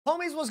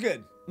Homies, what's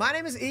good? My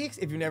name is Eeks,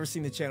 if you've never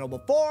seen the channel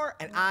before,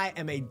 and I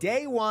am a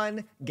day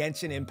one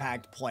Genshin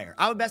Impact player.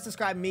 I would best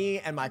describe me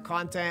and my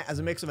content as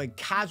a mix of a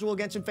casual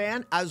Genshin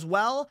fan as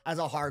well as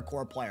a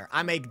hardcore player.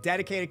 I make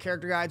dedicated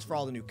character guides for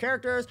all the new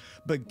characters,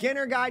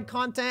 beginner guide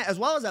content, as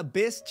well as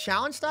Abyss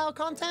challenge style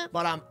content,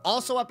 but I'm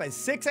also up at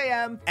 6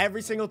 a.m.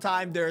 every single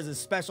time there is a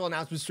special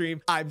announcement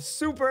stream. I'm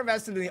super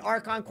invested in the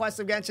Archon quest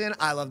of Genshin.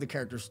 I love the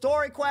character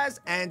story quest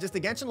and just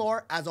the Genshin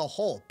lore as a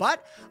whole,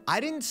 but I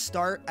didn't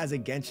start as a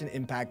Genshin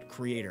Impact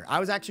creator. I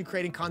was actually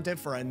creating content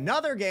for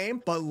another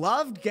game, but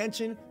loved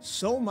Genshin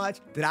so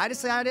much that I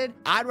decided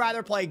I'd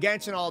rather play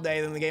Genshin all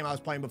day than the game I was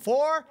playing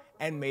before,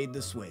 and made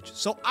the switch.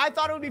 So I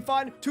thought it would be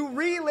fun to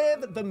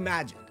relive the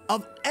magic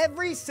of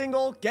every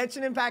single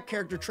Genshin Impact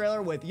character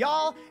trailer with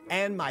y'all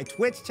and my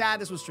Twitch chat.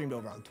 This was streamed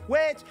over on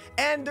Twitch,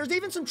 and there's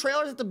even some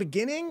trailers at the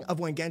beginning of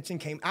when Genshin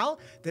came out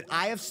that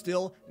I have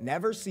still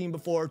never seen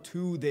before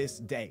to this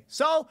day.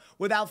 So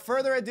without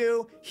further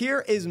ado,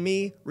 here is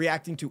me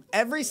reacting to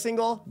every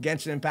single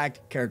Genshin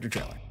Impact character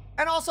trailer.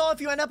 And also, if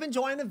you end up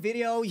enjoying the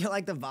video, you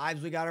like the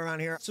vibes we got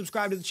around here,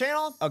 subscribe to the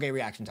channel. Okay,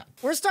 reaction time.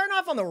 We're starting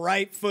off on the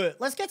right foot.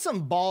 Let's get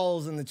some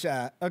balls in the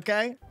chat,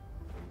 okay?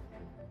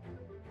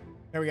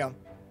 Here we go.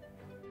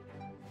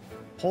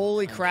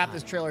 Holy crap,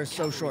 this trailer is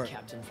so short.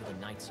 Captain for the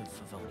Knights of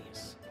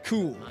Favonius.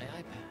 Cool. My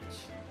eye patch.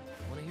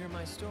 Want to hear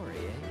my story,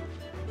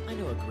 eh? I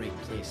know a great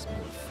place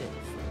more fit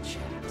for a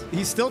chat.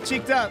 He's still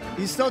cheeked up.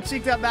 He's still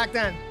cheeked up back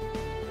then.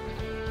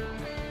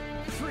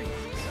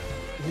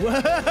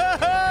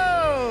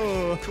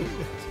 Whoa!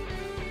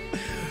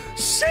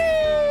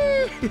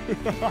 Shit!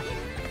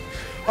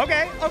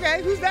 Okay,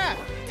 who's that?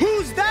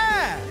 Who's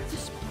that?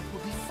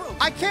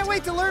 I can't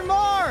wait to learn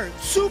more!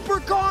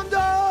 Super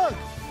conduct!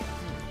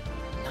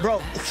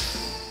 Bro.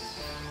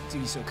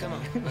 Dude, so come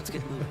on, let's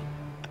get moving.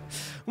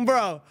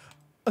 Bro.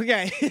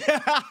 Okay.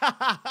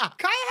 Kaeya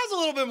has a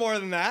little bit more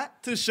than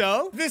that to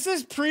show. This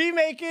is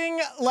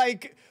pre-making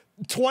like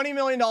 $20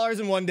 million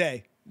in one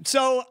day.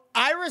 So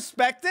I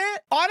respect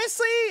it.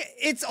 Honestly,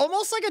 it's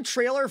almost like a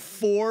trailer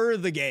for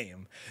the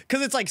game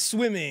because it's like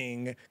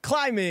swimming,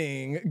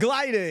 climbing,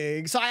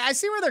 gliding. So I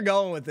see where they're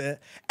going with it.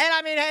 And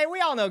I mean, hey, we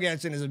all know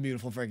Genshin is a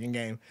beautiful freaking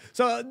game.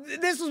 So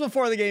this was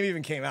before the game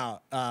even came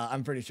out,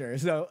 I'm pretty sure.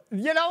 So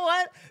you know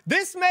what?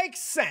 This makes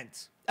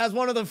sense. As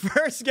one of the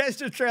first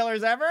Genshin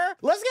trailers ever.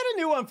 Let's get a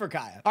new one for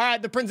Kaeya. All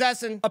right, the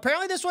Princessin.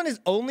 Apparently this one is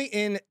only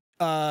in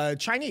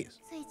Chinese.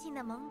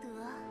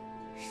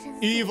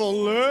 Evil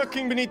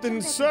lurking beneath the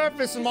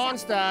surface of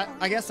Mondstadt.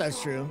 I guess that's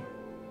true.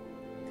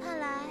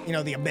 You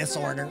know, the Abyss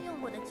Order.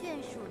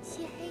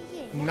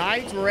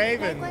 Night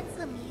Raven.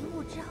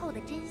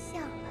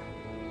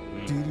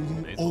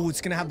 Oh, it's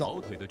gonna have the...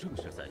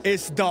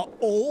 It's the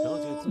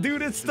old...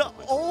 Dude, it's the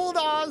old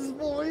Oz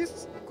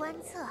voice.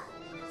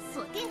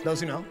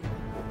 Those who know.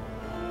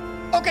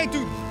 Okay,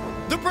 dude.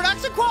 The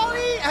production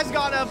quality has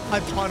gone up a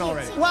ton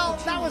already. Well,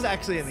 that was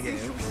actually in the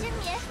game.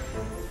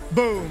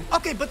 Boom.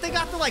 Okay, but they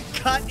got to like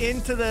cut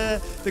into the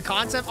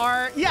concept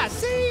art. Yeah,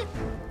 see?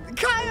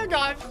 Kaeya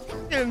got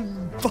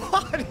fucking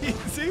body,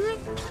 dude.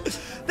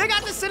 They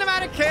got the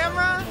cinematic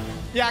camera.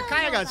 Yeah,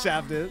 Kaeya got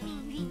shafted.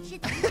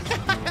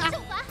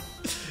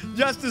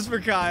 Justice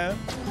for Kaeya.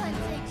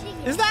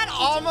 Is that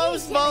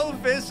almost Mo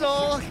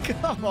Fischl?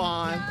 Come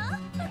on.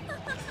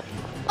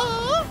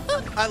 Oh,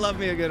 I love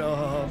me a good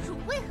oh.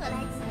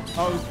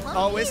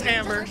 Oh, it's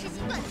Amber.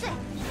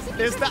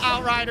 It's the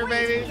Outrider,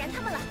 baby.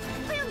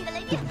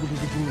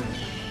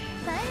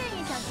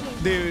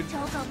 Dude,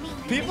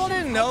 people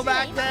didn't know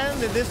back then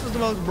that this was the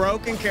most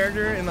broken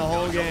character in the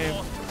whole game.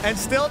 And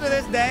still to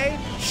this day,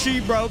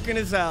 she broken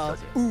as hell.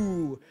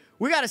 Ooh,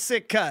 we got a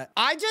sick cut.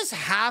 I just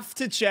have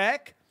to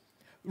check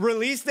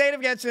release date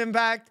of Genshin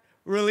Impact,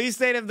 release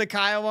date of the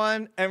Kaeya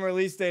one, and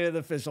release date of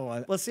the Fischl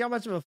one. Let's see how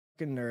much of a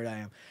fucking nerd I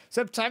am.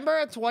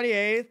 September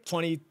 28th,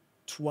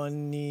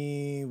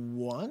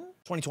 2021?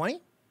 2020?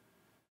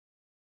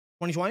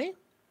 2020?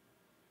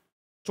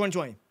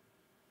 2020.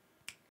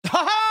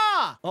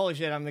 Ha-ha! Holy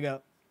shit, I'm the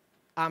GOAT.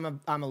 I'm a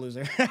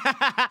loser.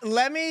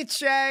 Let me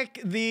check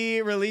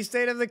the release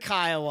date of the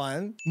Kaeya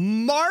one.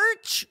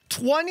 March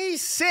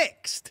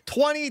 26th,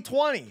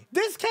 2020.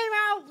 This came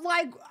out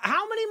like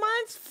how many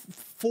months?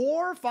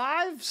 4,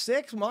 5,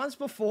 6 months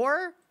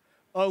before?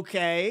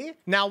 Okay.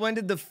 Now when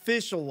did the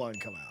Fischl one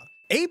come out?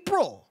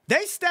 April.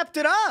 They stepped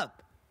it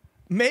up.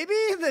 Maybe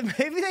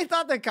they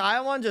thought the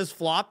Kaeya one just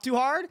flopped too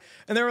hard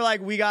and they were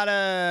like, we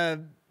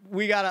gotta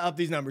up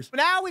these numbers. But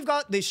now we've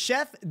got the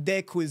chef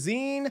de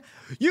cuisine.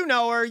 You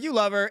know her, you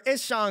love her.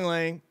 It's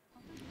Xiangling.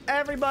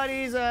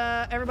 Everybody's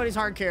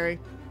hard carry.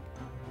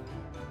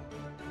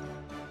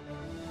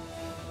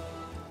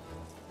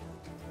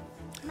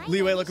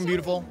 Leeway looking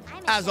beautiful,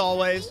 as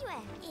always.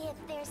 If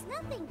there's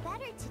nothing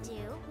better to do,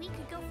 we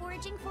could go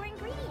foraging for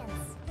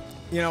ingredients.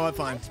 You know what?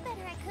 Fine.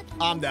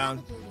 I'm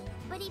down.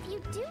 But if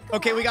you do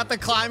okay, we got the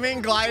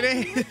climbing,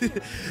 gliding.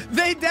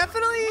 They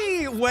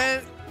definitely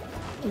went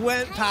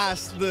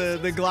past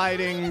the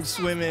gliding,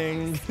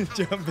 swimming,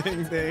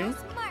 jumping thing.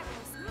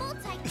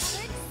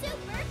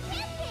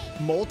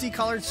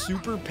 Multicolored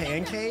super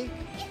pancake?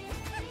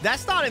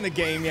 That's not in the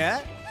game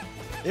yet.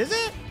 Is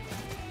it?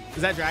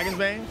 Is that Dragon's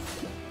Bane?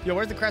 Yo,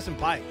 where's the Crescent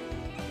Pike?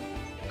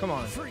 Come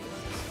on. Free.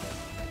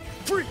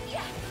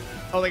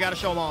 Oh, they gotta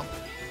show them all.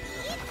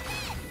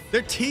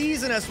 They're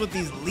teasing us with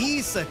these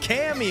Lisa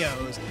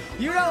cameos.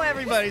 You know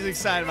everybody's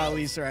excited about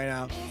Lisa right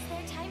now. Is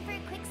there time for a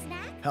quick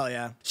snack? Hell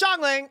yeah.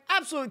 Xiangling,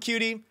 absolute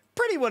cutie.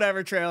 Pretty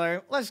whatever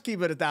trailer. Let's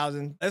keep it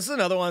 1,000. This is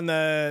another one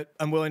that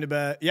I'm willing to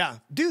bet. Yeah.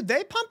 Dude,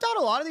 they pumped out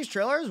a lot of these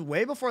trailers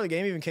way before the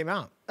game even came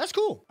out. That's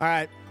cool. All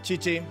right,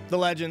 Qiqi, the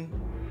legend.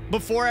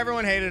 Before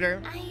everyone hated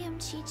her. I am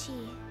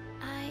Qiqi.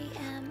 I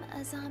am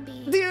a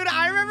zombie. Dude,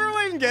 I remember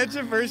when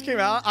Genshin first came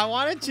out, I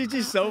wanted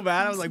Qiqi so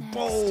bad. I was like,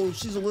 whoa,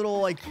 she's a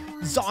little like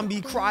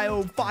zombie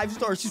cryo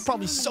 5-star. She's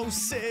probably so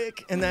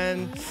sick. And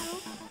then,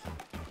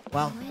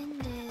 well. The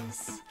wind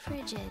is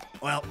frigid.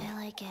 Well. I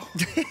like it.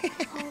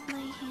 Hold my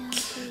hand,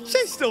 please.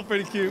 She's still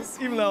pretty cute,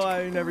 even though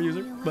I never use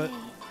her, but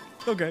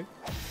okay.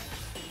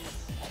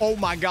 Oh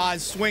my God,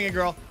 swing it,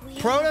 girl.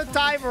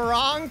 Prototype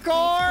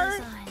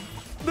Rancor?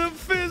 The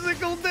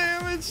physical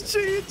damage,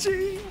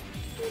 Qiqi.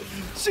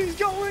 She's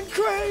going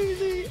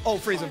crazy. Oh,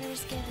 freeze him.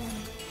 Orders given.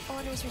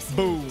 Orders received.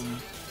 Boom.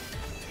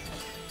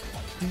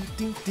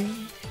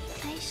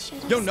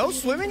 Yo, no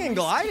swimming and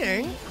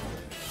gliding.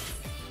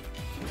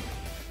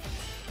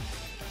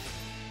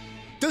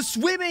 The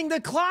swimming,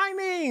 the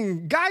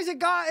climbing. Guys, it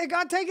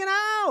got taken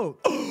out.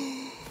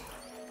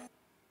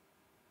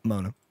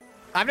 Mona.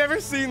 I've never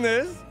seen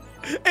this.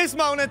 It's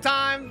Mona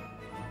time.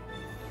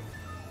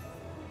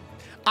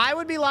 I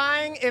would be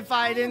lying if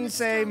I didn't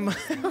say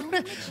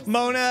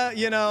Mona,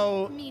 you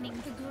know,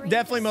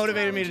 definitely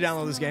motivated me to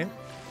download this game.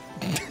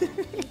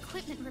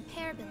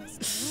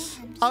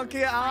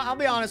 Okay, I'll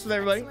be honest with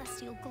everybody.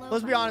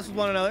 Let's be honest with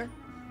one another.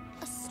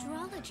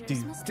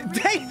 Dude,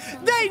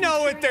 they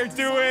know what they're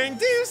doing.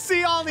 Do you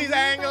see all these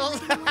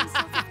angles?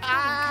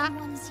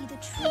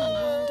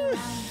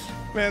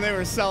 Man, they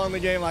were selling the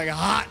game like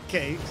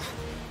hotcakes.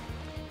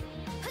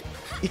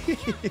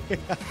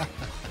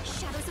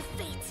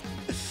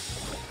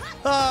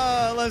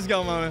 Let's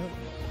go, Mona.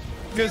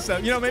 Good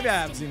stuff. You know, maybe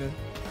I haven't seen it.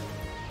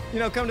 You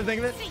know, come to think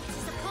of it.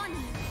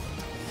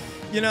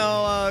 You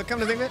know, come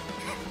to think of it.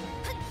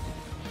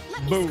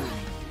 Boom.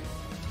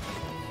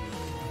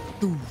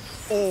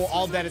 Oh,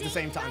 all dead at the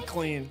same time.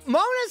 Clean.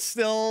 Mona's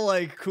still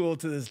like cool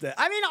to this day.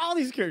 I mean, all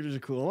these characters are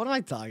cool. What am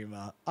I talking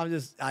about? I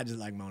just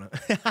like Mona.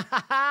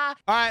 All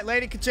right,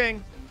 Lady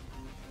Keqing.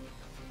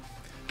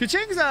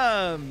 Keqing's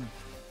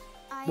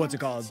what's it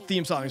called?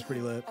 Theme song is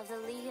pretty lit.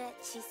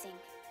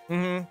 Mm-hmm.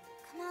 Come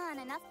on,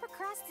 enough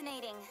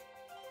procrastinating.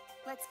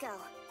 Let's go.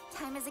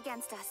 Time is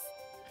against us.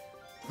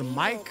 The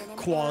mic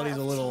quality is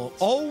a little.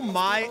 Oh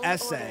my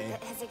essay.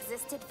 That has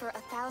existed for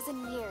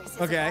 1,000 years. Is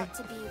okay. About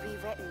to be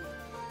rewritten.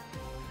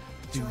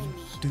 Join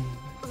me.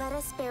 Let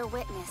us bear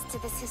witness to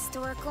this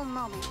historical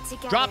moment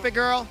together. Drop it,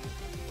 girl.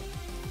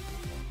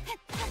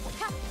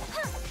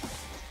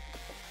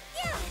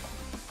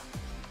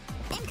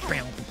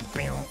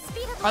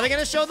 Are they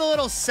gonna show the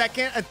little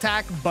second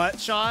attack butt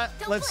shot?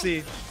 Let's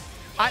see.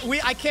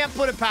 I can't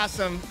put it past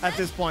them at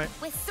this point.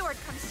 With sword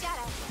comes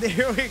shadow.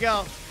 Here we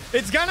go.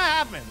 It's gonna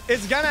happen.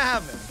 It's gonna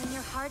happen. When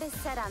your heart is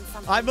set on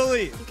something, I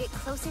believe. You get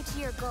closer to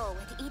your goal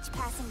with each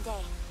passing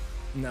day.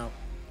 No.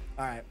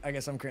 All right, I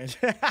guess I'm cringe.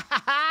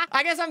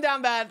 I guess I'm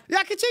down bad.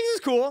 Yeah, Keqing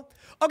is cool.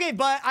 Okay,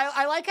 but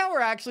I like how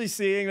we're actually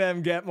seeing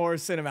them get more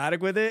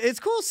cinematic with it. It's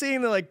cool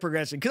seeing the like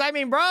progression. Because I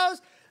mean,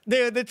 bros,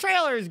 the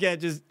trailers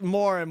get just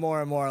more and more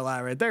and more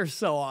elaborate. They're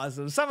so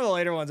awesome. Some of the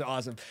later ones are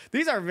awesome.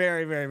 These are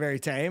very, very, very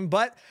tame.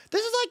 But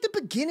this is like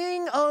the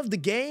beginning of the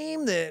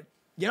game that,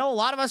 you know, a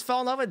lot of us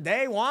fell in love with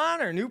day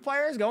one, or new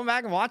players going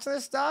back and watching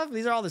this stuff.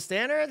 These are all the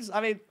standards.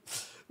 I mean,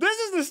 this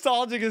is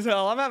nostalgic as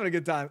hell. I'm having a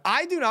good time.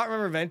 I do not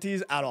remember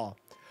Venti's at all.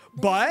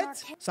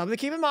 But something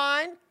to keep in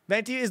mind,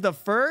 Venti is the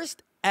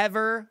first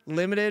ever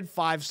limited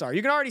 5-star.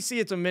 You can already see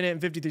it's 1 minute and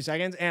 53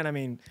 seconds. And I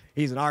mean,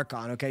 he's an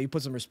Archon, okay? You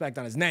put some respect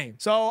on his name.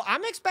 So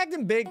I'm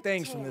expecting big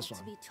things from this one.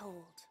 To be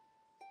told,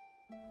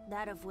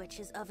 that of which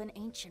is of an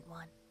ancient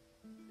one.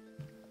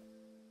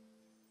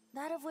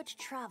 That of which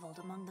traveled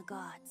among the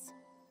gods.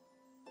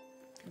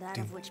 That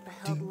of which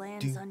beheld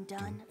lands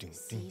undone,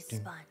 seas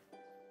spun.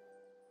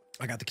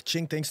 I got the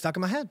Keqing thing stuck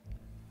in my head.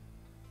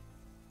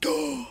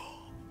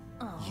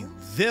 You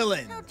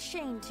villain. How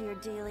chained to your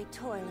daily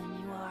toiling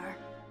you are.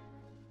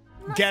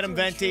 Get him,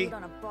 Venti.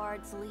 On a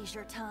bard's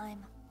leisure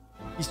time.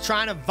 He's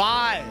trying to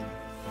vibe.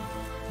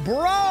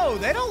 Bro,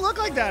 they don't look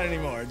like that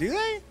anymore, do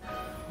they?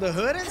 The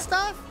hood and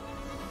stuff?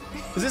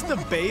 Is this the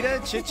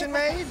beta Chichen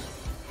made?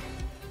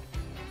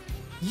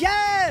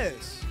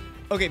 Yes!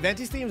 Okay,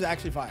 Venti's theme is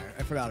actually fire.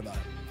 I forgot about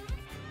it.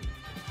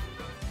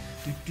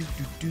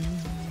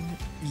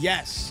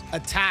 Yes,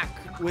 attack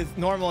with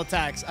normal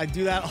attacks. I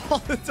do that all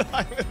the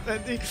time with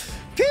Venti.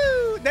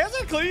 Pew!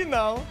 Those are clean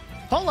though.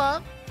 Hold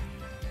up.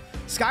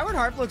 Skyward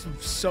Harp looks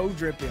so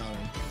drippy on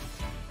him.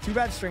 Too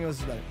bad Stringless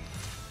is better.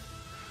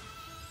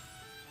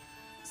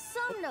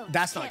 Some notes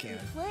That's not can't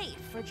canon. be played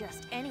for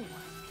just anyone.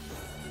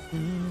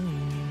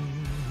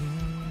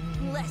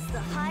 Lest the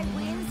high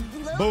winds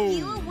blow Boom.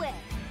 you away.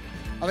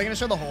 Are they gonna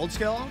show the hold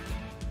skill?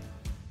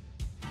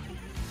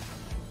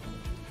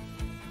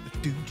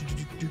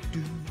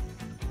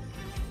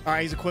 All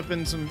right, he's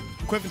equipping some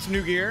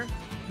new gear.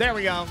 There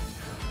we go.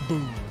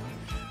 Boom.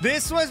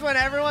 This was when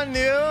everyone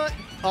knew,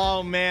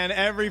 oh man,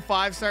 every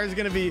 5-star is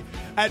gonna be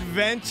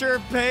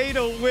adventure pay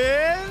to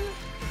win.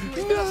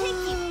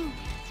 No.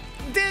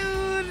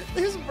 Dude,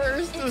 his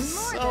burst was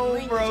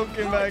so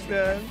broken back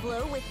then.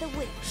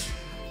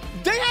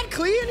 They had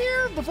Klee in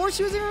here before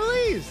she was even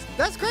released.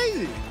 That's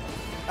crazy.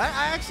 I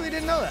actually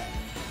didn't know that.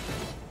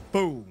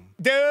 Boom.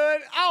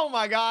 Dude, oh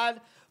my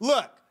God.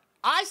 Look.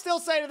 I still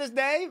say to this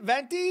day,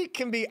 Venti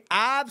can be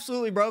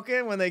absolutely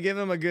broken when they give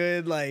him a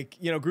good, like,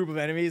 you know, group of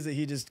enemies that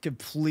he just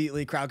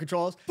completely crowd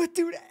controls. But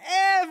dude,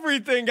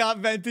 everything got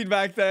Venti'd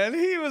back then.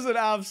 He was an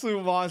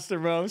absolute monster,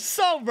 bro.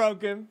 So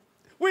broken.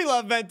 We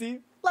love Venti.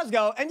 Let's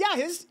go. And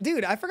yeah,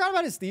 dude, I forgot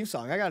about his theme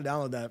song. I gotta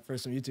download that for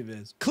some YouTube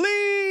vids.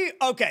 Klee!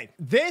 Okay,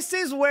 this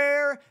is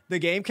where the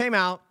game came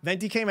out,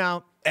 Venti came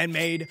out, and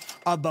made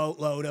a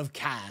boatload of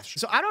cash.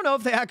 So I don't know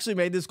if they actually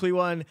made this Klee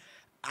one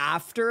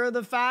after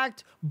the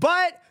fact,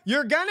 but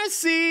you're gonna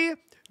see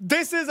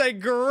this is a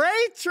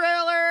great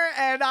trailer,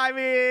 and I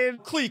mean,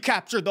 Klee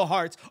captured the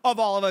hearts of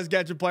all of us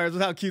Genshin players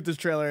with how cute this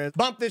trailer is.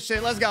 Bump this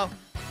shit, let's go.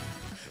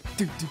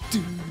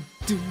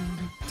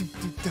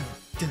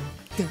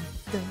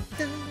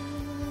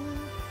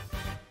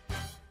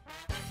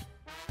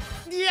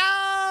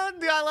 Yeah,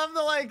 dude, I love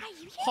the like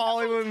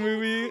Hollywood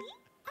movie.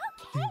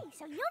 Okay,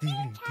 so you'll be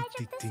in charge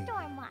of the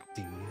storm watch.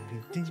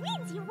 Which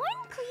means you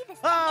warned Klee the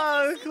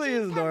Oh, Klee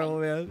is adorable,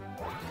 man.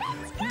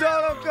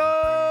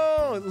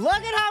 Dodoko! Look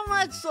at how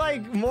much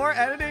like more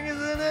editing is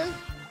in this.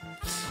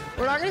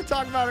 We're not gonna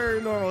talk about her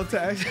normal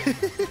text.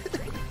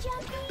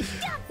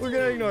 We're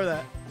gonna ignore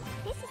that.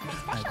 This is my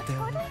special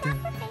totally not for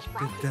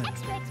Fischl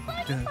extra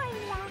exploding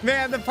formula.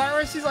 Man, the part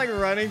where she's like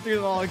running through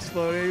them all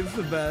exploding is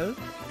the best.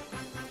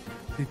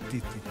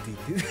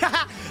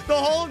 The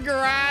whole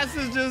grass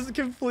is just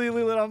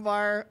completely lit on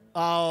fire.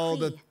 Oh,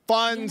 the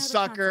fun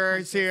sucker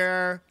is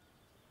here.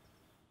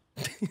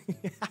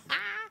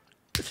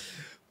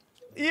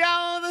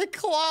 Yo, the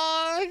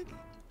clock.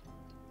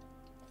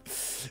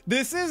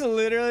 This is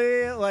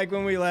literally like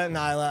when we let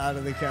Nyla out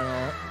of the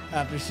kennel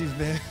after she's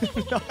been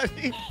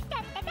naughty.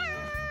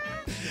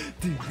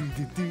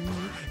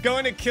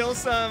 Going to kill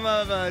some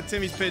of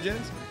Timmy's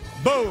pigeons.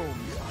 Boom.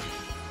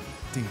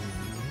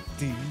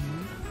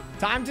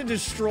 Time to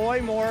destroy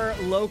more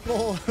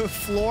local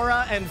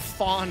flora and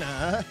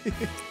fauna.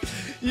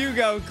 You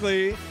go,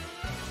 Klee.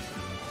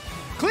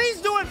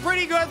 Klee's doing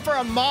pretty good for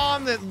a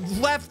mom that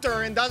left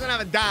her and doesn't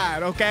have a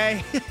dad,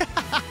 okay?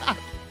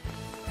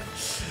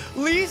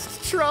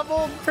 Least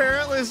troubled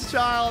parentless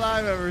child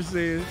I've ever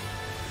seen.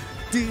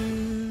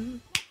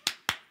 Dude.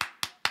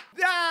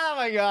 Oh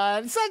my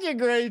God, such a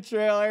great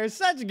trailer,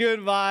 such good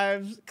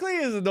vibes.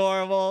 Klee is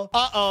adorable.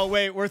 Uh-oh,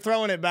 wait, we're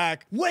throwing it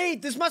back.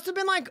 Wait, this must have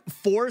been like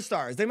 4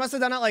 stars. They must have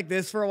done it like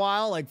this for a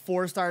while. Like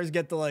 4 stars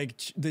get the like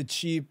the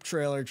cheap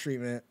trailer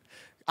treatment.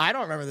 I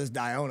don't remember this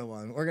Diona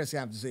one. We're gonna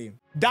have to see.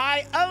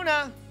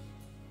 Diona!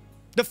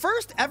 The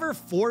first ever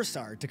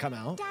 4-star to come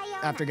out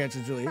Diona, after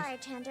Genshin's release.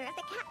 bartender of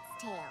the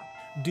Cat's Tail.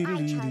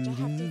 I charge a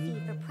hefty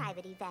fee for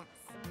private events.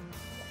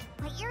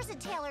 My ears and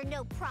tail are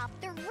no prop,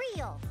 they're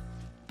real.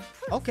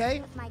 Proof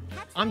Okay, with my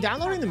pet's I'm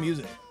downloading the photo.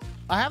 music.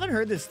 I haven't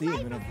heard this theme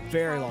in a Library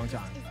very card long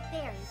time. is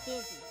very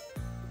busy.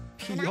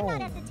 When I'm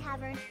not at the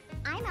tavern,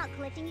 I'm out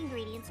collecting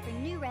ingredients for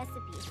new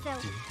recipes. So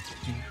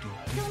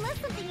unless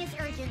something is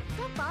urgent,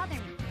 don't bother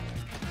me.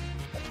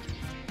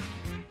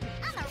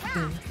 On the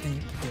rocks.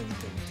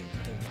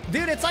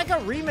 Dude, it's like a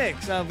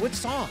remix of which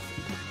song?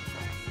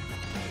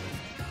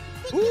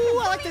 Ooh,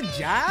 I like the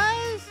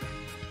jazz.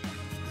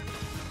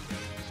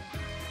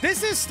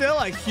 This is still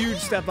a huge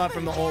step up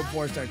from the old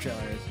 4-star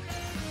trailers.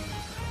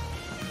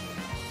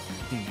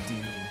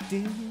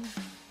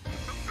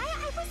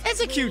 It's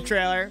a cute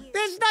trailer.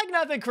 There's like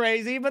nothing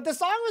crazy, but the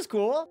song was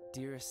cool.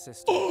 Dearest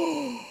sister.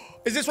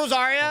 Is this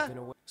Rosaria?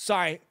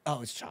 Sorry.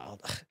 Oh, it's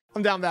Childe.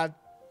 I'm down bad.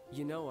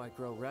 You know I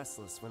grow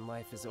restless when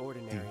life is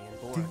ordinary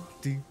and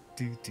boring.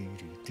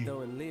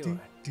 Though in Leo, all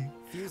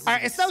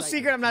right, it's no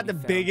secret I'm not the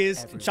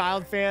biggest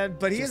Childe fan,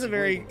 but he's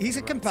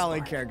a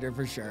compelling character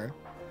for sure.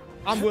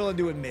 I'm willing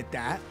to admit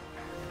that.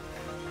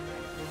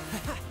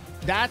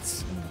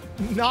 That's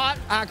not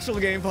actual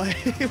gameplay.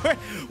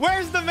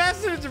 Where's the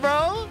message,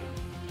 bro?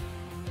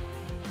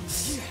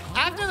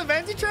 After the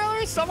Venti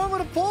trailer, someone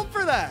would have pulled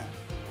for that.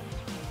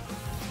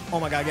 Oh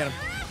my God, get him.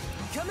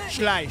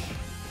 Schleich.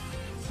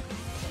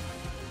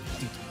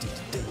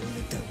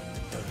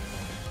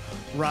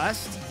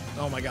 Rust?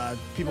 Oh my God,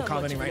 people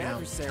commenting right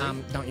now.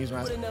 Don't use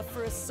Rust. Good enough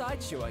for a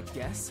sideshow, I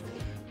guess.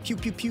 Pew,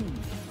 pew, pew.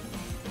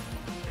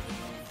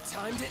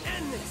 Time to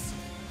end this.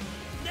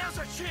 Now's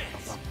our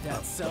chance.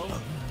 That's so.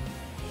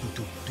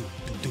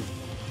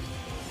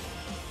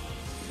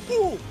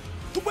 Ooh,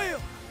 the whale.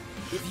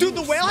 Dude,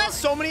 the whale has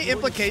so many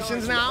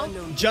implications now.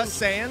 Just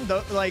saying,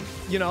 like,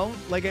 you know,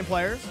 late game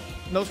players.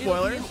 No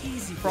spoilers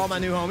for all my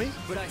new homies.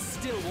 But I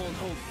still won't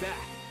hold back.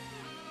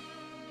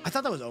 I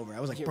thought that was over. I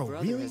was like, Your bro,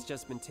 brother really? has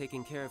just been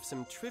taking care of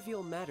some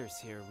trivial matters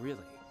here, really.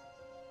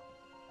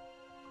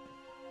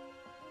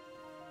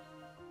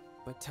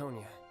 But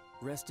Tonya,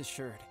 rest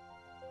assured.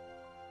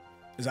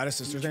 Is that his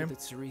sister's name? The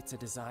future that Tsaritsa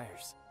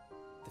desires,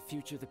 the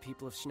future the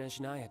people of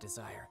Snezhnaya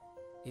desire,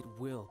 it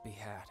will be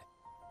had.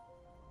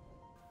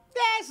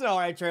 Yeah, it's an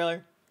alright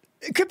trailer.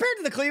 Compared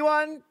to the Klee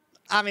one,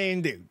 I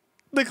mean, dude,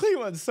 the Klee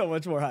one's so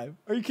much more hype.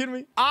 Are you kidding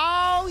me?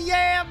 Oh,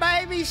 yeah,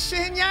 baby,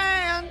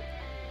 Xinyan.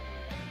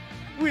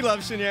 We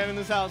love Xinyan in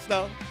this house,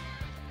 though.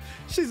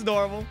 She's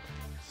adorable.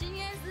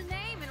 Xinyan's the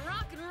name and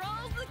rock and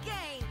roll's the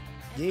game.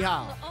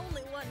 Yeehaw. I'm the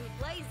only one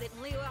who plays it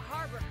in Liyue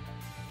Harbor.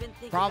 Been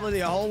thinking Probably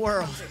the about whole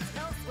world. concerts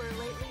elsewhere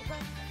lately, but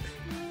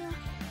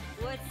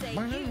what say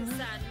you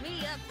sign me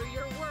up for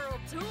your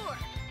world tour?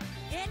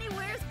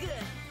 Anywhere's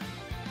good.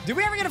 Did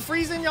we ever get a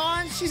free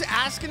Xinyan? She's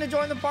asking to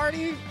join the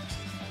party.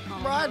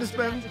 Bro, I had to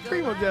spend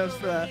primo gems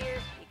for that.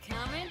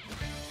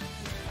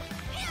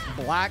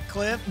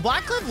 Blackcliff.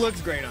 Blackcliff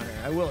looks great on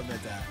her. I will admit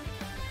that.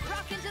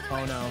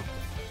 Oh no.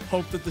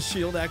 Hope that the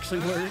shield actually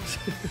works.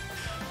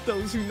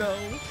 Those who know.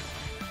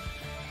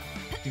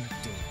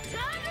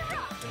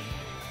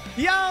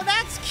 Yo,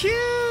 that's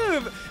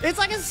cute. It's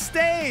like a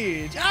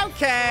stage.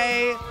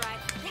 Okay.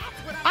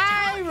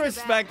 I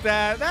respect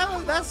that.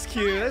 That's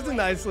cute. That's a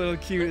nice little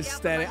cute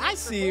aesthetic. I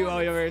see you,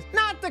 Oliver.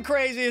 Not the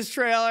craziest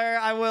trailer,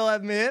 I will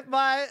admit,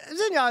 but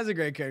Xinyan is a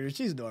great character.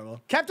 She's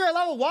adorable. Kept her at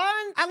level 1?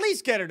 At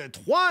least get her to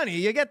 20.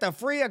 You get the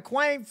free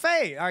Acquaint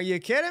Fate. Are you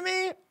kidding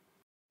me?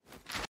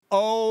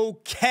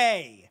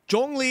 Okay.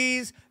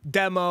 Zhongli's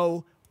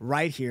demo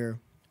right here,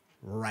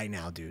 right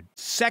now, dude.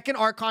 Second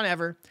Archon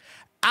ever.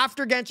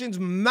 After Genshin's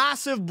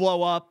massive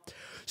blow up.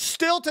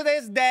 Still to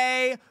this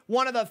day,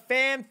 one of the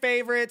fan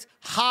favorites,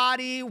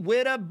 hottie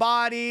with a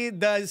body,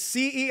 the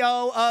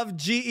CEO of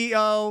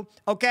GEO.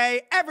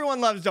 Okay, everyone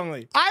loves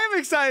Zhongli. I am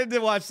excited to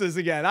watch this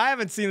again. I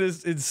haven't seen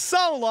this in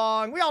so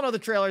long. We all know the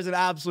trailer's an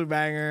absolute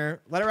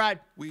banger. Let it ride.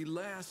 We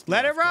last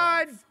let it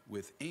ride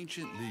with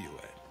ancient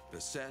Liyue,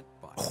 beset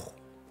by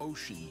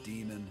ocean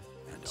demon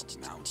and a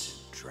mountain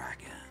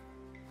dragon.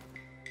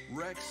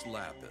 Rex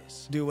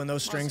Lapis. Dude, when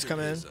those strings come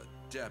in.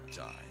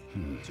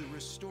 To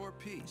restore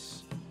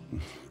peace through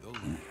the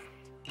land.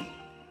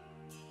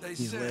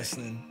 He's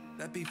listening.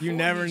 You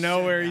never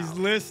know where he's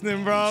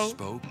listening, bro.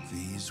 Spoke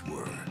these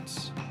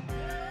words.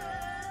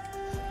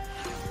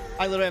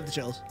 I literally have the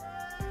chills.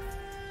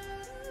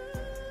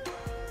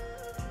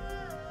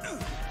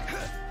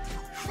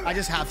 I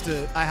just have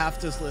to. I have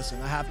to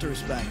listen. I have to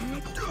respect.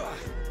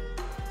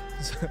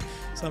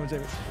 Someone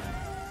take it.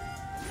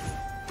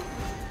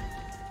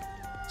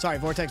 Sorry,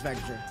 Vortex back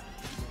to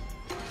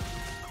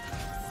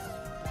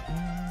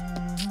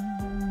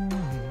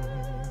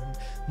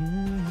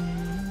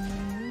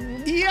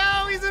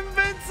Yo, he's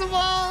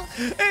invincible.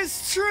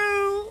 It's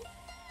true.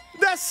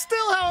 That's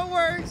still how it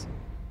works.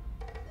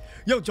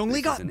 Yo,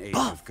 Zhongli got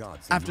buffed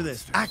after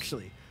this,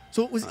 actually.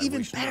 So it was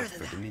even better than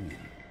that. Dominion.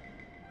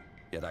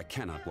 Yet I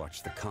cannot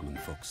watch the common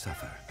folk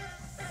suffer.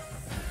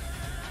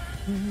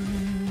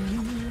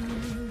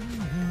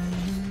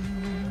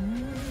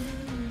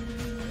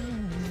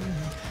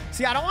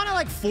 See, I don't want to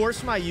like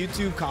force my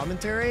YouTube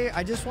commentary.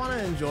 I just want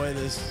to enjoy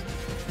this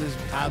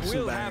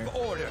absolute banger. We'll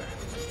have order.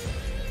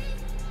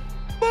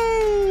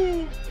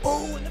 Boom!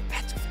 Oh, and the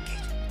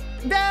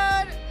petrification.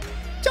 Dad,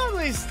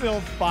 Zhongli's still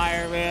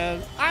fire,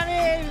 man. I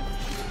mean,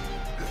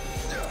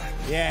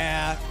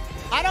 yeah.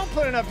 I don't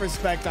put enough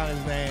respect on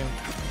his name.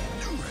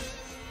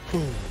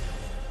 Boom.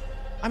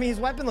 I mean, his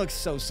weapon looks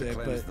so sick,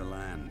 but the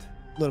land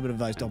a little bit of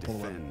advice, don't pull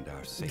the weapon.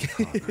 Our safe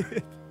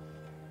harbor.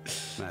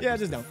 Yeah,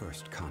 just don't.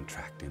 First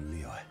contract in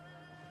Liyue.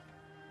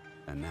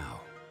 And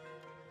now,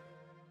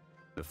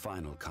 the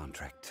final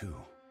contract too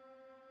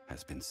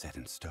has been set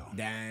in stone.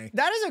 Dang.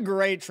 That is a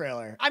great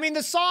trailer. I mean,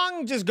 the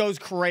song just goes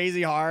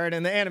crazy hard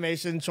and the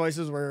animation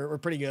choices were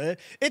pretty good.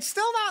 It's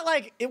still not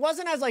like, it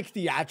wasn't as like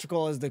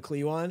theatrical as the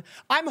Klee one.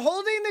 I'm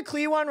holding the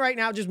Klee one right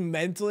now just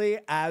mentally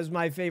as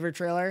my favorite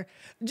trailer.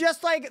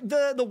 Just like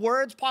the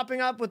words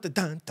popping up with the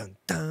dun dun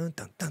dun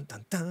dun dun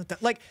dun dun dun.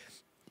 Like,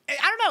 I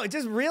don't know, it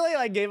just really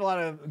like gave a lot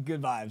of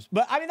good vibes.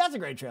 But I mean, that's a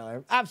great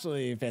trailer.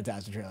 Absolutely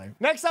fantastic trailer.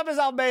 Next up is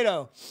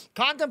Albedo.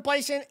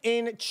 Contemplation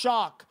in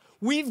Chalk.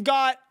 We've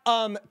got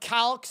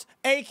Calx,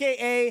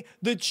 aka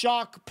the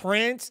Chalk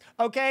Prince,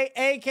 okay,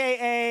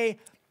 aka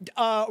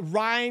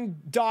Rhine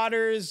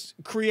Daughter's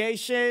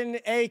creation,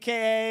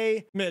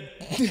 aka mid.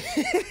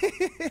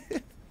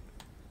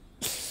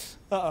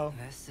 Uh-oh.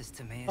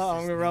 I'm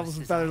gonna ruffle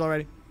some feathers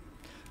already.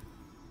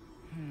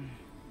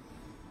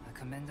 A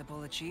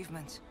commendable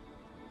achievement.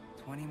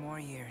 20 more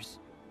years.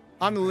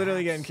 I'm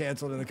literally getting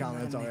canceled in the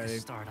comments Make already. a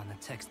start on the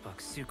textbook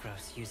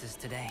Sucrose uses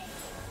today.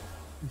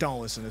 Don't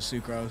listen to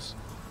Sucrose.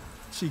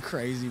 She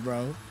crazy,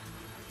 bro.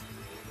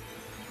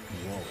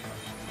 Whoa.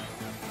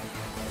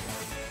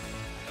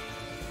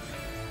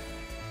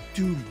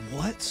 Dude,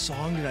 what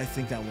song did I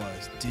think that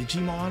was?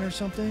 Digimon or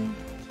something?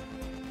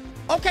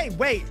 Okay,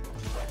 wait.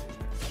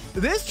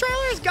 This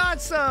trailer's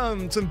got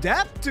some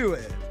depth to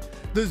it.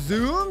 The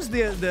zooms,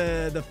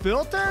 the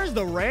filters,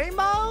 the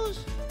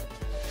rainbows.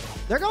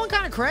 They're going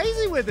kind of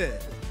crazy with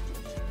it.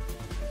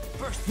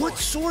 What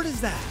sword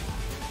is that?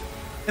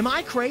 Am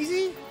I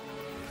crazy?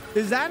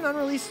 Is that an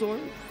unreleased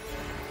sword?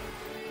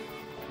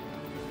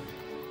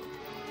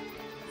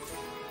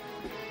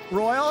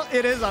 Royal?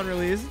 It is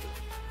unreleased.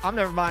 I'm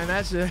never buying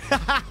that shit.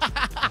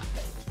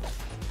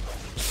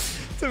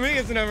 To me,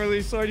 it's an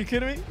unreleased sword. You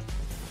kidding me?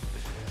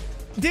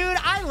 Dude,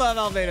 I love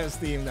Albedo's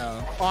theme,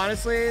 though.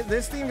 Honestly,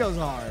 this theme goes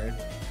hard.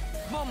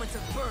 Moments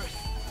of birth.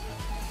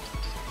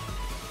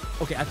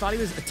 Okay, I thought he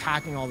was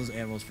attacking all those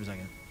animals for a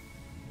second.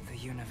 The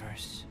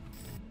universe.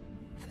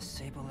 The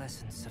sable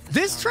essence of the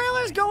This starry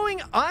trailer's light.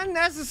 going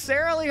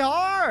unnecessarily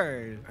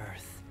hard.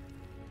 Earth.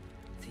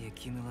 The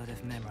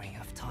accumulative memory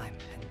of time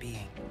and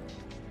being.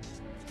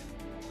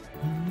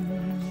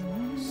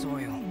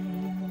 Soil.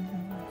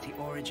 The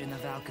origin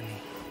of alchemy.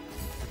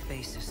 The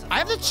basis of I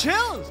have the all life.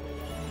 chills.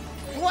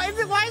 Why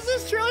is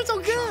this trailer so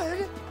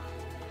good?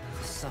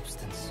 The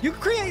substance. You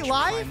create which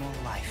life? primal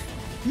life.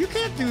 You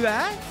can't do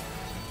that.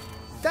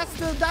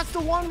 That's the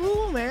one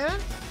rule, man.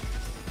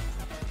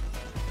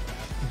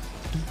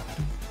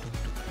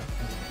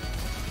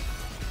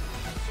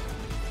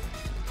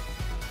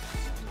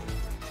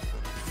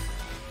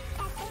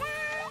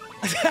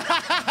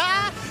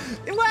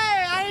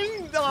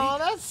 Wait, oh,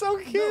 that's so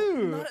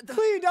cute.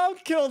 Please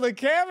don't kill the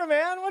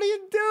cameraman. What are you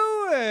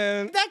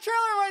doing? That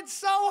trailer went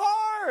so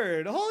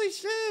hard. Holy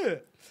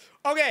shit.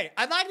 Okay,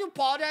 I'd like to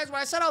apologize.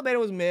 When I said Albedo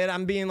was mid,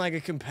 I'm being like a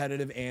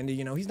competitive Andy.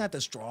 You know, he's not the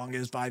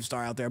strongest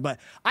 5-star out there, but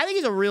I think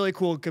he's a really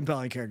cool,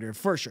 compelling character,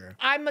 for sure.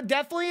 I'm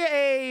definitely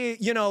a,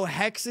 you know,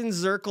 Hex and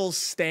Zirkle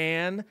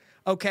stan,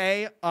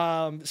 okay?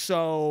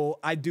 So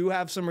I do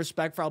have some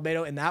respect for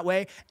Albedo in that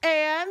way.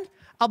 And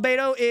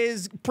Albedo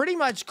is pretty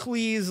much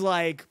Klee's,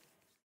 like,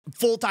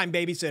 full-time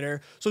babysitter.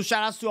 So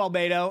shout outs to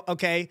Albedo,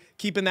 okay?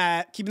 Keeping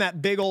that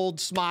big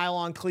old smile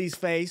on Klee's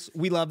face.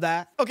 We love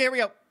that. Okay, here we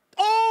go.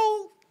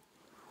 Oh!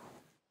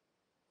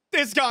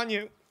 It's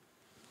Ganyu.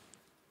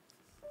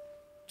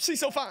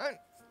 She's so fine.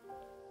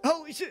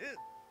 Holy shit.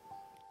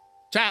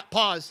 Chat,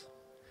 pause.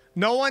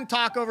 No one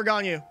talk over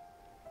Ganyu.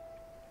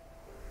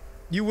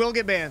 You will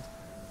get banned.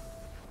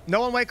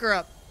 No one wake her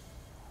up.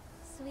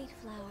 Sweet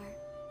flower,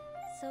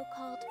 so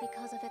called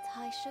because of its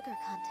high sugar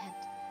content.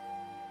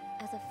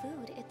 As a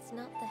food, it's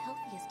not the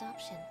healthiest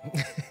option,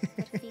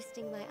 but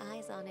feasting my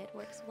eyes on it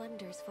works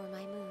wonders for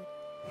my mood.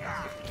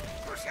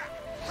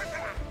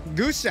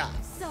 Gusha.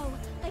 So,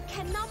 I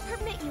cannot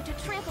permit you to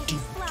trample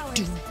these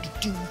flowers.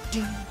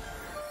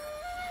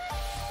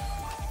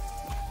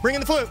 Bring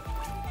in the flute.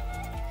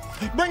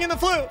 Bring in the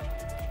flute.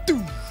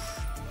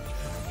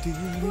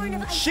 Born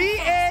of She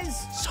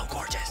is so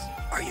gorgeous.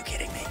 Are you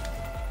kidding me?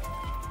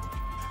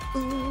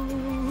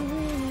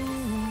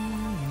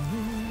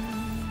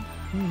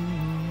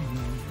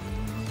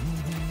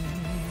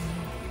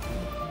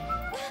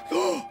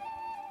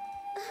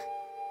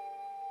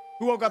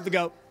 Who woke up the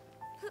goat?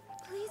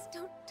 Please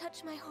don't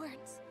touch my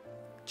horns.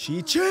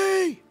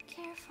 Qiqi.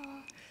 Careful.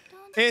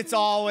 Don't It's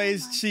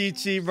always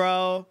Qiqi,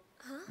 bro.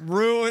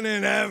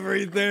 Ruining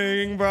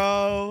everything,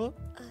 bro.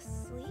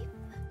 Asleep?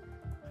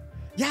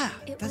 Yeah,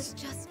 It was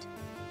just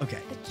okay.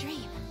 a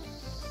dream.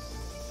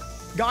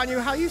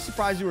 Ganyu, how you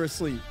surprised you were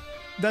asleep?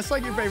 That's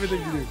like your favorite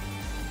thing to do.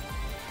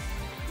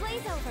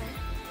 Blaze over.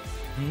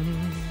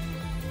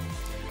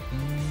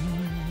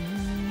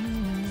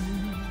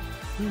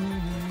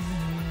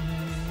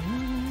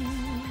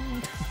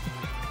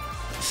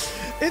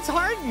 It's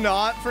hard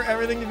not for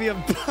everything to be a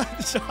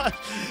butt shot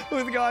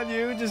with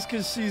Ganyu just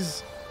because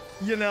she's,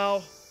 you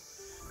know,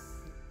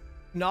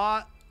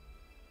 not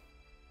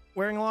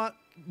wearing a lot.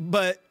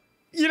 But,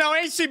 you know,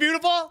 ain't she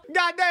beautiful?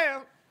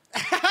 Goddamn.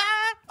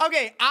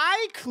 Okay,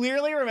 I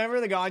clearly remember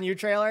the Ganyu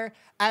trailer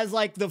as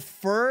like the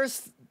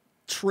first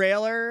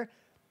trailer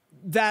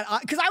that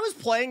because I was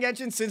playing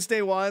Genshin since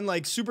day one,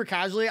 like super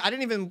casually. I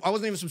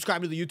wasn't even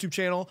subscribed to the YouTube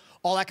channel,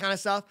 all that kind of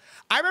stuff.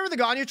 I remember the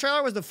Ganyu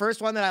trailer was the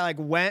first one that I like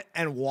went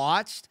and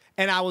watched,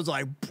 and I was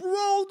like,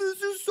 bro,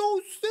 this is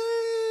so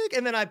sick.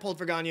 And then I pulled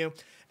for Ganyu,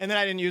 and then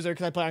I didn't use her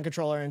because I play on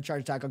controller and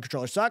charge attack on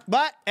controller suck.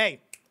 But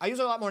hey, I use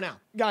her a lot more now.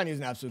 Ganyu's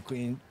an absolute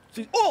queen.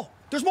 Oh,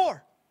 there's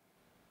more.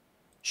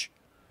 Shh.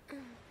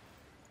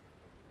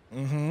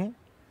 Someone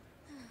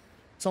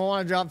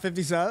want to drop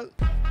 50 subs?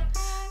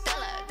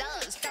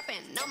 Dollars dropping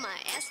on my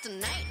ass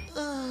tonight.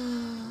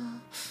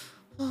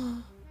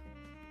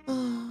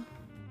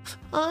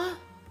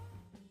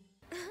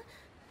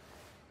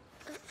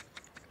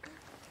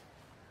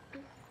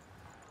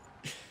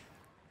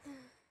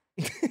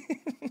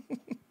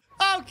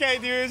 Okay,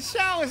 dude,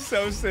 Xiao is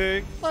so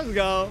sick. Let's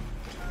go.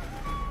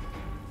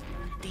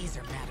 These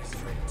are matters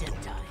for a dim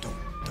time.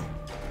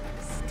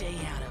 Stay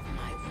out of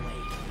my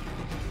way.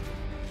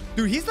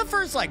 Dude, he's the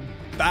first, like,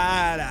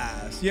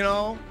 badass, you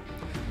know?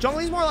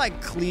 Zhongli's more, like,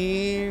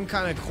 clean,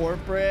 kind of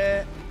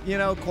corporate, you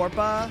know,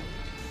 corpa.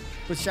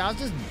 But Xiao's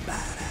just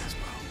badass,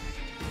 bro.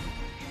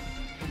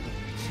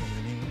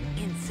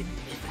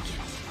 Insignificant.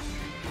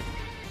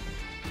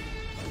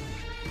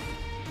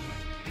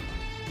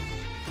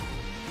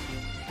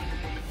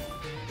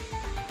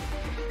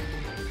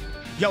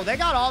 Yo, they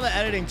got all the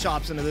editing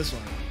chops into this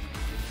one.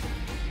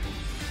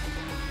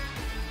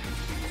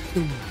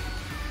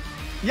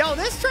 Yo,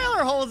 this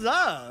trailer holds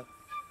up.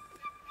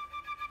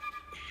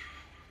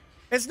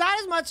 It's not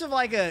as much of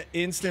like a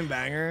instant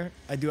banger,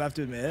 I do have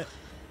to admit.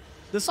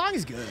 The song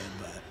is good,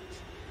 but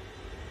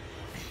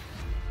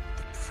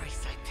The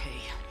price I pay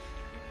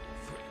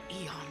for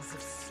eons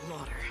of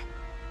slaughter.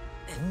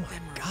 oh my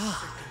god.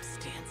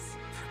 Circumstance,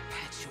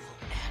 perpetual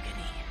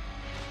agony.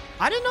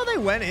 I didn't know they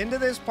went into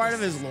this part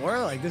of his lore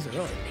like this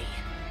early.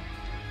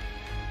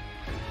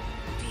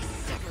 These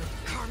severed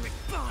karmic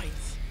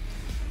binds.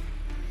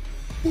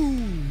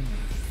 Boom.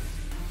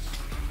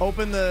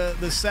 Open the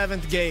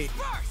 7th gate.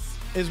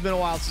 It's been a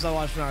while since I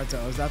watched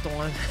Naruto. Is that the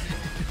one?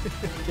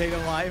 Gate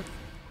of life.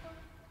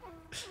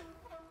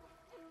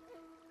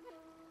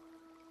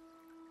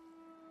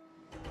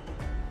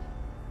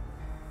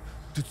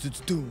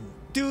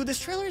 Dude, this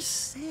trailer is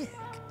sick.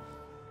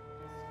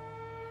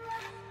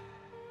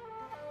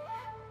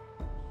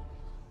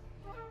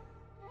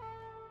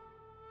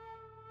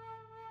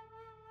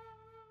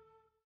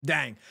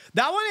 Dang.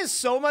 That one is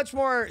so much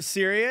more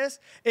serious.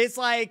 It's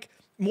like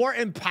more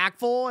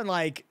impactful and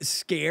like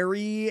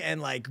scary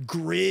and like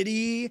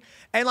gritty.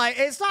 And like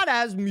it's not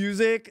as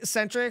music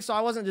centric, so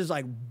I wasn't just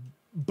like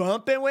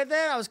bumping with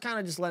it. I was kind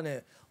of just letting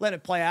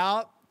it play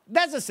out.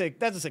 That's a sick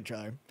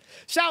trailer.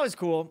 Xiao is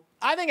cool.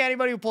 I think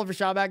anybody who pulled for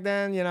Xiao back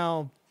then, you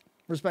know,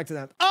 respect to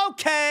them.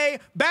 Okay,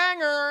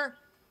 banger.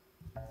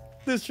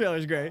 This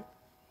trailer's great.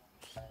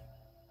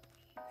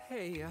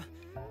 Hey,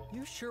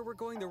 you sure we're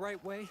going the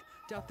right way?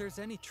 Doubt there's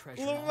any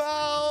treasure.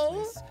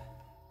 Lamau.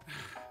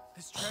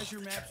 This treasure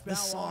map's The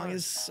song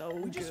is so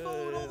we good. just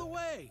followed all the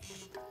way.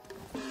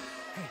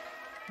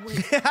 Hey,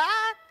 wait.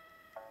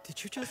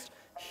 Did you just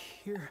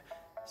hear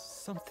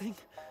something?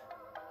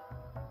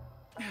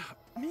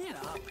 Man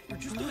up. We're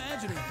just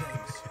imagining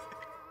things.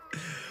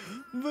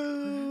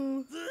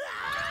 Boo.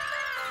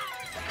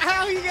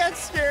 How he got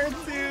scared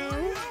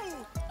too.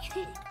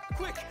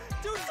 Quick,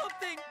 do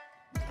something.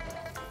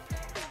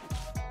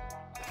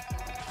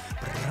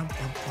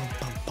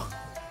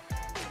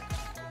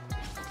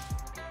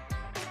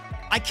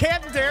 I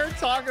can't dare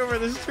talk over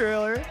this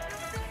trailer.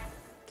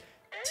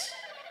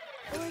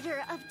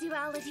 Order of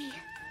duality.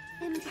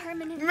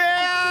 Impermanent. Man,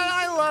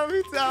 I love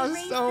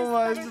Xiao so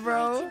much,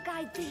 bro.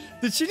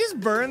 Did she just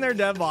burn their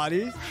dead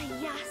bodies?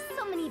 Yeah,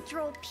 so many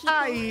droll people.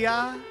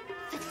 Aya.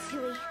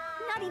 Fatui,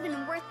 not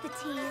even worth the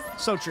tease.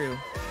 So true.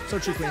 So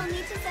true, Guess I'll Queen.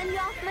 need to send you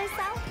off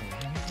myself.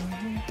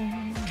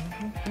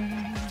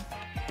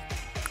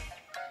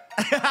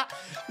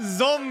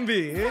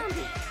 Zombie. Zombie, are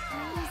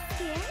you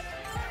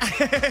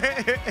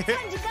scared?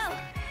 Time to go.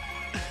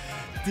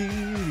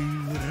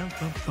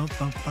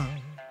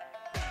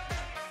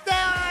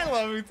 I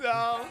love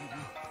Xiao.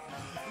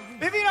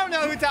 If you don't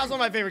know, Xiao's one of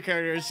my favorite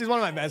characters. She's one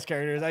of my best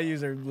characters. I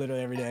use her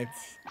literally every day.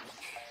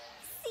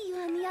 See you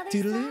on the other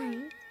Toodaloo.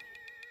 side.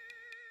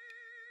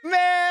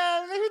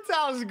 Man,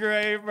 Xiao's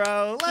great,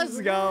 bro. Let's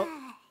go.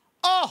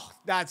 Oh,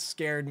 that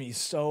scared me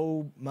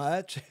so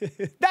much.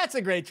 That's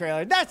a great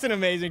trailer. That's an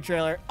amazing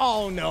trailer.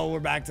 Oh no, we're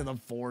back to the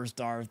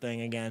 4-star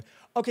thing again.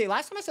 Okay,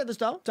 last time I said this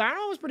though,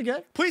 Diona was pretty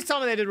good. Please tell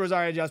me they did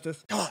Rosaria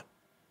justice. Come on.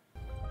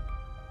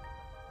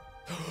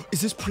 Is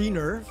this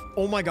pre-nerf?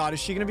 Oh my god, is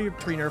she gonna be a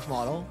pre-nerf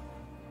model?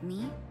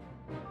 Me?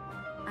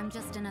 I'm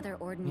just another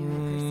ordinary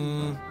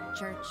person.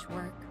 Church,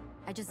 work.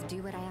 I just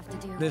do what I have to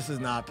do. This is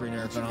not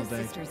pre-nerf, Each I I don't of the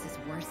think. sisters is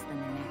worse than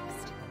the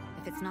next.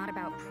 If it's not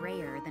about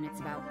prayer, then it's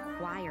about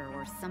choir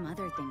or some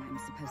other thing I'm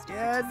supposed to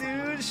participate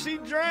in. Dude, she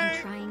I'm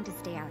drank. trying to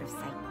stay out of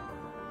sight.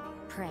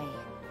 Pray.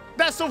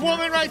 Best of Not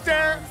woman for right the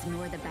there. cause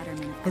Nor the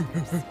betterment of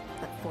others,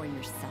 but for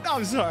yourself.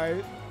 I'm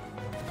sorry.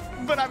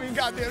 But I mean,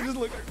 goddamn, just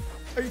look at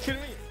her. Are you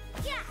kidding me?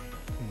 Yeah.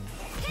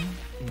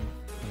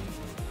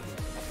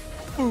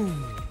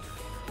 Boom.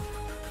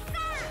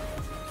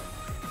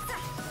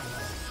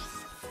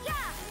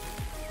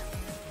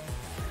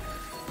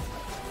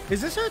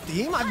 Is this her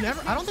theme? I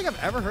don't think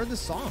I've ever heard this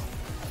song.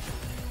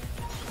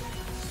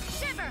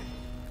 Shiver.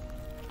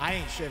 I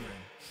ain't shivering.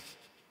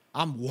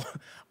 I'm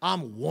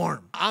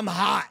warm. I'm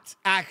hot,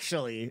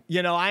 actually.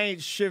 You know, I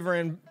ain't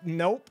shivering.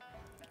 Nope.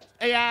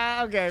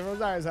 Yeah, okay.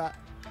 Rosaria's hot.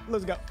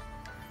 Let's go.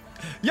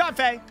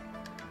 Yanfei.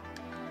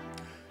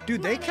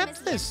 Dude, they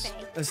kept this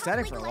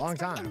aesthetic for a long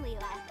time.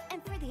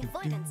 And for the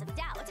avoidance of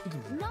doubt,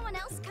 no one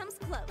else comes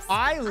close.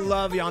 I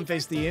love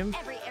Yanfei's theme.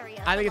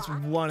 I think it's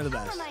one of the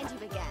I'll best. remind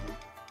you again.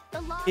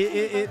 The law It can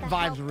be both a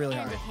vibes help really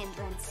and hard. a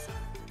hindrance.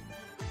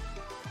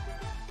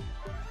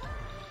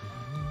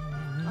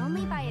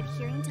 Only by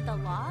adhering to the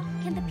law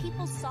can the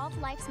people solve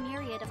life's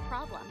myriad of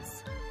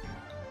problems.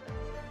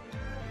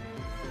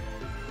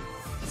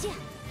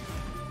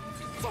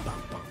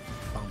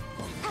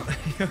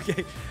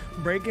 Okay,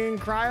 breaking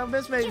cryo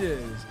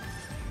mages.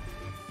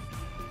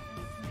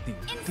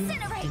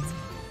 Incinerate!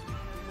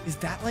 Is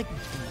that like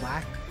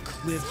Black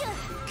Cliff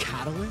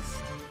Catalyst?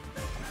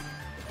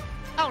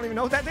 I don't even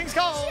know what that thing's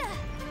called.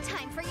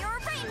 Time for your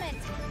arraignment!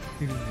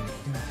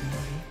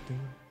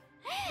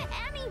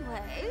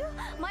 Anyway,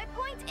 my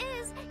point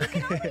is, you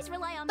can always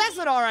rely on That's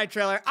an alright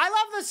trailer. I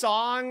love the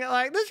song.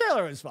 Like, the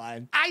trailer was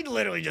fine. I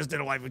literally just did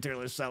a waifu tier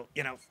list, so,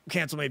 you know,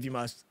 cancel me if you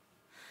must.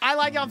 I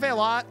like Yanfei a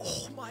lot.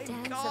 Oh my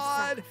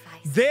god.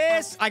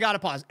 This, I gotta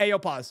pause. Ayo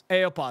pause.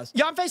 Ayo pause.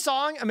 Yanfei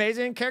song,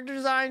 amazing. Character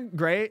design,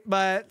 great.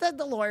 But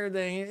the lawyer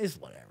thing is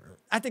whatever.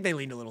 I think they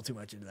leaned a little too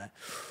much into that.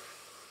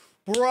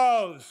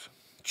 Bros,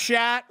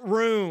 chat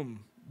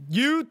room,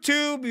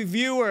 YouTube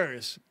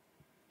viewers.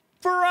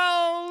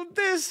 Bro,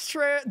 this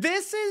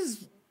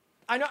is,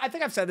 I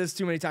think I've said this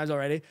too many times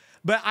already,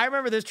 but I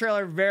remember this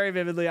trailer very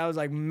vividly. I was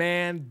like,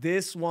 man,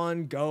 this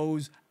one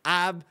goes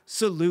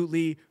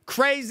absolutely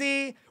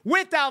crazy.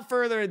 Without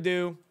further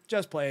ado,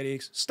 just play it,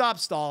 Eeks. Stop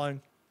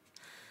stalling.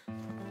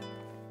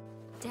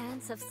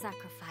 Dance of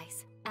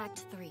Sacrifice,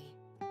 Act 3.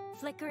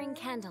 Flickering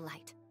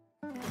Candlelight.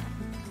 Oh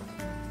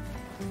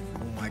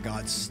my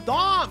god,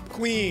 stomp,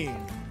 queen!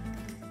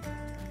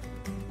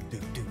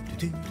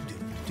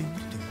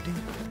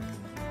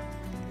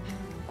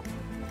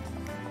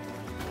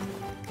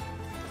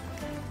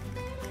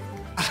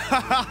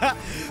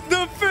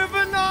 The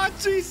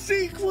Fibonacci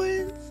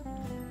sequence!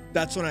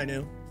 That's what I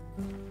knew.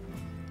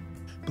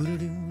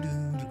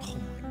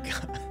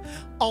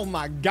 Oh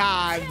my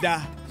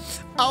god.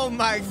 Oh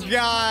my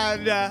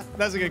god.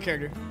 That's a good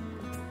character.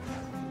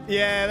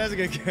 Yeah, that's a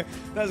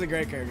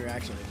great character,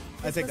 actually.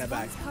 I take that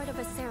back. It was part of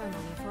a ceremony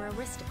for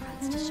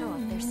aristocrats to show off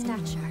their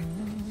stature.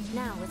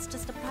 Now it's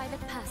just a private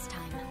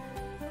pastime.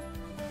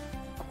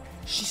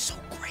 She's so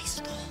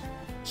graceful.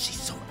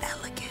 She's so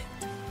elegant.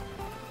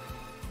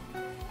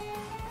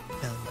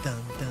 Dun,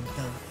 dun, dun,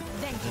 dun.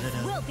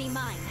 Vengeance will be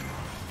mine.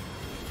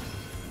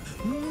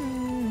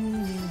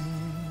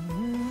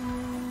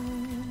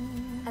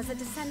 As a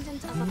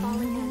descendant of a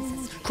fallen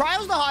ancestor,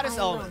 Cryo's the hottest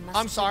element.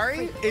 I'm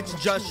sorry, it's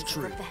just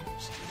true.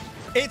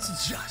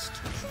 It's just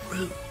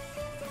true.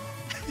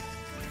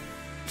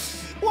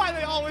 Why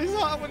they always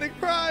hot when they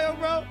cryo,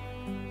 bro?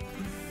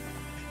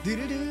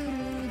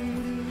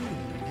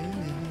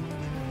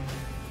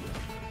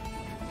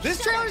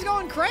 This trailer's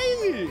going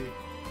crazy.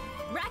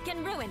 Rack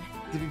and ruin.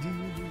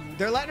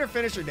 They're letting her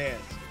finish her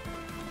dance.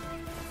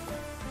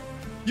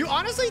 You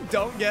honestly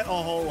don't get a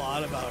whole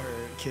lot about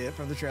her kit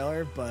from the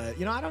trailer, but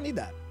you know, I don't need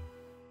that.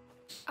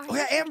 Oh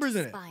yeah, Amber's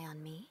in it. Spy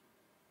on me?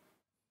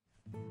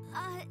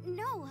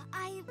 No,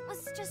 I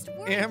was just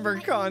worried. Amber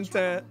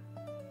content.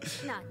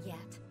 Not yet.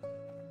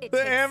 The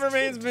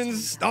Ambermaid's been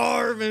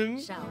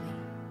starving. Shall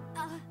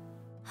we?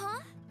 Huh?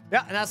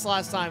 Yeah, and that's the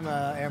last time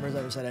Amber's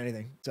ever said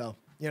anything. So,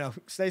 you know,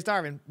 stay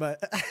starving.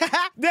 But,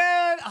 dude,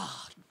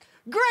 oh,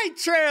 great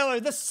trailer.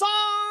 The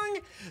song,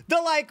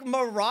 the like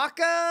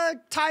maraca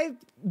type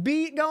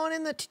beat going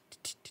in,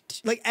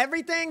 like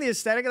everything, the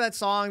aesthetic of that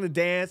song, the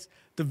dance,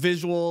 the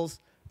visuals.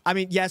 I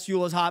mean, yes,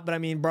 Eula's hot, but I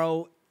mean,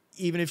 bro,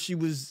 even if she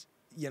was,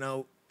 you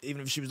know,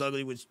 even if she was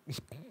ugly, which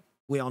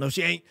we all know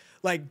she ain't,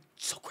 like,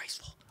 so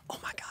graceful. Oh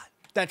my God.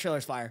 That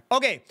trailer's fire.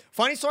 Okay,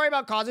 funny story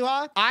about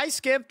Kazuha. I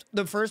skipped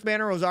the first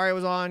banner Rosaria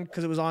was on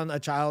because it was on a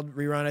child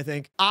rerun, I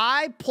think.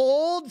 I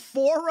pulled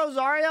for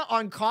Rosaria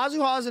on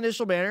Kazuha's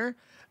initial banner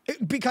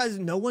because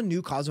no one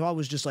knew Kazuha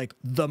was just like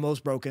the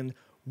most broken,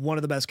 one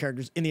of the best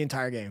characters in the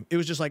entire game. It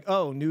was just like,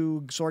 oh,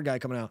 new sword guy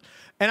coming out.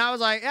 And I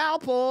was like, yeah, I'll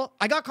pull.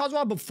 I got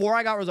Kazuha before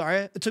I got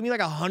Rosaria. It took me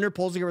like 100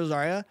 pulls to get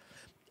Rosaria.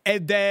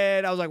 And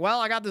then I was like, well,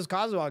 I got this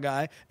Kazuha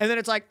guy. And then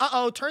it's like,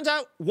 uh-oh, turns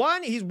out,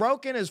 one, he's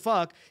broken as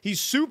fuck. He's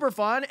super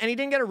fun, and he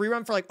didn't get a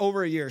rerun for like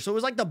over a year. So it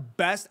was like the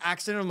best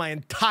accident of my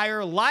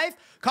entire life.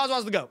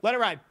 Kazuha's the go. Let it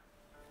ride.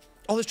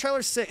 Oh, this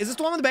trailer's sick. Is this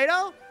the one with the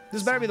Beto?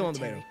 This better be the one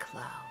with the Beto.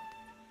 Cloud.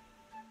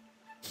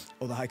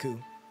 Oh, the haiku.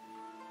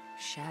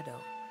 Shadow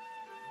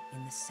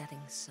in the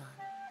setting sun.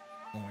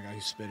 Oh my God,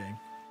 he's spitting.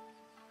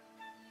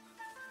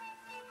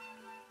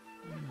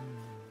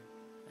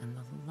 And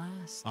the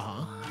last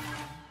Uh-huh. line.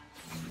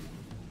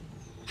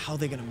 How are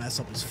they gonna mess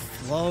up his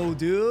flow,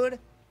 dude?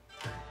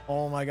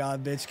 Oh my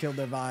God, bitch killed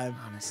their vibe.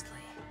 Honestly,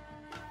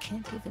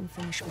 can't even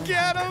finish one.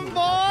 Get him,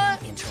 boy!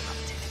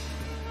 Interrupted.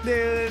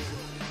 Dude,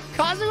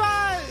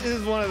 Kazuha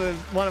is one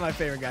of my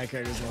favorite guy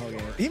characters in the whole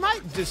game. He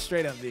might just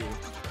straight up be.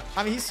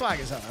 I mean, he's swag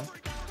as hell.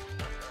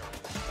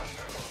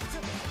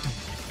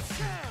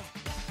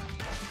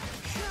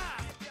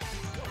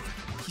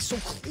 He's so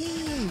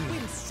clean.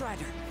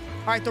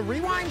 All right, the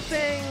rewind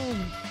thing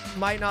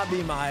might not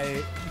be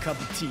my cup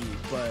of tea,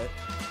 but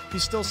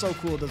he's still so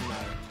cool, it doesn't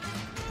matter.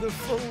 The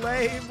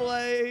fillet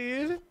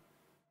blade.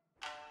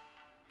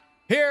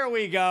 Here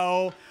we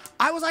go.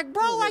 I was like,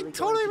 bro, I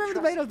totally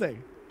remember the Beto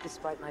thing.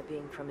 Despite my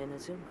being from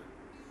Inazuma.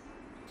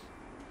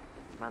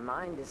 My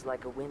mind is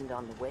like a wind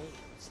on the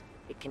waves.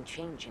 It can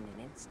change in an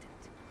instant.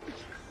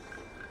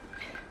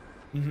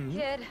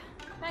 Kid,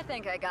 I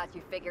think I got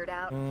you figured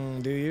out.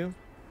 Do you?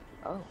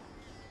 Oh,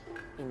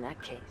 in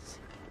that case,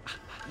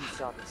 you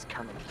saw this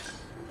coming.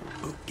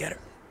 Ooh, get her.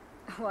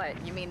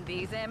 What, you mean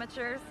these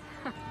amateurs?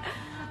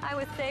 I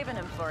was saving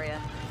them for you.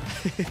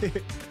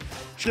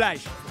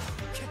 Slash.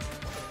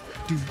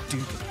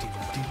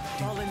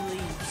 Fallen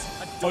leaves.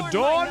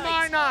 Adorn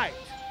my night.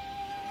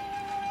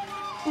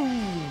 Ooh.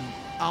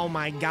 Oh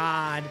my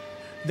God.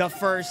 The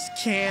first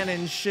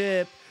cannon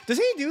ship. Does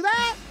he do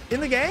that in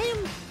the game?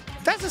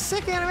 That's a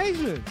sick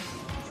animation.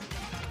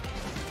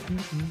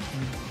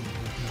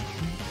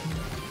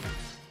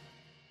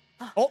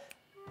 Oh.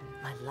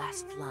 My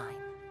last line.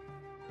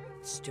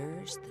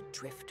 stirs the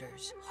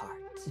drifter's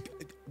heart.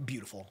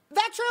 Beautiful.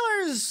 That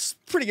trailer is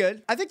pretty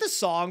good. I think the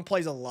song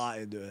plays a lot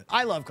into it.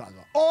 I love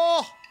Kazuha.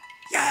 Oh,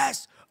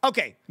 yes.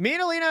 Okay, me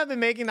and Alina have been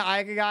making the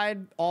Ayaka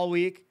guide all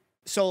week.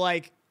 So,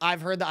 like,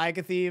 I've heard the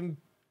Ayaka theme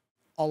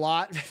a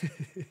lot.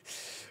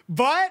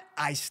 But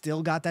I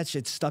still got that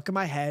shit stuck in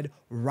my head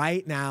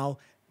right now.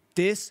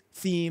 This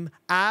theme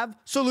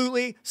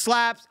absolutely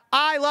slaps.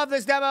 I love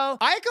this demo.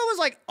 Ayaka was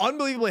like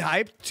unbelievably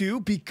hyped too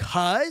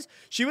because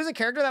she was a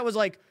character that was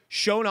like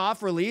shown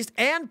off, released,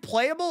 and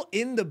playable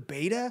in the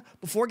beta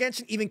before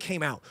Genshin even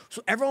came out.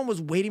 So everyone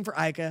was waiting for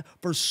Ayaka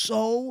for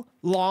so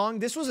long.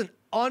 This was an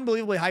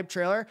unbelievably hyped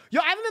trailer. Yo,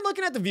 I haven't been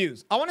looking at the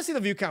views. I want to see the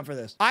view count for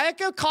this.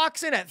 Ayaka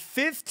clocks in at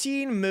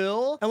 15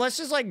 mil. And let's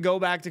just like go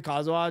back to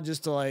Kazuha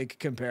just to like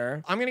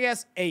compare. I'm gonna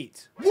guess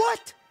 8.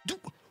 What?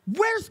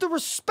 Where's the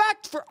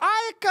respect for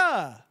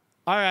Ayaka?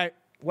 All right,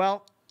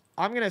 well,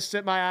 I'm gonna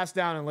sit my ass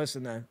down and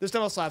listen then. This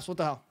demo slaps, what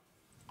the hell?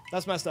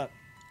 That's messed up.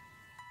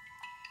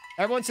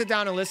 Everyone sit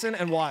down and listen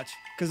and watch,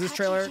 because this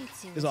trailer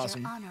is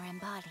awesome. Your honor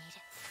embodied.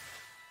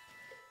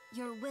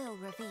 Your will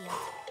revealed.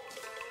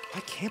 I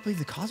can't believe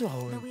the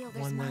Kazuha The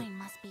wielder's one mind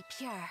must be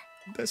pure.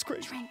 That's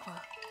crazy. Tranquil.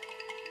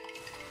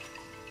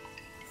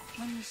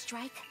 When you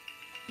strike,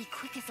 be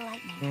quick as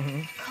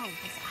lightning, cold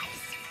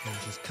as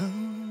ice. Just cold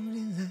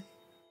as ice.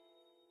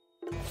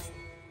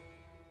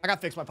 I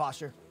gotta fix my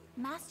posture.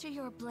 Master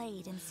your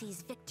blade and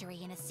seize victory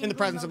in a single In the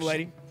presence of a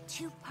lady.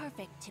 Too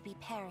perfect to be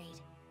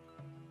parried.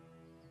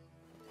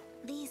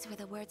 These were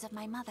the words of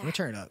my mother. Let me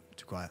turn it up.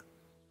 Too quiet.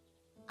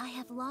 I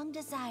have long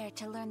desired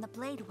to learn the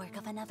blade work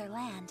of another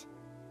land.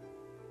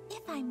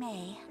 If I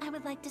may, I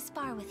would like to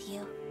spar with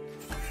you.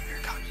 Here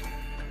it comes.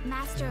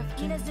 Master of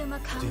Inazuma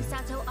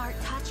Kamisato Art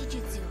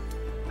Tachijutsu.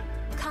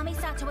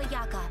 Kamisato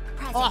Ayaka,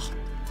 present. Oh,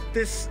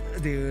 this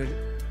dude.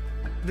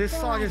 This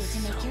song is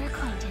to make so your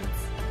acquaintance.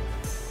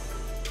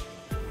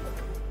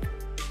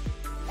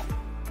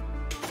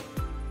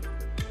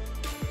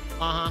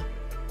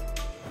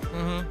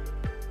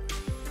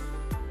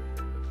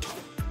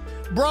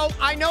 Bro,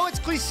 I know it's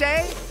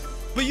cliche,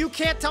 but you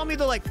can't tell me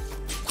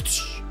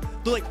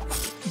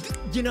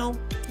you know,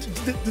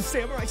 the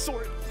samurai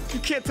sword. You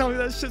can't tell me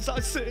that shit's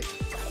not sick.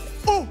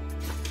 Oh,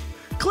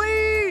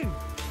 clean.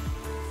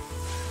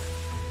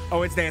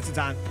 Oh, it's dancing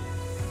time.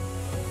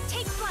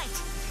 Take flight.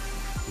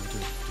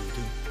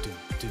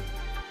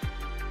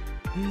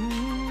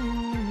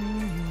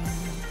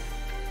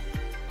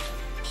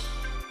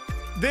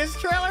 This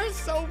trailer is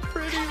so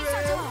pretty,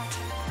 man.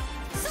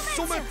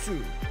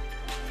 Sometsu.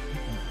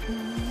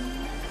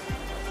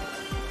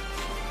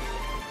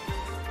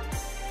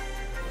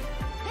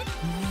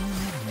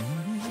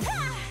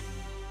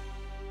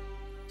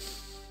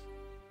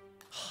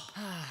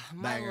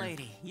 My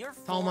lady, your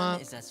Toma.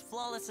 form is as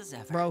flawless as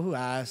ever. Bro, who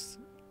asked?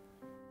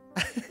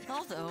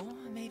 Although,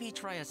 maybe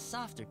try a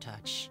softer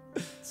touch,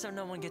 so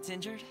no one gets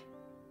injured.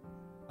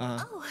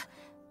 Oh,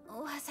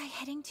 was I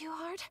hitting too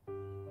hard?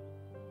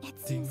 It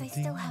seems I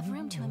still have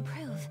room to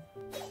improve.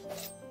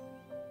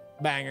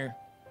 Banger.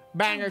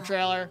 Banger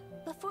trailer.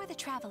 Before the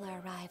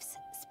traveler arrives,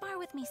 spar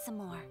with me some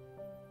more.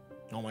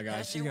 Oh my gosh,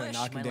 As she's you gonna wish,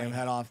 knock your my damn lady.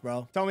 head off,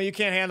 bro. Tell me you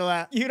can't handle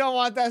that. You don't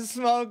want that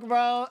smoke,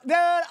 bro. Dude,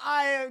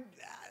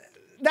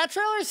 that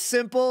trailer's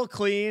simple,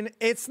 clean.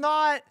 It's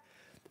not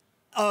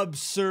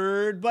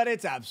absurd, but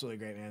it's absolutely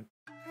great, man.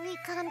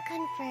 Recon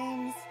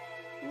confirms.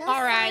 No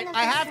All right, sign of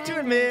I the have to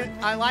dragon admit,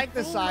 in I like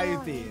the same Xiao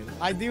mode. theme.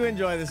 I do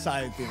enjoy the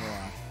Xiao theme a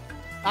lot.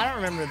 I don't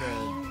remember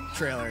the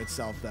trailer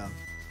itself, though.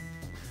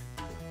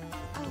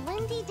 A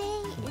windy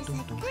day is a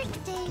good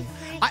day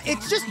for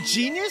It's just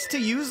genius to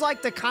use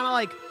like the kind of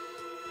like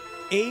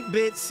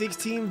 8-bit,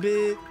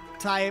 16-bit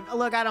type.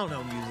 Look, I don't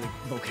know music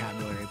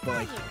vocabulary, but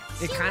like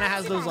it kind of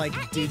has those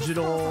like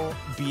digital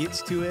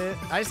beats to it.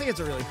 I just think it's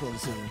a really cool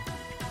decision.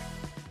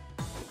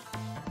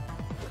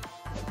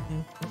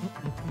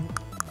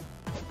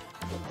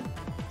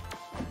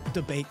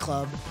 Debate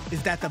club.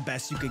 Is that the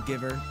best you could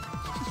give her? I'm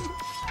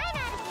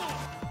out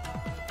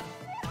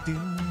of here.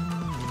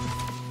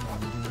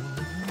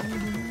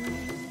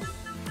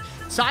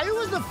 Xiao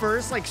was the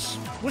first, like,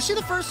 was she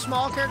the first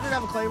small character to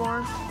have a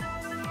claymore?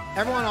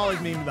 Everyone always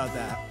memed about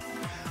that.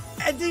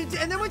 And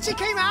then when she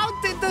came out,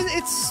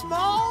 it's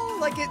small,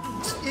 like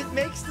it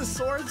makes the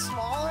sword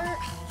smaller.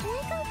 Can we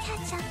go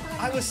catch up on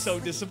I was so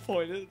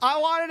disappointed. I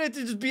wanted it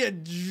to just be a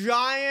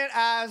giant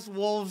ass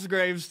wolf's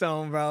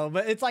gravestone, bro.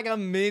 But it's like a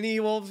mini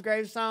wolf's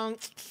gravestone.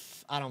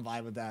 I don't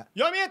vibe with that.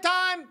 Yoimiya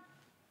time!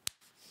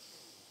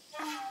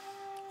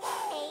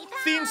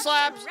 Theme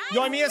slaps.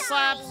 Yoimiya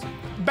slaps.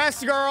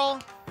 Best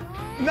girl.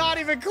 Not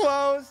even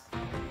close.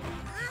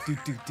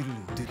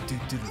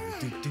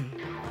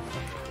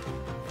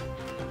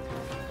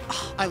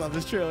 I love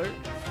this trailer.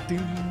 Well,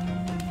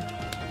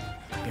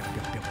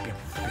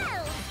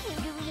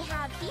 who do we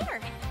have here?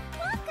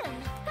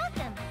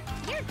 Welcome.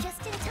 You're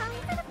just in time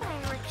for the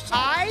fireworks show.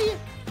 I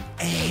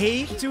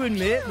hate to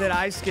admit that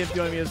I skipped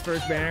Yoimiya's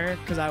first banner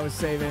because I was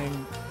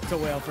saving to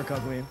wail for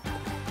Keqing.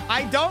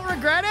 I don't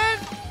regret it,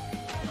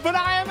 but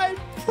I am a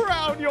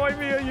proud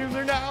Yoimiya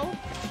user now.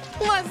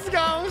 Let's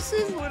go.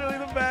 She's literally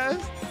the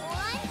best.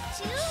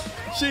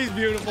 She's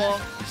beautiful.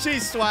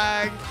 She's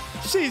swag.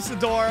 She's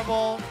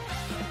adorable.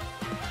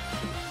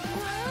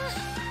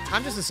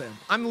 I'm just a sim.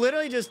 I'm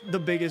literally just the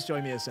biggest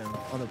Yoimiya sim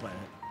on the planet.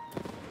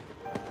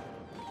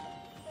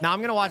 Now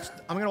I'm gonna watch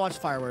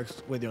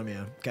fireworks with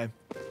Yoimiya, okay?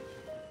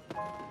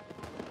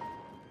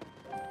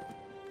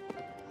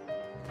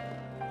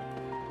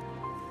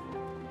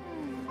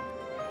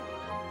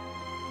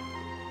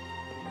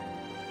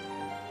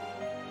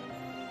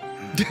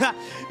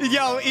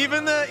 Yo,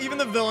 even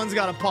the villains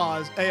gotta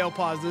pause. Hey, yo,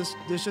 pause this.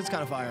 This shit's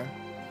kind of fire.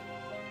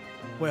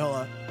 Wait, hold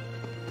up.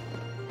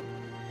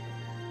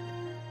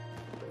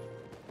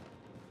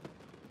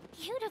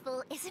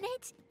 Beautiful, isn't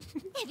it?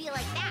 If you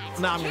like that.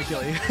 Nah, I'm gonna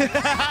kill you.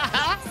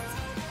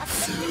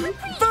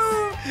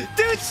 Boom!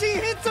 Dude, she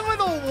hits him with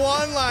a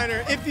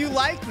one-liner. If you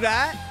like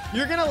that,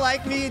 you're gonna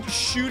like me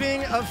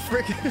shooting a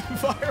freaking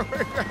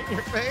firework right in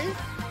your face.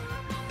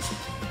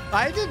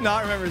 I did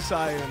not remember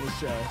Xiao in this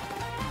show.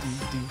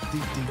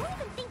 Don't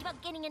even think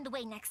about getting in the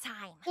way next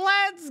time.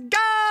 Let's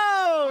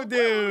go, dude.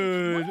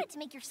 If you wanted to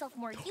make yourself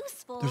more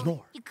useful, there's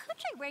more. You could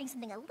try wearing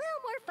something a little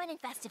more fun and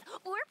festive,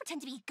 or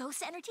pretend to be a ghost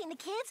to entertain the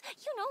kids.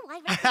 You know,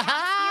 liven up the atmosphere.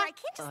 I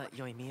can't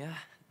just... Yoimiya,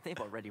 they've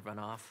already run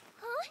off.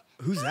 Huh?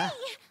 Who's Hey, that?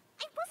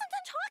 I wasn't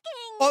done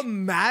talking.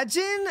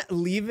 Imagine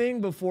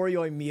leaving before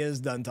Yoimiya's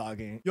done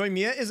talking.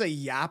 Yoimiya is a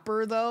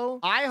yapper, though.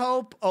 I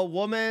hope a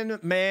woman,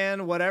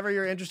 man, whatever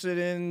you're interested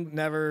in,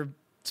 never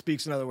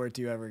speaks another word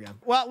to you ever again.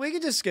 Well, we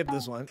could just skip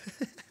this one.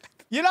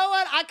 You know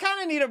what? I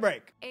kind of need a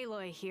break.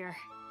 Aloy here.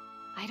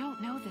 I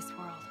don't know this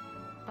world,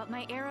 but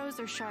my arrows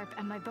are sharp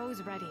and my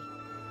bow's ready.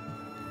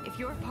 If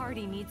your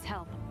party needs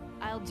help,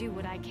 I'll do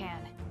what I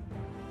can.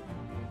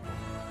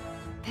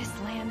 This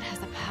land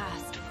has a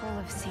past full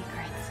of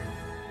secrets,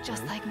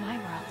 just like my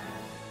world.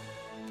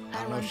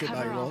 I will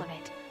uncover all of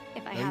it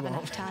if I have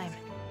enough time.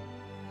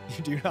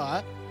 You do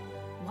not?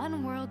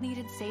 One world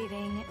needed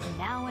saving,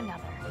 now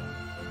another.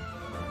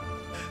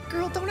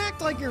 Girl, don't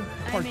act like you're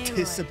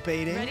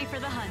participating. Ready for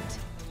the hunt.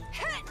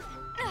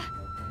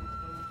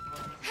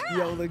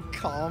 Yo, the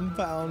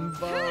compound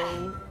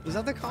bow. Is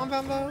that the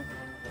compound bow?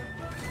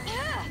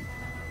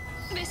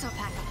 This'll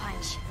pack a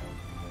punch.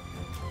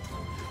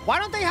 Why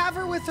don't they have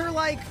her with her,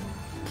 like,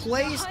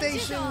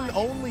 PlayStation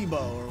only bow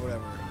or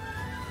whatever?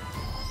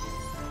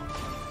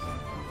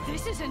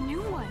 This is a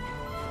new one.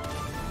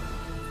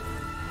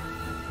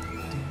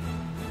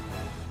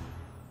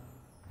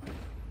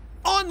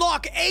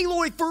 Unlock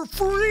Aloy for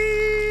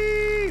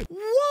free!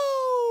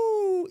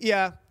 Whoa!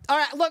 Yeah. All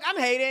right, look, I'm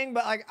hating,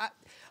 but like,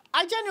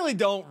 I genuinely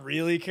don't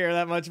really care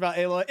that much about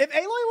Aloy. If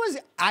Aloy was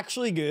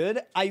actually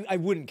good, I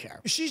wouldn't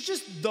care. She's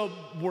just the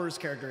worst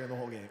character in the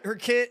whole game. Her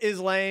kit is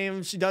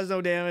lame. She does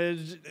no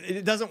damage.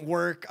 It doesn't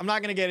work. I'm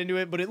not gonna get into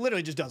it, but it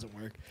literally just doesn't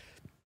work.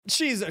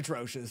 She's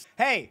atrocious.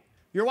 Hey,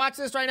 you're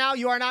watching this right now.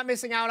 You are not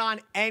missing out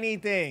on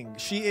anything.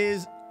 She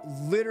is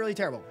literally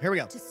terrible. Here we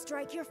go. To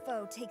strike your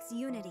foe takes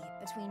unity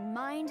between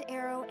mind,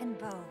 arrow, and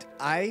bow.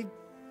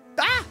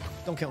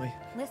 Don't kill me.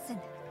 Listen.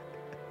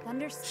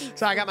 Thunder speaks.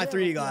 Sorry, I got my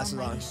 3D glasses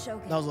on.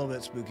 That was a little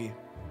bit spooky.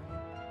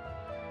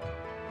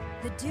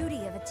 The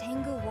duty of a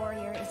Tengu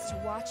warrior is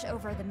to watch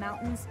over the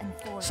mountains and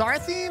forests. Sara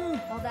theme?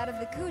 While that of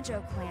the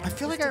Kujo clan. I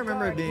feel like I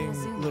remember it being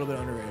a little bit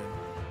underrated.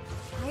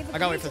 I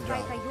gotta wait for the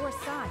drop. By your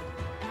side,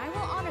 and I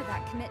will honor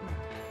that commitment.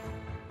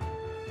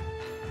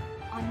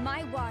 On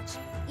my watch,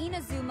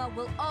 Inazuma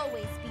will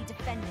always be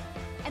defended,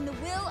 and the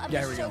will of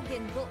the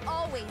Shogun will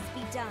always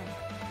be done.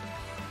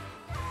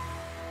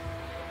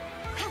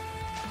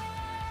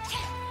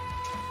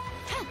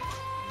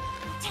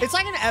 It's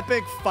like an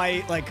epic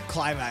fight, like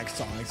climax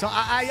song. So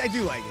I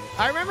do like it.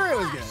 I remember it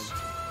was good.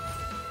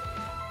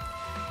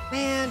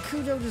 Man,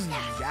 Kujo just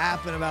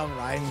yapping about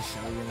riding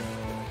Shogun.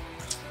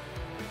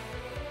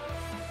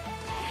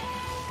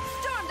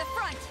 Storm the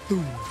front.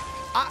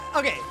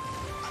 Okay.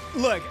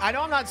 Look, I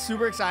know I'm not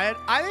super excited.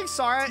 I think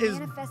Sara is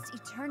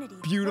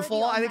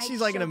beautiful. I think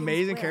she's like an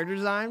amazing character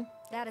design.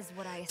 That is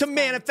what I to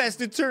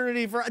manifest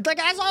eternity for, like,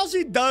 that's all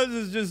she does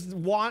is just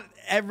want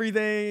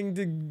everything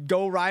to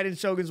go Raiden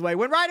Shogun's way.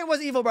 When Raiden was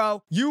evil,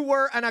 bro, you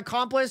were an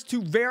accomplice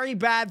to very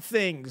bad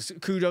things,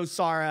 Kujo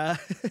Sara.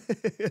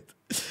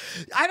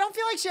 I don't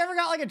feel like she ever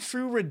got like a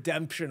true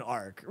redemption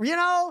arc. You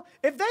know,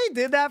 if they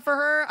did that for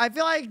her, I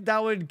feel like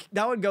that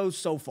would go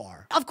so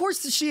far. Of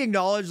course, she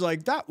acknowledged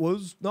like that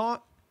was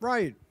not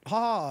right.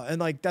 Ha, and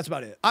like that's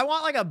about it. I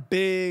want like a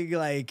big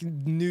like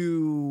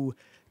new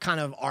kind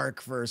of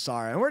arc for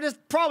Sara, and we're just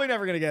probably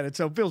never gonna get it,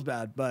 so it feels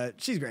bad, but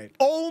she's great.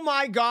 Oh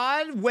my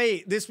god,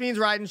 wait, this means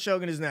Raiden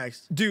Shogun is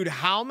next. Dude,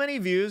 how many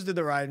views did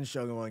the Raiden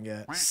Shogun one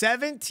get?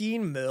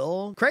 17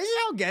 mil? Crazy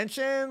how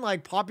Genshin,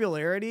 like,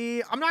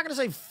 popularity, I'm not gonna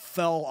say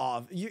fell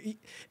off.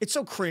 It's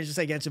so cringe to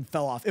say Genshin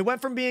fell off. It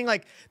went from being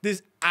like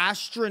this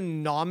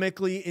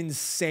astronomically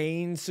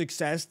insane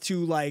success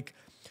to like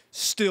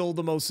still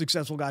the most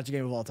successful gacha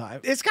game of all time.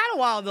 It's kind of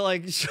wild that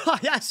like, Xiangling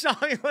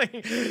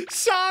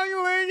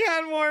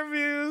had more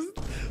views.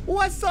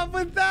 What's up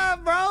with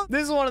that, bro?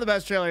 This is one of the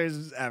best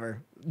trailers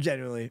ever,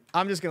 genuinely.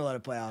 I'm just gonna let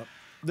it play out.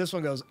 This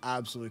one goes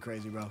absolutely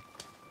crazy, bro.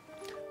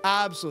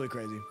 Absolutely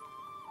crazy.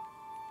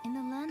 In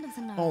the land of is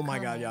an Oh my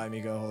god, yeah,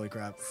 Amigo, holy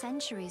crap.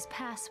 Centuries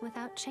pass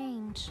without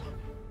change.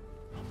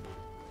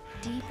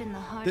 Deep in the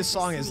heart This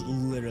of song the is city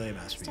literally a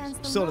masterpiece. stands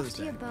the Still to this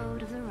lofty day.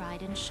 abode of the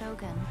Raiden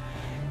Shogun.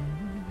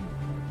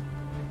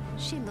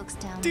 She looks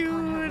down Dude,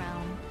 upon her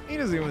realm.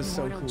 Inazuma is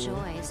so mortal cool.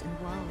 joys and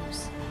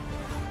woes.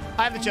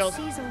 I have the chills.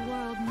 Sees a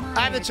world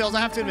I have the mired chills, I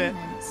have to in admit.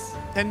 permanence.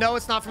 And no,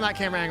 it's not from that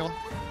camera angle.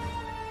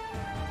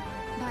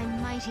 By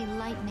mighty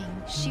lightning,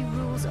 she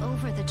rules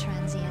over the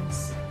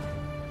transients.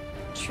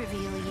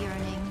 Trivial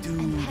yearning and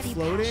Dude, petty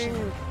floating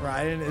passion.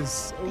 Raiden is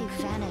so They cool.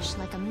 vanish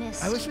like a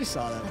mist. I wish we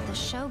saw that But more. the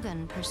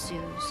Shogun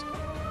pursues,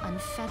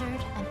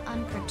 unfettered and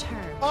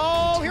unperturbed.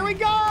 Oh, here we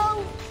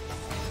go!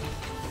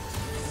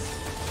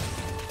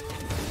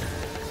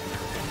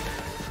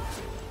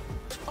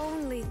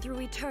 Only through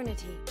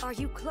eternity are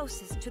you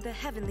closest to the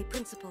heavenly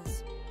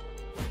principles.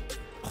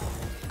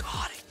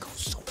 God, it goes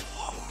so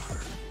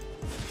hard.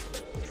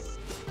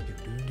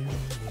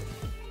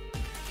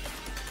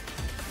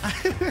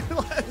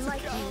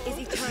 Lightning is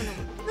eternal.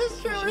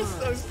 This trailer is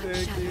so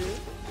sick,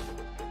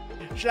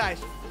 dude.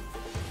 Slice.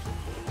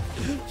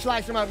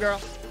 Slice him up, girl.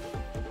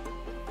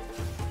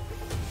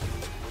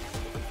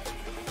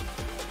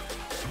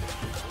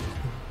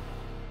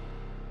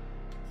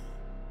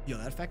 Yo,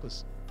 that effect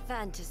was...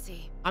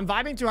 Fantasy. I'm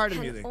vibing too hard to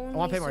the can music. I only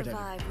want to pay more attention.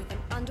 survive with an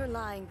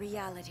underlying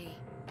reality.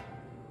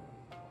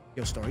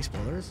 Yo, story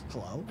spoilers?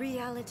 Hello?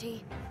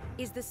 Reality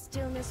is the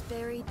stillness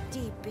buried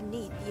deep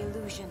beneath the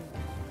illusion.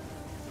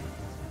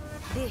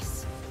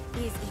 This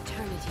is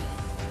eternity.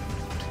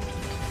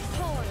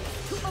 Torn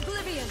to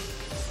oblivion.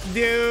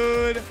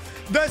 Dude,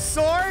 the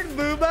sword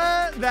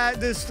booba that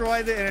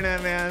destroyed the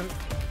internet, man.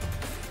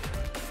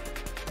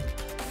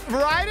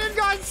 Raiden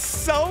got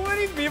so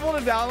many people to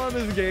download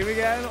this game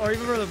again, or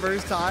even for the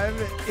first time.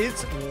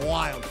 It's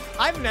wild.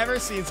 I've never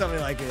seen something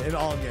like it in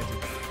all of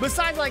Genshin.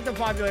 Besides, like, the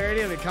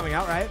popularity of it coming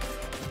out, right?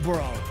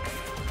 Bro.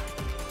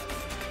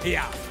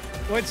 Yeah.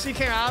 When she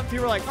came out,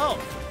 people were like, oh,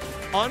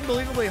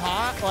 unbelievably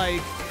hot,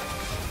 like,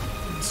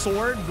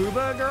 sword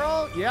booba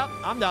girl? Yep,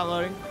 I'm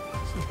downloading.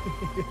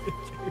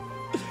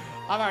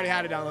 I've already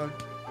had it downloaded.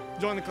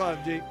 Join the club,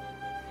 G.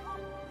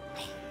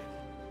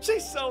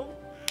 She's so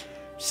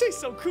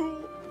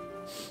cool.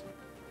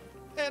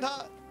 And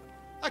hot.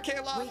 I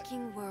can't lie.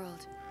 Waking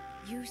world,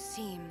 you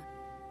seem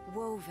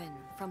woven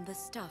from the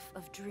stuff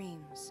of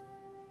dreams.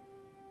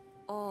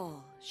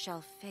 All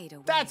shall fade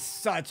away. That's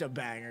such a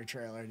banger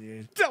trailer,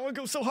 dude. That one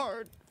goes so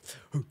hard.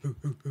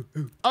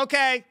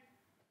 Okay.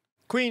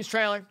 Queen's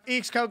trailer.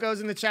 Eeks Coco's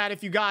in the chat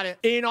if you got it.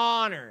 In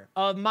honor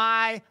of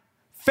my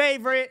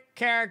favorite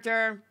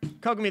character,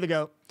 Coco Me the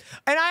Goat.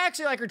 And I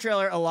actually like her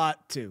trailer a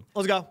lot, too.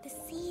 Let's go. The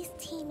sea is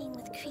teeming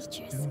with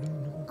creatures,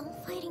 all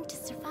fighting to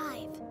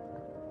survive.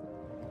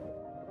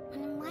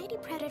 When a mighty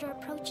predator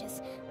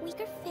approaches,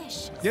 weaker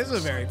fish... This is a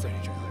very pretty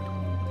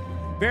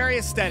trailer. Very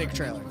aesthetic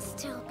trailer. ...will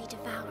still be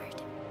devoured.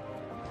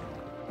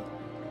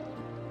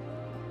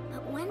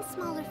 But when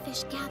smaller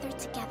fish gather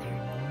together,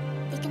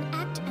 they can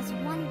act as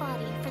one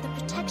body for the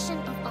protection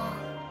of all.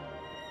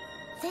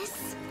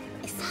 This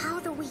is how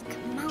the weak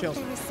mount Chills.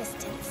 their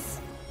resistance.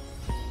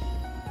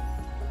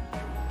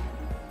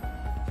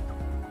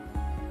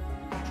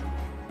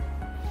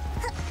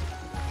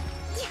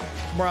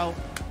 Bro,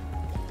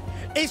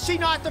 is she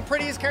not the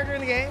prettiest character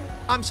in the game?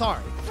 I'm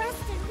sorry.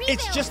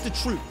 It's just the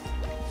truth.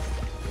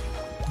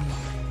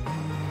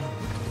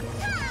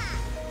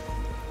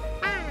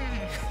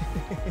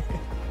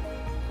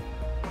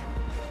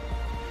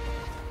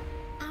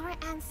 Our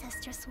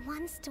ancestors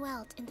once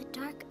dwelt in the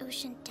dark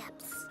ocean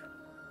depths.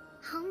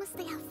 How must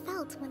they have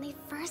felt when they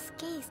first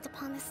gazed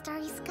upon the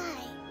starry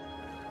sky?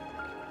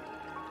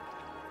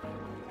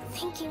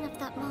 Thinking of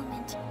that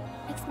moment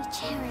makes me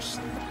cherish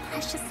the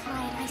precious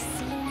light I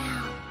see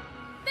now.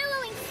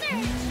 Billowing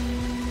surge!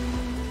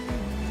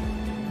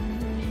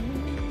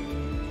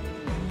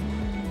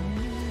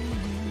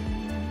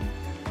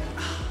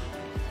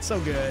 So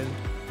good.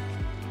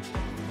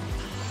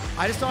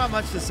 I just don't have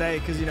much to say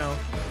because, you know,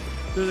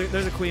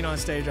 there's a queen on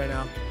stage right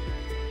now.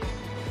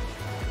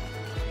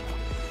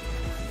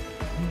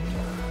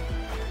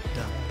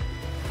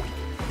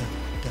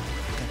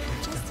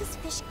 Just as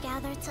fish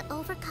gather to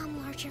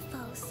overcome larger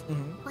foes,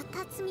 what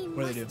Tatsumi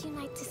What do they must do?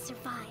 unite to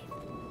survive.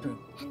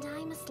 And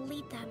I must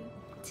lead them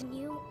to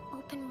new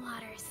open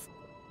waters.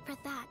 For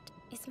that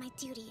is my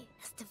duty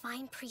as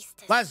divine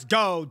priestess. Let's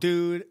go,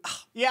 dude.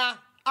 Yeah,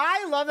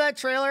 I love that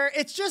trailer.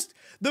 It's just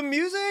the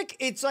music.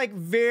 It's like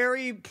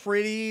very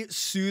pretty,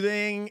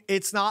 soothing.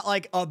 It's not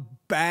like a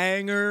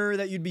banger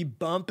that you'd be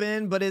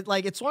bumping, but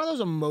it's one of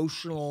those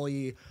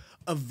emotionally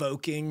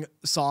evoking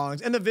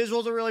songs. And the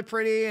visuals are really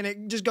pretty, and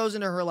it just goes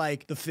into her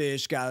like the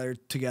fish gathered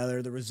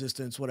together, the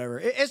resistance, whatever.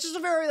 It's just a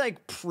very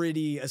like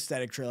pretty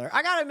aesthetic trailer.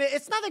 I gotta admit,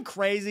 it's nothing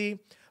crazy,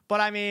 but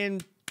I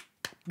mean,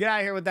 get out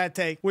of here with that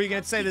take. Were you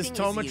gonna say this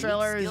Housekeeping Toma is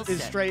trailer unique skill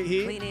is set. straight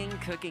heat? Cleaning,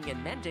 cooking,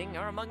 and mending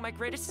are among my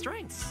greatest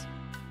strengths.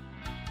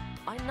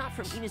 I'm not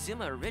from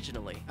Inazuma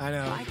originally. I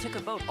know. I took a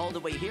boat all the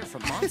way here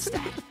from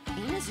Mondstadt.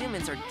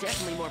 Inazumans are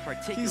definitely more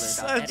particular He's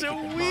about such a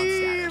etiquette than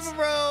weeb, Mondstatters.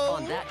 bro.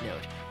 On that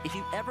note, if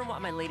you ever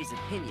want my lady's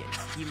opinion,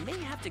 you may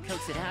have to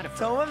coax it out of her.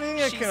 Someone being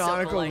a She's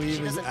canonical so polite, weeb she is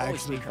doesn't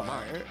always actually speak her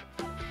fire. mind.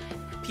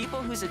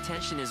 People whose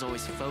attention is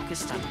always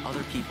focused on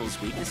other people's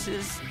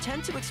weaknesses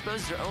tend to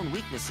expose their own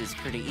weaknesses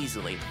pretty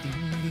easily.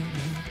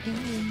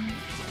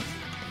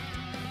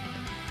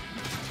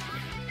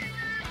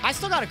 I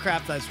still gotta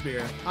craft that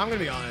spear. I'm gonna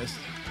be honest.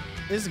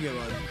 This is a good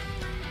one.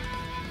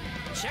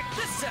 Check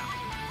this out.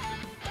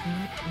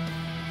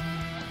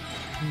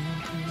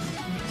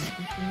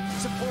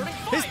 Supporting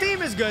fire. His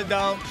theme is good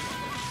though.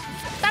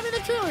 I mean, the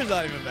trailer's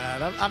not even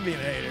bad. I'm being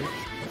a hater.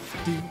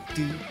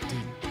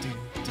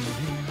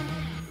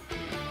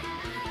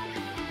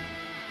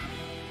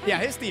 Yeah,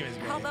 his theme is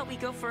great. How about we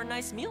go for a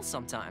nice meal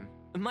sometime?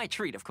 My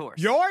treat, of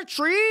course. Your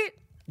treat?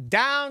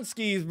 Down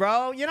skis,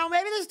 bro. You know,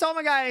 maybe this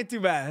Toma guy ain't too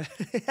bad.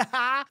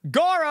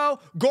 Goro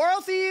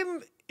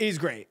theme is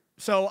great.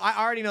 So I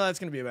already know that's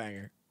gonna be a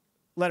banger.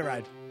 Let it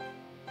ride.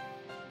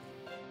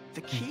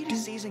 The key to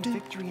seizing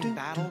victory in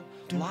battle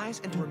lies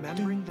in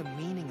remembering the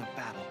meaning of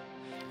battle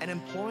and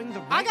employing the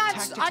right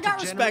tactics I got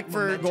to respect generate for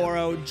momentum,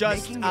 Goro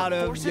just making out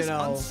your of, forces you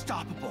know,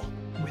 unstoppable.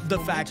 With the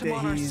fact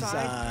momentum on our that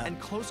side and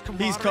close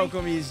he's camaraderie,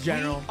 Kokomi's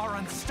general. we are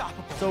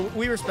unstoppable. So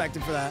we respect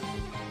him for that.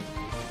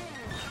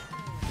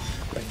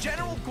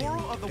 General Goro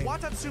of the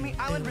Watatsumi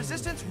Island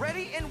Resistance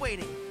ready and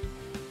waiting.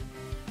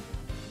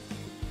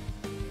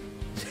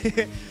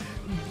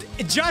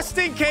 Just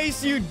in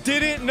case you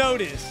didn't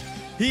notice,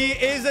 he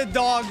is a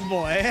dog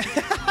boy.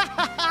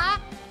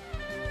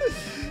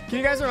 Can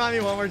you guys remind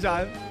me one more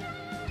time?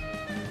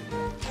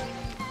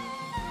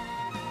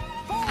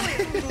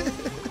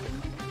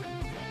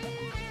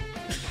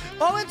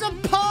 Oh, it's a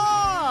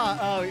paw!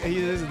 Oh, he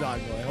is a dog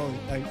boy.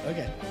 Holy,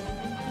 okay.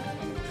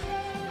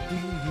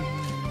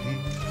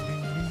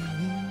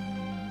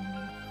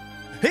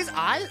 His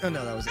eyes? Oh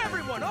no, that was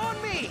everyone on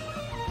me.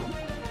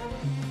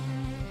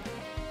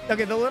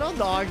 Okay, the little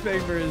dog thing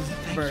for his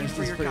burst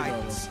is pretty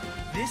normal.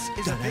 This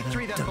is a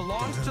victory that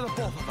belongs to the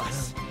both of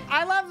us.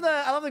 I love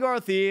the Goro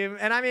theme,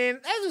 and I mean,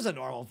 this is a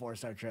normal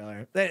 4-star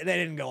trailer. They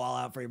didn't go all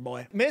out for your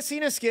boy. Miss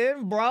Hina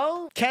Skin,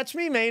 bro, catch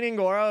me maining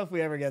Goro if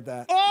we ever get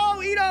that.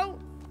 Oh, Ito!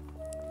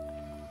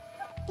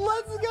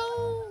 Let's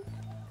go!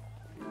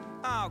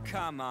 Oh,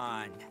 come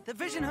on. The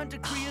Vision Hunt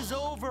decree is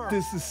over.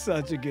 This is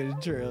such a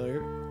good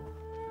trailer.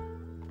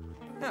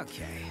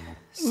 Okay.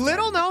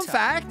 Little known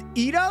fact,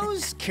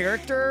 Ito's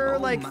character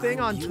thing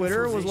on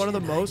Twitter was one of the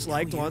most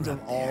liked ones of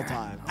all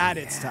time at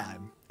its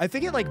time. I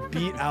think it like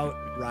beat out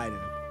Raiden.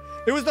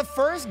 It was the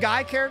first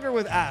guy character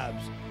with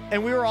abs,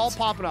 and we were all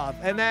popping off.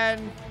 And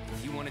then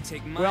If you want to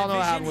take my we all know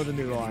what vision, happened with the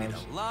new you arms.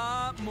 need a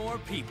lot more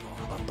people.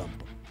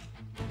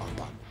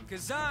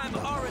 Cause I'm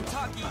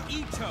Arataki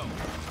Ito,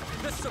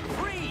 the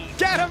supreme.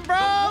 Get him, bro!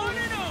 The one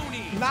and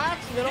only.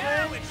 Max Middleman,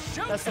 Now it's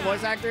showtime. that's the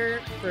voice actor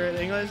for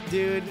the English.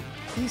 Dude,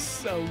 he's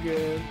so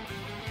good.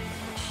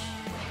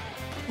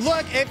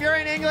 Look, if you're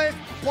an English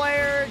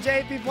player,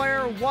 JP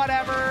player,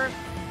 whatever,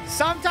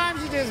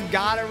 sometimes you just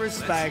gotta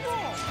respect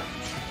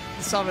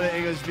some of the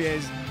English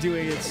VAs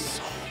doing it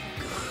so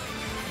good.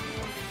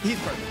 He's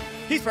perfect.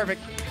 He's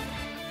perfect.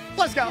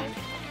 Let's go.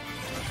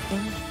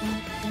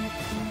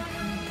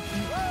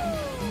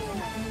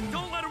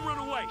 Don't let him run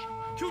away.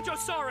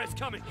 Kujo-Sara is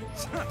coming.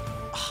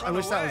 I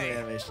wish that was an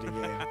animation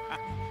game.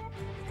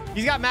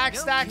 He's got max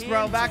stacks,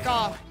 bro. Back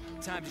off.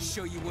 Time to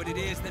show you what it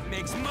is that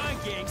makes my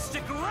gang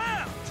stick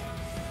around.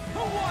 Who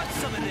wants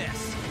some of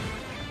this?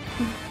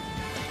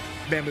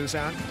 Bamboo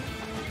sound.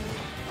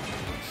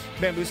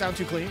 Bamboo sound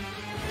too clean.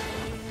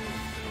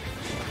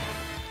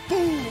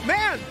 Boom!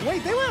 Man,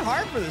 wait, they went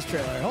hard for this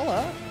trailer. Hold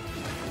up.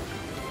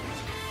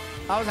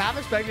 I was half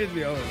expecting it to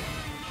be over.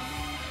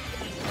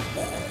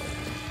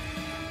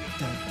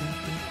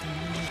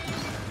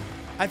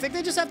 I think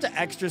they just have to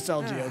extra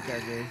sell Geo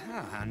characters.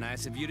 Oh, how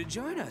nice of you to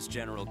join us,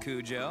 General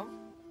Kujo.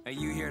 Are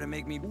you here to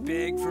make me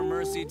beg for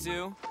mercy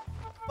too?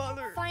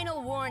 Mother.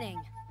 Final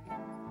warning.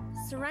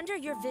 Surrender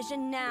your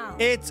vision now.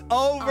 It's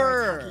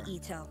over. Arataki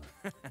Ito.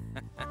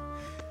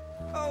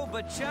 Oh,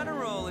 but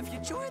General, if you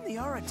join the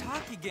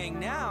Arataki gang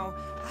now,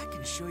 I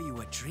can show you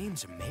what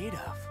dreams are made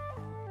of.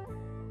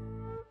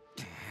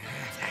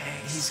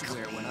 I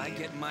swear, when I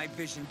get my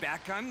vision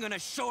back, I'm gonna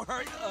show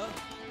her.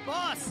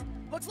 Boss,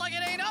 looks like it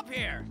ain't up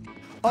here.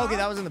 Okay,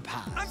 that was in the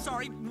past. I'm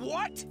sorry,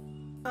 what?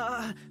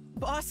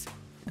 Boss,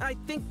 I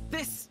think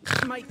this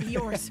might be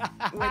yours.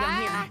 Wait,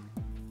 I'm here.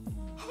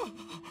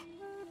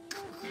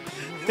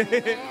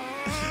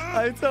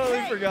 I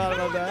totally forgot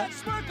about that.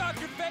 Smirk off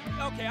your face.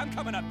 Okay, I'm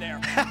coming up there.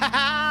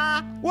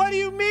 What do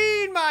you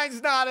mean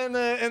mine's not in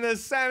the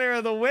center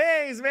of the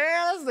wings,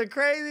 man? That's the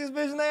craziest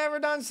vision they ever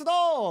done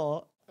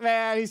stole.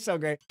 Man, he's so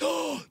great.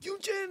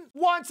 Yujin!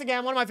 Once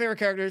again, one of my favorite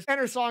characters. And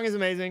her song is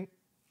amazing.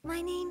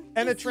 My name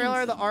And the is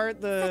trailer, Yujin. the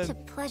art, the Such a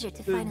pleasure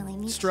to finally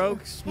meet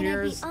strokes, you.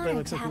 mirrors, And they I'd be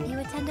look honored so to have cool. you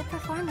attend a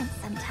performance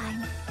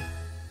sometime.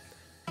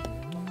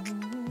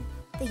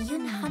 The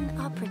Yunhan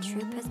Opera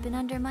Troupe has been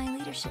under my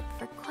leadership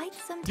for quite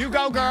some time. You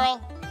go,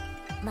 girl!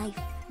 Life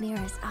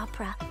mirrors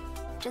opera,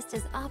 just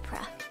as opera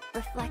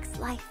reflects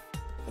life.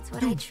 It's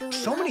what I truly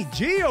so love, many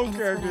Geo and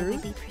characters. It's what I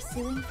will be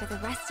pursuing for the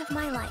rest of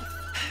my life.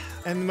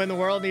 And when the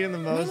world needed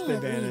them the most, Many they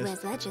of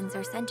vanished. Liyue's legends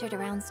are centered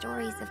around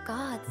stories of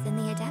gods and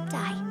the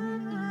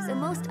Adepti. So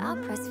most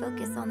operas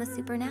focus on the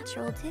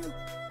supernatural too.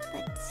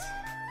 But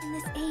in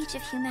this age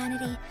of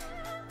humanity,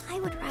 I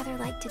would rather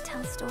like to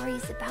tell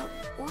stories about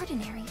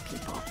ordinary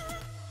people.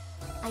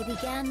 I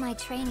began my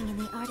training in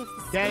the art of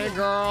the Get it, spear,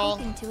 girl.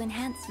 hoping to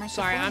enhance my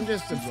Sorry, I'm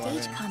performance just in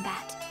absorbing. stage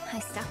combat. I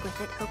stuck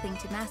with it, hoping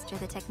to master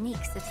the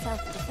techniques of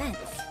self-defense.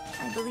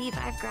 I believe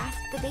I've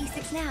grasped the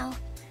basics now.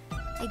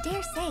 I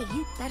dare say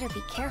you'd better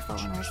be careful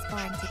when we're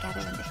sparring together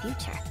in the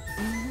future.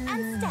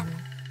 And step.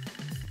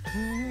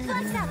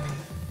 Close up.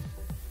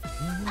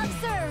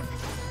 Observe.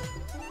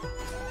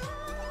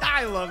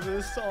 I love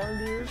this song,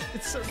 dude.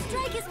 It's so good.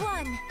 Strike is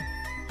one.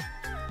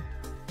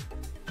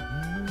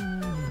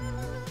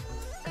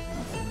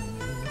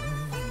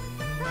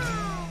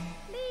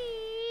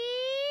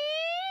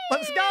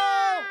 Let's go!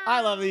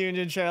 I love the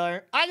Union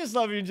trailer. I just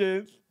love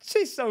Union.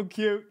 She's so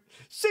cute.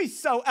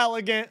 She's so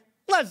elegant.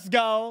 Let's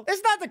go.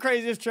 It's not the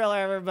craziest trailer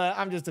ever, but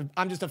I'm just a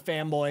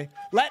fanboy.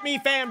 Let me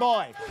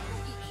fanboy.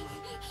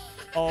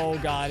 Oh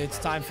God, it's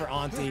time for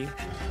Auntie.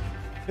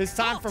 It's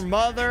time for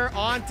Mother,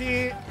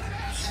 Auntie.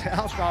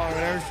 I'll call her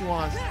whatever she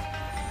wants.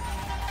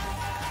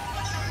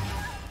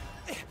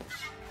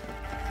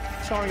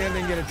 Xiangling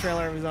didn't get a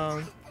trailer of his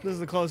own. This is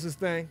the closest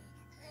thing.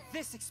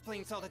 This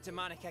explains all the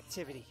demonic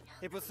activity.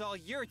 It was all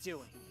you're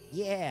doing.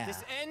 Yeah.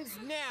 This ends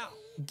now.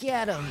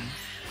 Get him.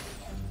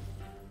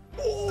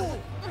 Oh.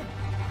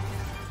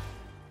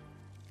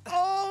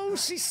 Oh,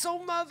 she's so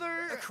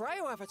Mother. A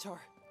cryo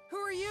avatar. Who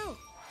are you?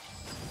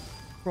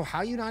 Bro,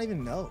 how you not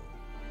even know?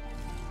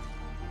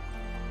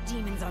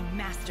 Demons are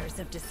masters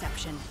of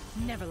deception.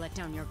 Never let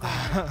down your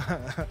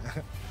guard.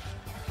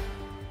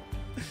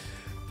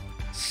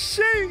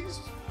 Sheesh.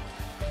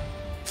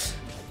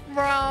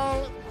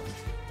 Bro.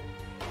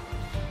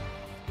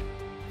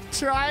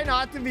 Try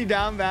not to be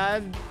down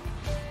bad.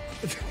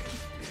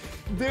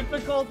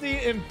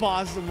 Difficulty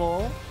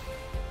impossible.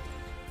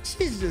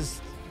 She's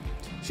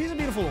a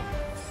beautiful woman.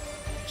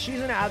 She's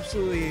an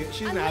absolutely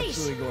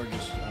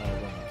gorgeous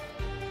woman.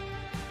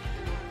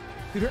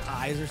 Dude, her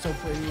eyes are so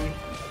pretty.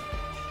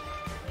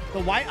 The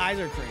white eyes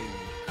are crazy.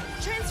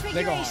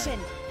 Transfiguration.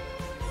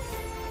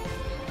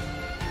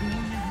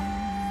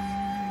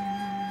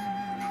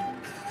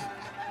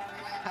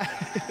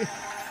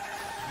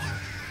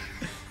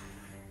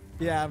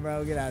 Yeah,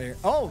 bro, get out of here.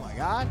 Oh my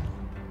God.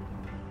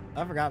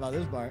 I forgot about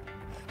this part.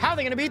 How are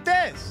they gonna beat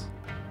this?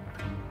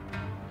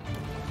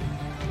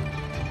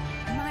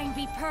 Mind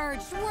be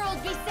purged,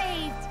 world be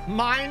saved.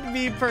 Mind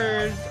be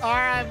purged. All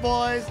right,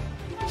 boys.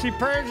 She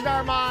purged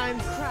our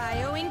minds.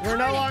 Cryo incarnate. We're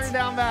no longer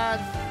down bad.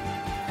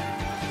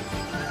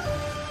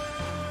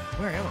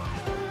 Where am I?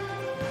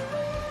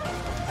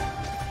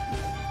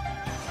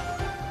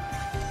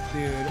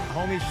 Dude,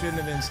 homie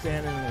shouldn't have been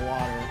standing in the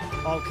water.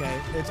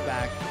 Okay, it's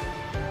back.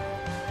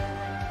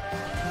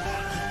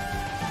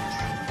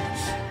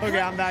 Okay,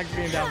 I'm back to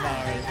being down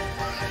bad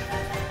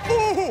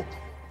already. Ooh!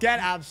 Get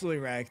absolutely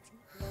wrecked.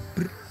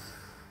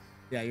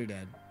 Yeah, you're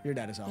dead. You're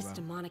dead as hell, This bro.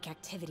 demonic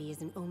activity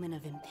is an omen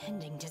of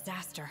impending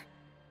disaster.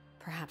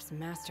 Perhaps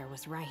Master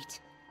was right.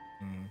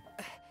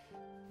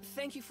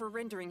 Thank you for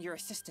rendering your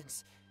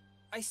assistance.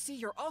 I see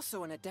you're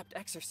also an adept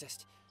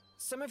exorcist.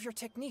 Some of your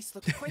techniques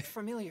look quite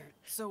familiar,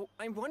 so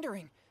I'm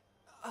wondering...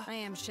 I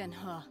am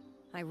Shenhe.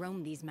 I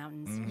roam these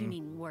mountains. You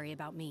needn't worry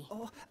about me.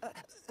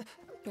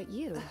 But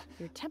your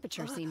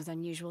temperature seems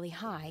unusually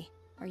high.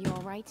 Are you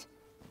all right?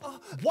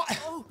 What?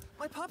 Oh,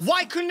 my pops.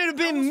 Why couldn't it have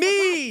been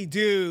me,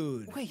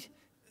 dude? Wait,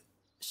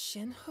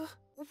 Shenhe?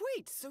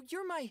 Wait, so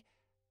you're my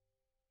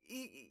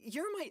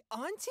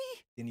auntie?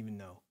 Didn't even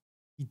know.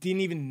 He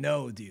didn't even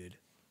know, dude.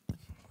 Oh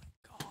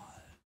my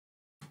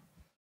God.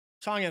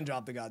 Xiangling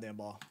dropped the goddamn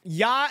ball.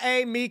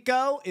 Yae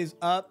Miko is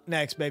up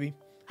next, baby.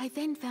 I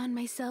then found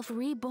myself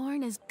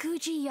reborn as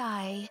Guji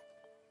Yae,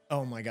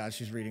 Oh my God,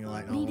 she's reading a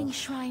light novel. leading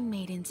shrine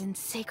maidens in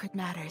sacred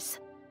matters.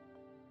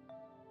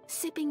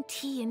 Sipping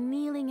tea and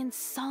kneeling in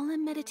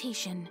solemn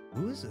meditation.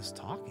 Who is this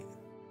talking?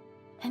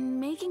 And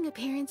making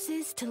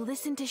appearances to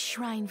listen to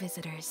shrine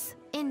visitors.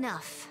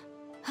 Enough.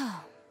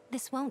 Oh,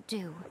 this won't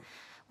do.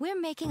 We're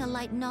making a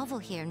light novel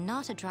here,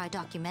 not a dry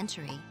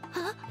documentary.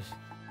 Huh?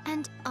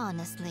 And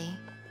honestly,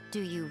 do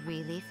you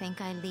really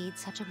think I lead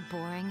such a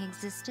boring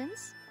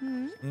existence?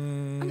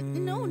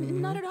 No,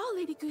 not at all,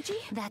 Lady Guji.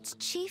 That's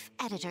chief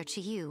editor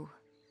to you.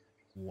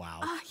 Wow.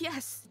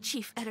 Yes,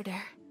 Chief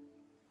Editor.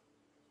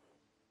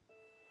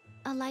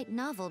 A light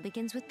novel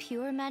begins with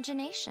pure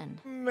imagination.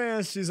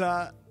 Man, she's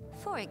hot.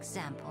 For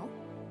example,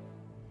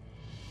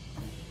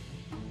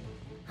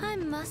 I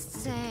must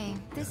say,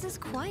 this is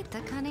quite the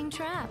cunning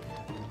trap.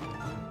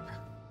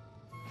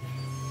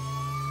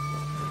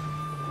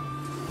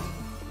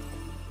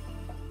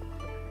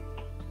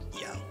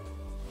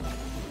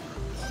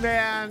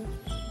 Man,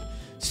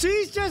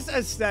 she's just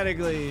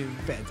aesthetically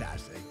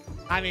fantastic.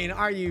 I mean,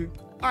 are you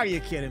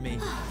kidding me?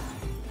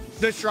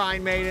 The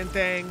Shrine Maiden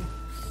thing.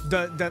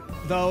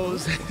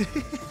 Those.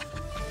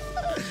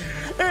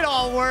 It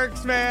all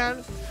works,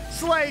 man.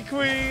 Slay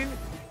Queen.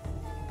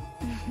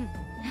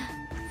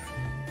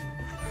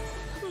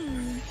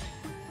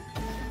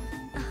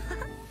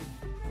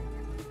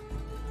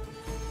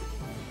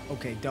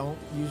 Okay, don't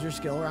use your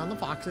skill around the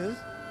foxes,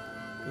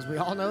 because we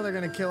all know they're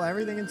gonna kill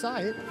everything in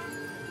sight.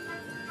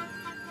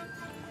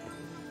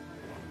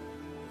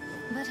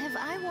 But have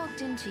I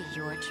walked into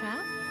your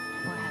trap,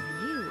 or have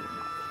you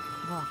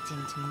walked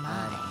into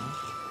mine?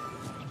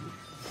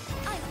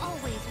 I'm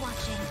always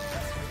watching.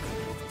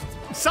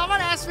 Someone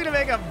asked me to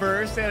make a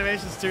burst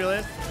animations tier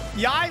list.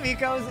 Yai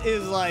Miko's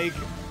is like,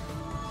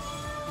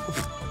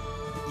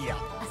 yeah.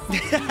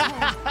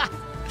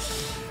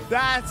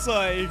 That's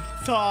like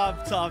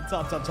top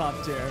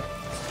tier.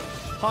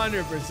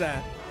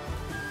 100%.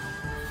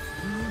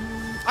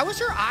 I wish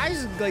her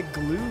eyes like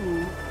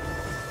glue.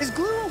 Is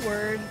glue a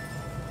word?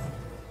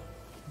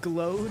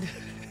 Glowed?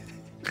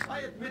 I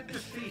admit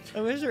defeat.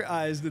 I wish her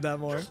eyes did that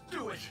more. Just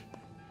do it.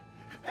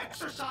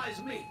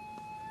 Exercise me.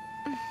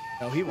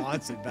 Oh, he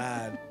wants it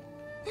bad.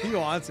 He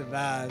wants it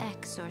bad.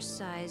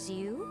 Exorcise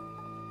you?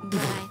 But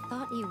I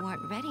thought you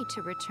weren't ready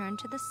to return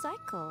to the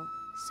cycle.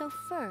 So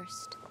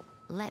first,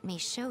 let me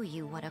show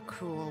you what a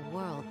cruel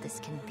world this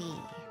can be.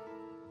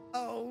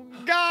 Oh,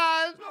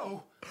 God.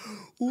 No.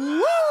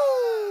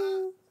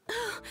 Woo!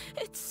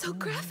 It's so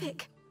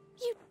graphic.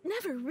 You'd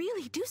never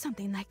really do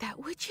something like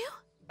that, would you?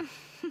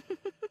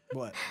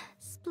 What?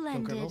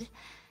 Splendid.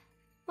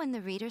 When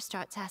the reader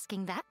starts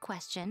asking that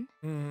question,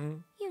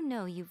 you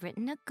know you've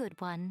written a good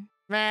one.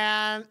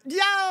 Man, yo,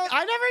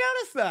 I never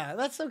noticed that.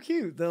 That's so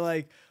cute. The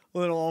like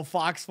little old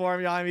fox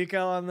form Yai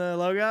Miko on the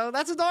logo.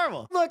 That's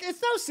adorable. Look, it's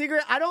no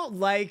secret. I don't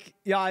like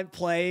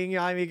playing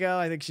Yai Miko.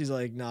 I think she's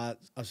like not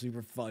a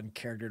super fun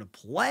character to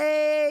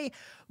play.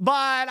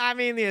 But I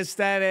mean, the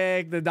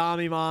aesthetic, the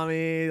Dami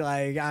Mommy,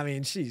 like, I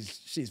mean,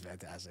 she's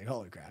fantastic.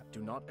 Holy crap.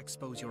 Do not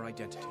expose your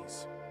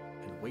identities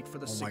and wait for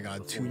the signal. Oh my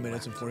God, 2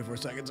 minutes and 44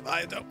 seconds of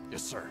Ayato.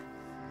 Yes, sir.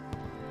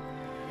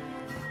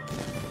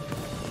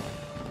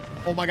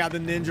 Oh my God, the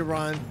ninja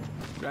run.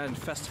 Grand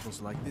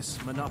festivals like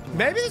this monopolize.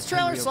 Maybe this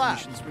trailer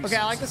slaps. Okay,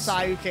 I like the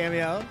Sayu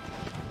cameo.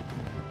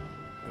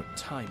 Your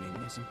timing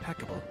is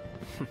impeccable.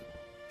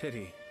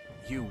 Pity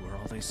you were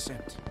all they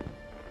sent.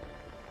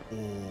 Oh,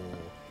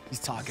 he's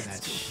talking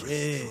that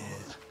shit.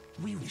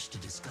 We wish to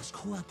discuss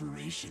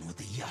cooperation with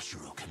the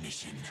Yashiro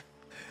Commission.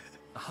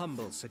 A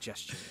humble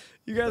suggestion.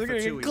 You guys are gonna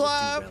get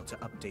clapped. Well to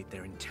update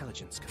their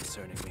intelligence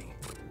concerning me.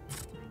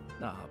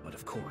 But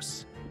of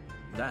course,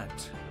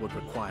 that would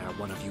require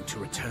one of you to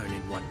return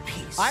in one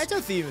piece. Ayato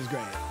theme is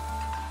great.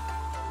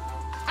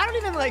 I don't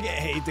even like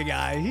hate the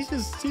guy. He's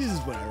just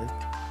whatever.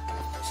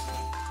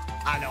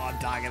 I know I'm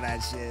talking that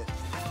shit.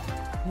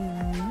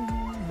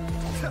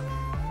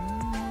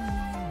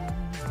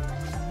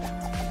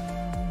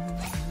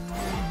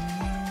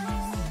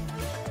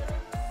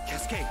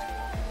 Cascade.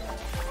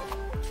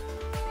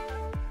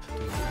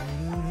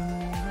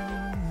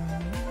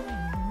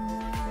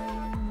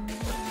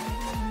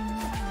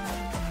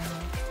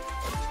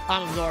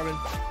 I'm absorbing.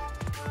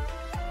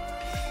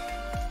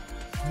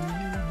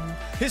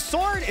 His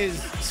sword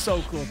is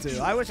so cool too.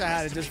 I wish I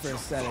had it just for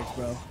aesthetics,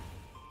 bro.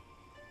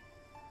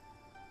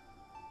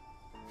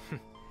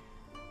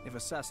 If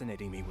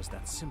assassinating me was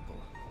that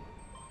simple,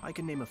 I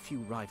can name a few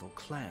rival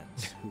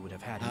clans who would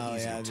have had an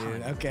easier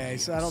time. Dude. Okay,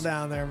 settle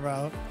down there,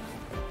 bro.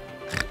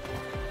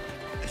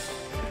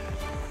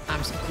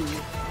 I'm so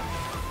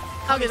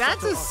cool. Okay,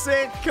 that's a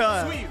sick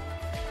cut. They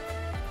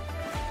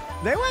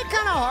went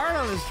kind of hard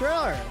on this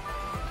trailer.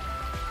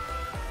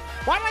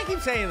 Why do I keep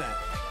saying that?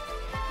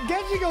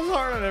 Genji goes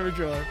hard on every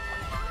trailer.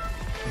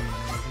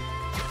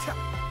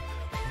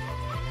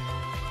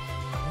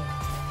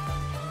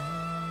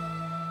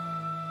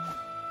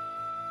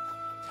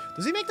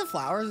 Does he make the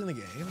flowers in the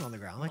game on the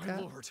ground like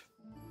that? Lord,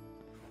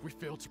 we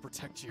failed to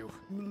protect you.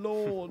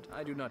 Lord.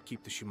 I do not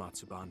keep the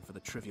Shimatsuban for the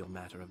trivial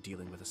matter of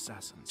dealing with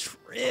assassins.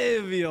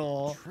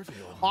 Trivial.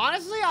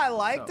 Honestly, I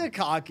like the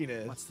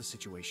cockiness. What's the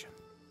situation?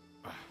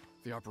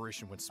 The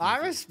operation went smoothly.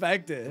 I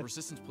respect it. The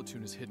resistance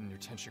platoon is hidden near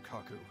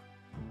Tenshikaku.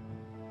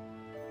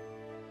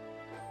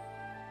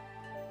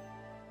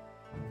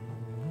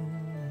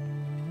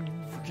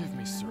 Forgive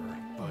me, sir,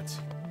 but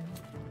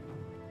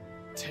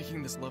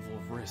taking this level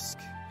of risk,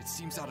 it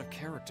seems out of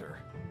character.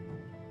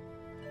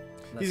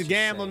 He's a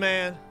gambling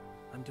man.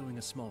 I'm doing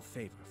a small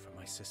favor for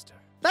my sister.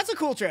 That's a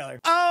cool trailer.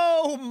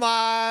 Oh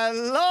my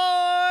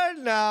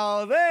Lord.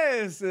 Now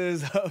this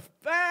is a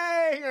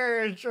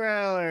banger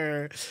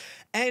trailer.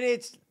 And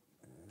it's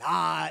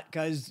not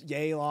because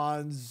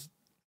Yelan's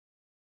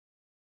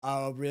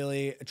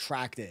really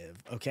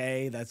attractive,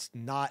 okay? That's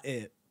not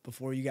it.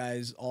 Before you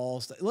guys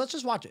all... let's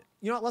just watch it.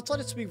 You know what? Let's let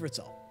it speak for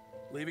itself.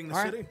 Leaving the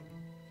city?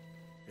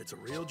 It's a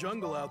real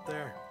jungle out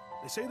there.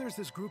 They say there's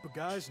this group of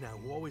guys now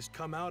who always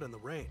come out in the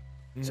rain,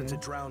 since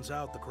it drowns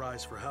out the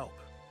cries for help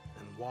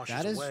and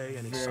washes away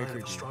any sign of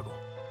the struggle.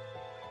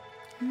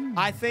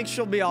 I think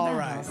she'll be all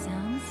right.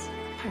 Sounds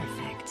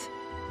perfect.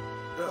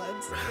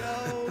 Let's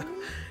go.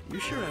 You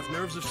sure have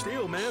nerves of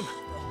steel, man.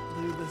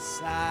 Dude, the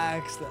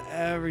sax, the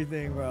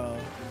everything, bro.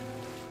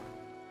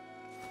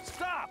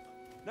 Stop!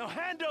 Now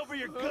hand over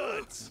your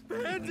goods!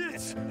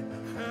 Bandits!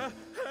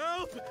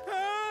 Help!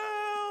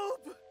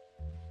 Help!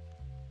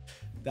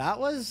 That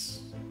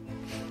was...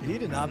 He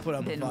did not put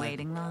up a fight. Been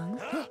waiting long?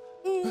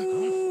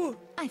 Ooh.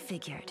 I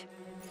figured.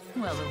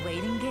 Well, the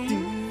waiting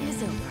game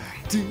is over.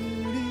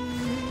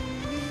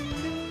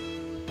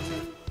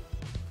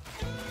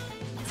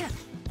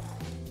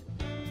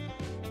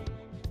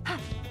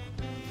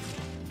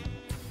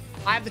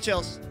 I have the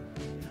chills.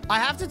 I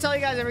have to tell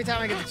you guys every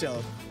time I get the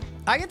chills.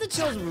 I get the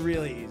chills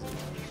really easy.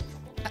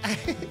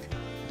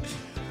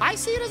 I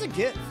see it as a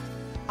gift.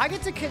 I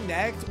get to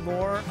connect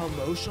more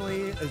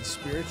emotionally and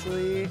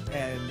spiritually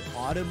and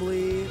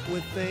audibly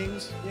with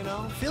things, you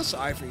know? I feel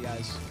sorry for you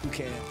guys who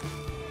can't,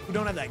 who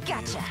don't have that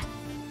gift. Gotcha.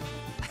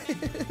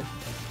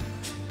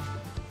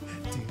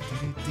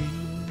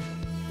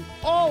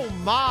 Oh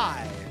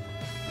my!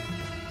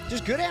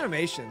 Just good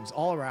animations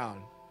all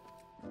around.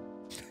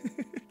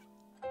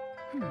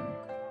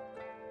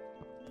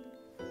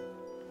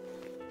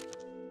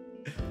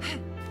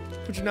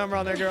 Put your number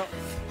on there, girl.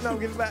 No,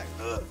 give it back.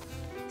 Ugh.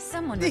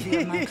 Someone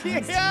revealed my crimes to me in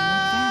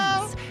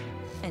advance,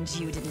 and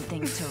you didn't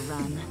think to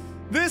run.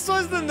 This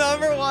was the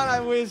 #1 I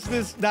wish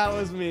that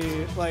was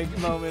me, like,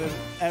 moment of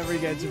every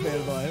Genshin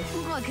fan life.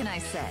 What can I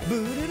say?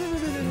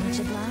 Much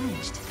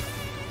obliged.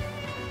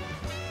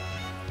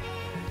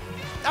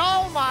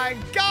 Oh my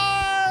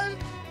god!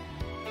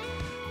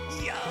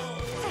 Yo!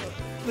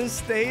 The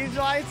stage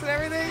lights and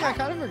everything? I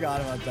kind of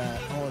forgot about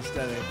that whole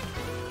aesthetic.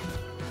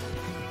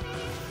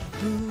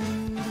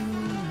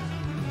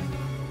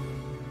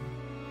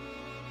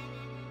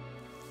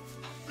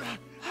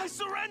 I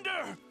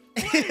surrender!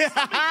 Please, let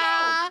me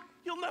go!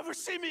 You'll never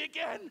see me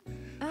again!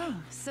 Oh,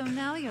 so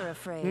now you're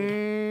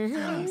afraid.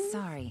 I'm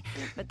sorry,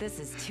 but this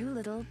is too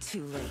little,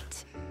 too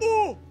late.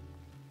 Ooh!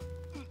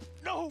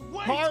 No,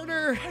 wait!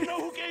 Harder! I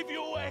know who gave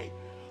you away!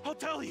 I'll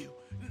tell you.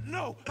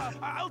 No,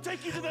 I'll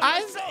take you to them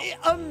myself!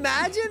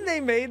 Imagine they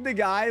made the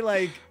guy,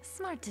 like,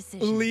 smart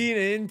decision. Lean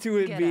into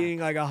it Get being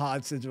like a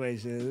hot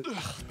situation.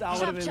 That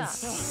would have been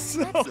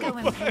so Let's go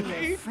and funny.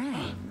 pay your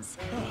friends.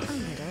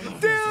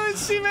 Dude,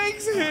 she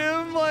makes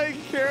him like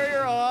carry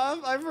her off.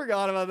 I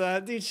forgot about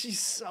that. Dude, she's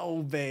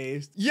so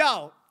based.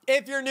 Yo,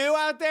 if you're new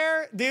out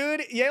there,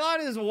 dude, Yelan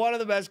is one of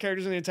the best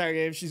characters in the entire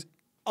game. She's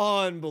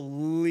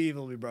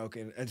unbelievably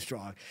broken and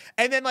strong.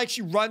 And then like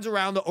she runs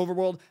around the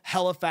overworld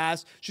hella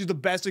fast. She's the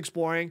best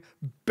exploring,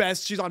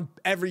 best. She's on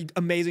every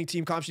amazing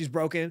team comp. She's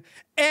broken.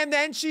 And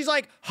then she's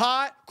like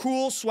hot,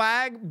 cool,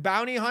 swag,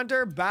 bounty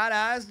hunter,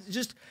 badass,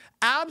 just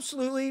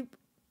absolutely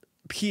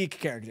peak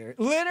character.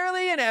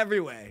 Literally in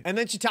every way. And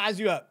then she ties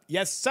you up.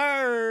 Yes,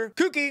 sir.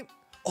 Kooky.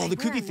 Oh, the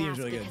Kooky theme is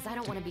really good. Because I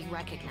don't want to be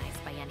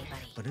recognized by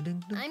anybody.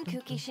 I'm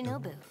Kooky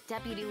Shinobu,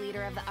 deputy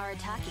leader of the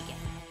Arataki gang.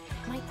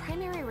 My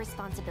primary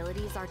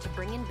responsibilities are to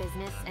bring in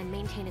business and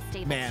maintain a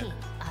stable team,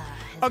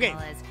 as well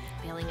as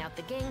bailing out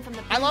the gang from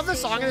the I love the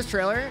song in this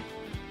trailer.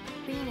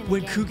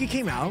 When Kooky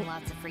came out,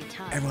 lots of free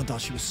time. everyone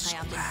thought she was so I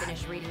often rad.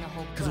 finish reading a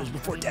whole book Because it was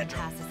before or even Dendro.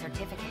 pass a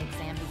certificate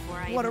exam before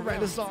I What a even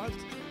realize renaissance.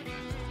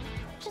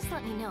 it. Just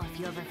let me know if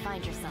you ever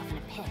find yourself in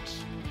a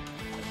pinch.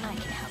 I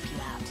can help you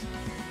out.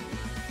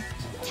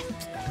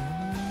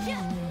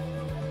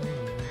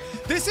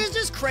 This is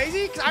just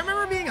crazy because I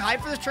remember being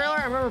hyped for this trailer.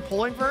 I remember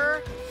pulling for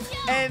her,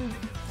 and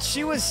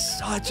she was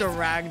such a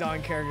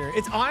ragdoll character.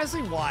 It's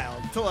honestly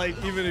wild to like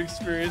even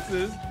experience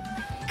this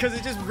because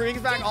it just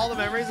brings back all the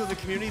memories of the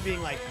community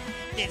being like,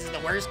 "This is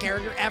the worst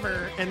character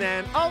ever," and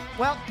then oh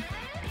well,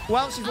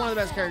 she's one of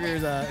the best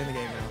characters in the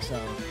game now. So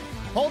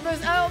hold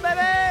this L,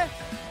 baby!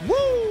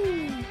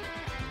 Woo!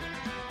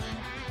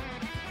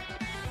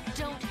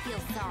 Don't feel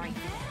sorry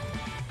for them.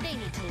 They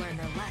need to learn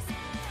their lesson.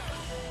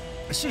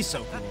 She's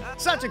so cool.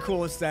 Such a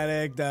cool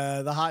aesthetic.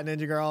 The hot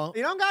ninja girl.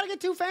 You don't gotta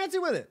get too fancy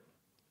with it.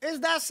 It's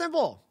that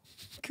simple.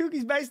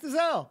 Kooky's based as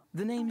hell.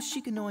 The name's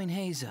Shikanoin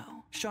Heizo,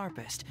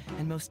 sharpest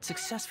and most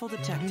successful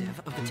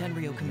detective of the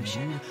Tenryou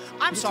Commission.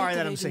 I'm sorry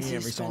that I'm Detective singing agency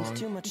every spends song.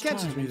 too much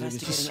Genshin's time music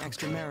is just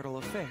investigating so extramarital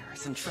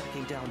affairs and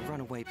tracking down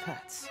runaway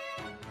pets.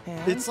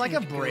 And It's like a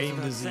it goes brain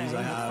without disease saying I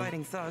that have.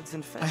 Fighting thugs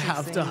and I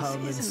have to things hum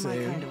and isn't my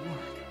sing. kind of work.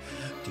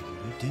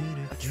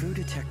 A true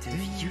detective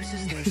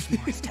uses their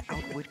smarts to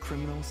outwit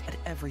criminals at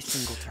every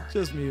single turn.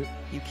 Just mute.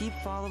 You keep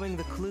following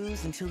the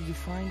clues until you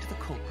find the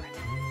culprit.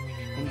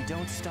 And you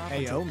don't stop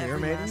Hey, until yo, Mirror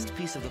every Maiden? last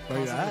piece of the Where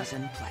you puzzle at? is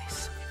in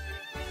place.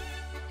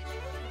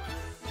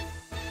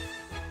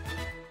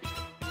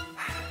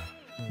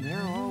 There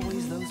are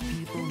always those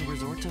people who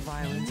resort to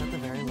violence at the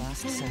very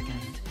last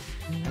second,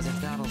 as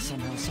if that'll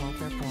somehow solve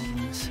their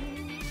problems.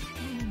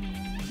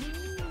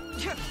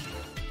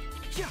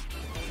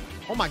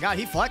 Oh my god,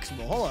 he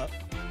flexible. Hold up.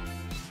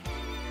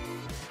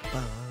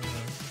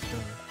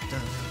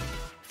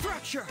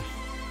 Fracture!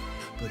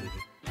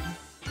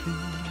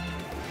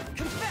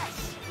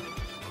 Confess!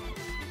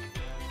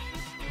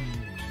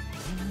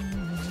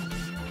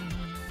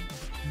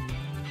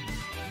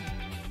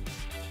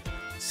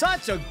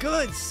 Such a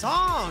good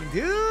song,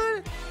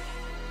 dude.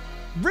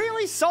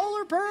 Really,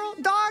 Solar Pearl?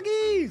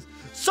 Doggies.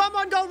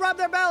 Someone go rub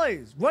their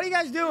bellies. What are you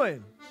guys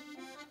doing?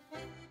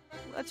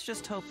 Let's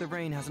just hope the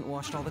rain hasn't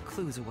washed all the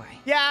clues away.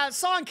 Yeah,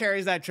 song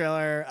carries that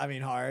trailer. I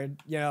mean, hard.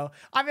 You know,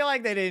 I feel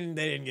like they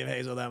didn't give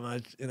Hazel that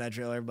much in that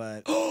trailer,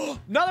 but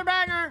another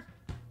banger.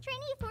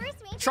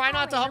 Try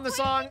not to hum the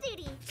song. I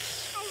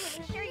will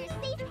ensure your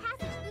safe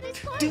passage through this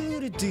forest.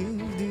 Finally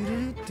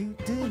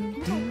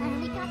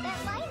got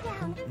that line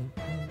down.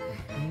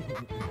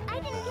 I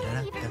didn't get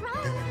it even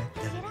wrong,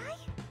 did I?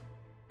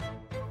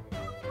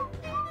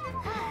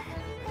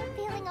 I'm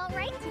feeling all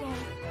right today.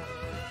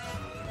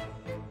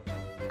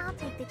 I'll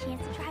take the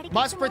chance to try to get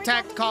Must some more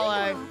protect done than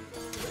Klee.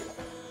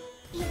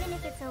 usual. Even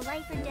if it's a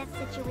life or death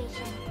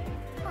situation,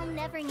 I'll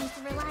never need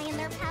to rely on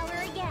their power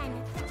again.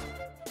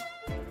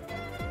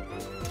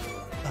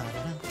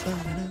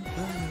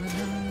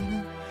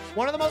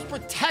 One of the most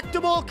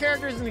protectable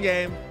characters in the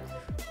game.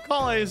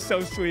 Klee is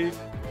so sweet.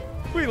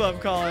 We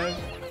love Klee.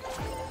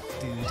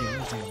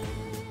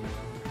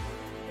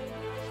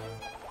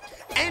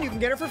 And you can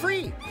get her for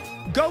free.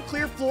 Go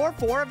clear floor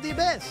 4 of the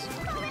Abyss.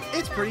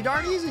 It's pretty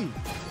darn easy.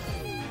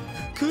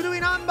 Kudu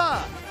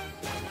Inamba.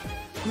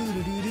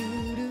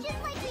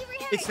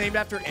 It's named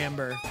after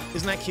Amber.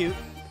 Isn't that cute?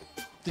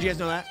 Did you guys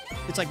know that?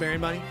 It's like Marion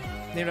Bunny.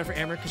 Named after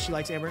Amber because she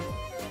likes Amber.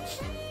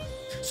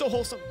 So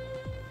wholesome.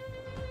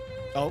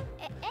 Oh.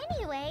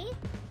 Anyway,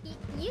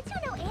 you two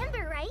know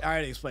Amber, right? I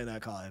already explained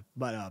that, Klee.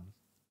 But,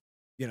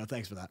 you know,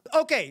 thanks for that.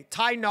 Okay,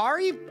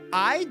 Tighnari.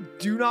 I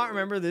do not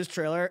remember this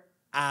trailer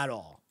at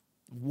all.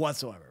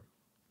 Whatsoever.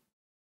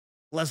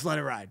 Let's let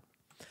it ride.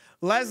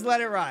 Let's let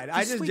it ride.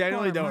 I just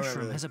genuinely don't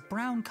remember this. Has a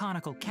brown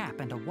conical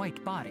cap and a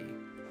white body.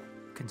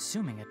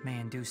 Consuming it may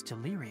induce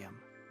delirium.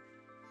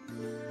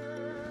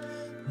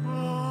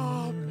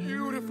 Oh,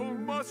 beautiful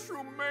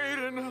mushroom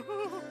maiden.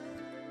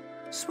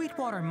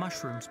 Sweetwater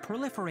mushrooms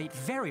proliferate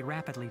very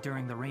rapidly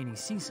during the rainy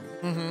season.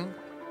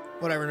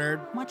 Whatever,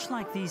 nerd. Much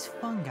like these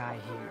fungi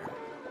here.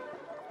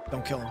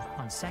 Don't kill them.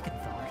 On second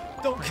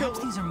thought, Perhaps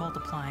these are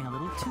multiplying a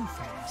little too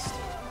fast.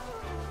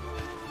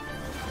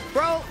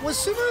 Bro, was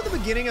Subaru the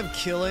beginning of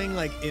killing,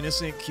 like,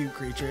 innocent, cute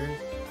creatures?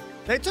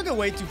 They took it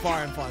way too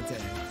far in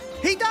Fontaine.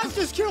 He does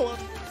just kill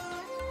him.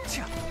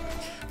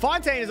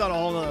 Fontaine is on a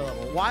whole nother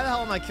level. Why the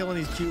hell am I killing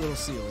these cute little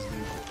seals,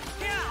 dude?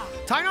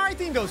 Tighnari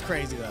theme goes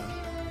crazy, though.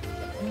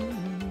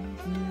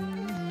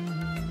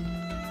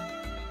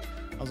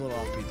 I was a little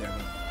offbeat there,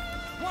 but...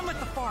 One with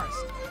the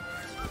forest.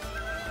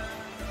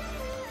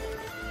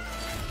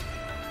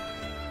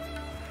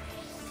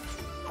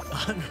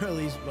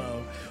 Unreleased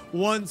bow.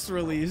 Once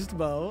released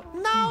bow.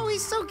 No,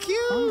 he's so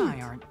cute.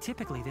 Fungi aren't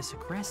typically this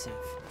aggressive.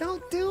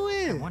 Don't do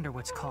it. I wonder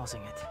what's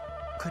causing it.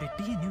 Could it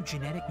be a new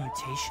genetic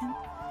mutation?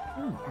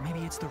 Or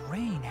maybe it's the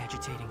rain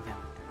agitating them.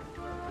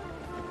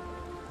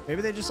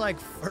 Maybe they just like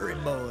furry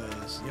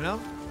boas, you know?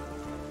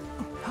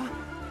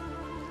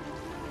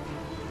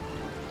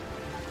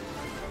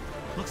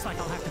 Looks like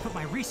I'll have to put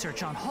my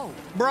research on hold.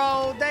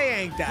 Bro, they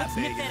ain't that Let's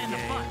big nip that in the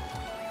butt.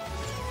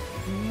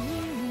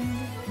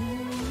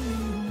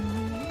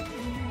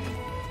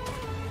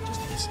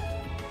 Just listen.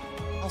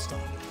 I'll stop.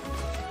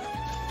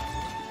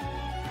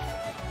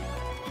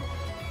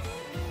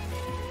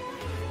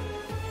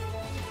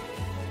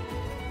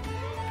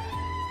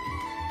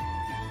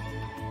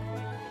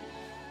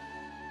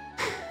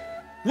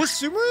 Was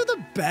Sumeru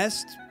the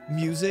best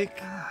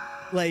music,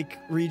 like,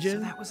 region? So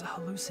that was a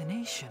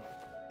hallucination.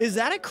 Is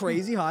that a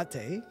crazy hot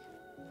take?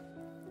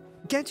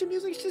 Genshin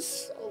music's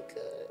just so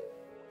good.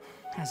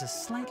 Has a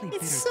slightly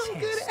bitter It's so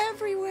taste. good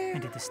everywhere.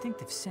 And a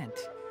distinctive scent.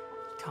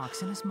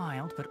 Toxin is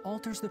mild, but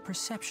alters the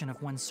perception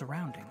of one's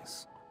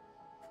surroundings.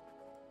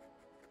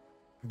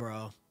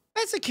 Bro.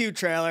 That's a cute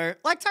trailer.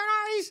 Like,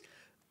 Tighnari's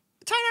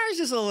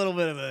just a little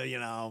bit of a, you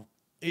know,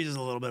 he's just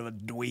a little bit of a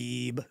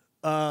dweeb.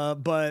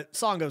 But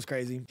song goes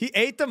crazy. He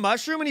ate the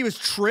mushroom and he was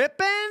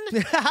tripping?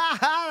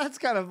 That's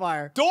kind of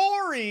fire.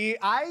 Dory!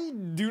 I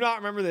do not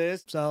remember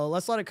this, so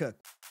let's let it cook.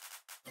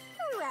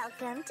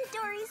 Welcome to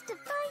Dory's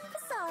Divine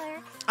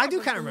Bazaar. I do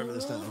kind of remember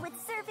this, though. With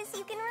service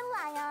you can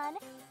rely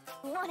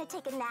on. Want to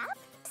take a nap?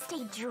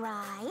 Stay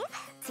dry?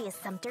 See a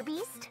sumpter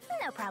beast?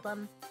 No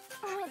problem.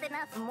 With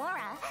enough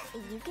Mora,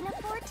 you can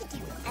afford to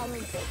do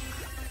anything.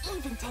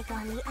 Even take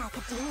on the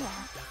academia.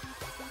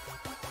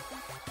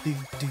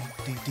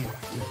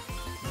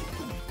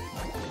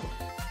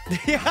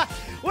 Yeah,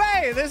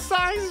 wait, this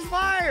song is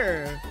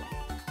fire.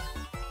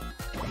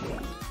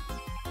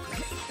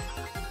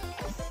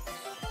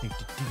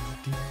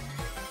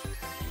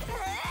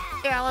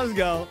 Yeah, let's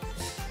go.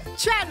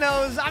 Chat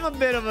knows I'm a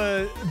bit of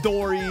a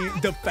Dory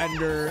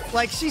defender.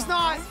 Like, she's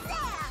not...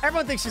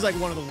 Everyone thinks she's like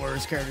one of the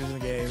worst characters in the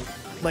game.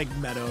 Like,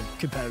 meta,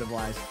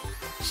 competitive-wise.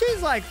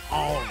 She's like,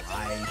 all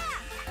right.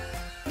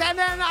 And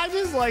then I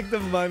just like the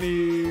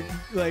money,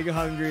 like,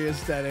 hungry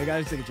aesthetic. I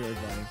just think it's really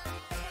funny.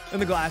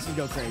 And the glasses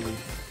go crazy.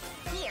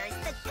 Here's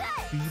the good.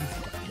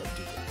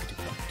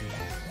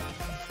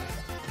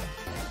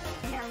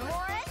 Your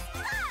Mora's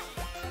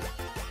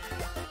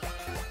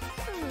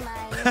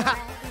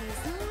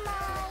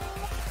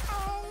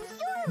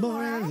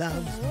Mora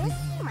loves me.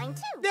 Mine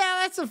too.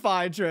 Yeah, That's a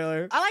fine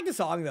trailer. I like the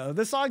song though.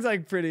 The song's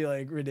like pretty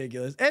like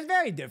ridiculous. It's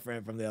very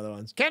different from the other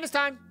ones. Candace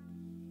time.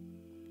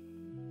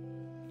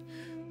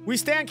 We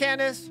stand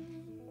Candace.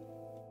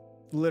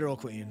 Literal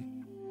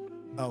queen.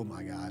 Oh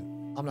my god.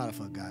 I'm not a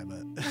fuck guy,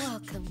 but.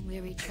 Welcome,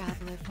 weary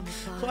traveler from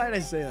afar. Why did I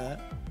say that?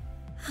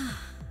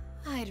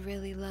 I'd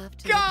really love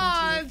to.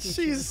 God,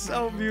 she's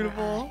so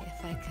beautiful.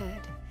 If I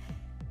could.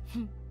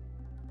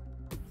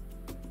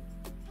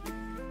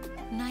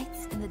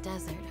 Nights in the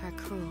desert are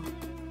cruel.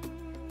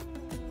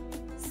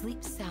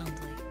 Sleep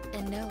soundly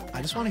and know.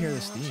 I just want to hear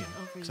this theme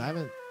because I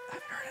haven't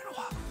heard it in a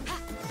while.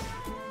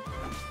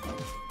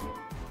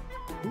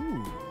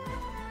 Ooh.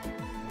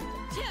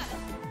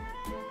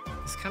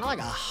 It's kind of like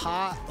a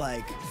hot,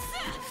 like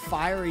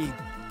fiery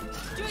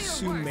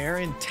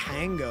Sumerian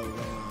tango going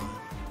on.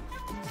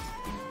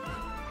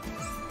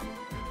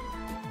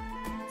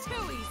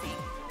 Too easy.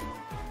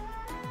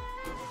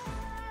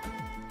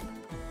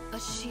 A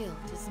shield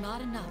is not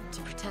enough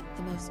to protect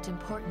the most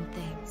important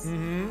things.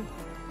 Mm-hmm.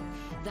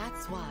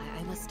 That's why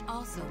I must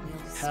also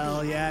wield speed.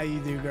 Hell yeah, you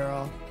do,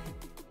 girl.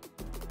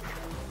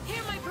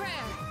 Hear my prayer.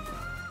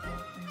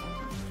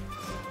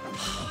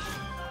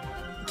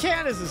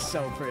 Candace is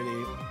so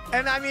pretty.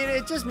 And I mean,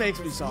 it just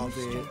makes me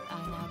salty.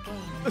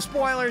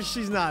 Spoilers,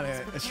 she's not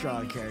a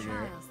strong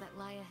character.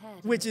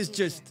 Which is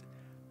just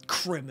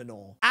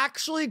criminal.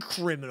 Actually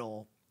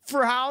criminal.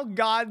 For how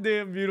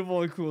goddamn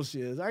beautiful and cool she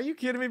is. Are you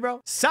kidding me,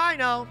 bro?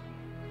 Sino!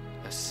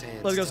 Let's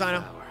go,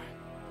 Sino.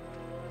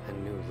 A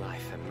new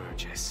life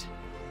emerges.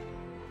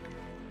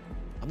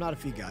 I'm not a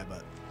feet guy,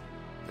 but.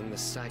 And the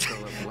cycle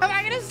of life. Am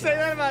I gonna say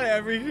that about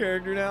every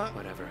character now?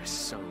 Whatever is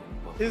sown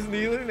will Is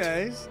Nilu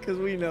nice? Because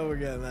we know we're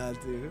getting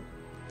that too.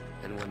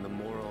 And when the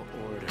moral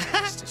order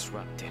is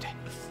disrupted,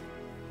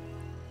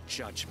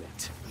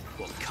 judgment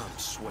will come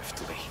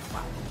swiftly.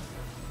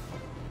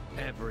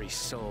 Every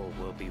soul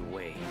will be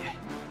weighed.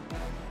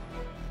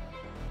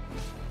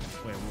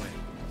 Wait.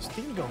 This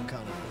theme going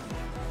kind of.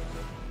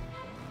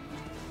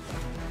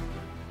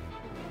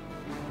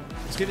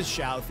 Let's get his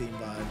Xiao theme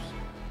vibes.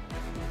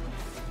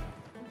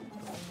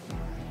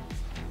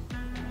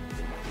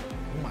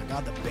 Oh my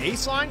god, the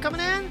bass line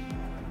coming in?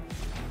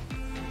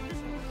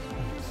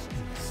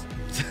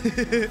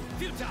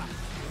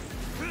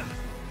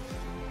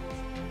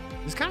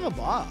 It's kind of a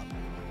bob.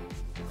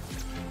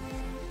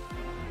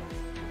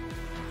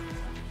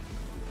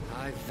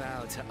 I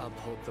vow to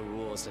uphold the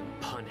rules and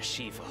punish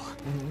evil.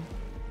 Mm-hmm.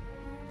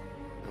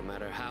 No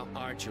matter how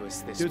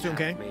arduous this Do it to him,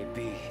 path Kang. may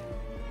be,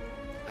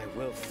 I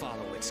will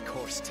follow its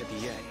course to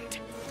the end.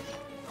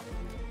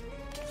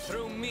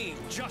 Through me,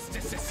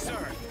 justice is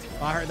served.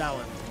 Oh, I heard that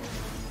one.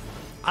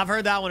 I've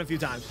heard that one a few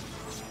times.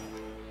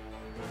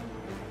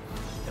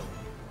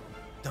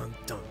 Dun,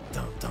 dun,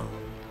 dun, dun.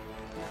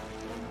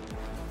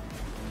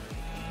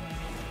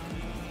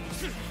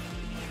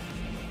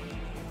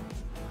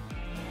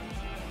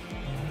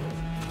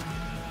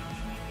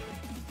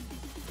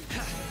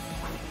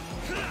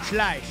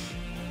 Slice.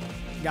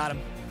 Got him.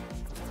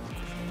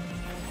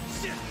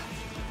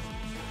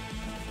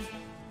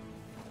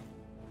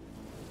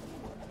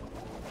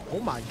 Oh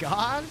my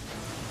god.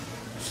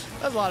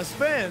 That's a lot of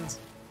spins.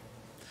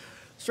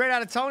 Straight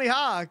out of Tony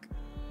Hawk.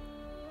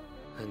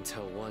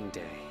 Until one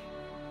day,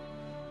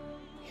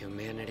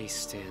 humanity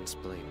stands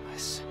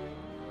blameless,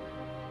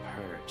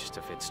 purged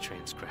of its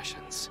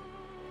transgressions.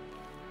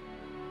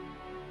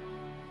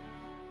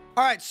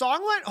 All right,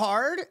 song went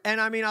hard,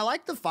 and I mean, I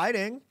like the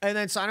fighting. And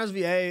then Sino's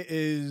VA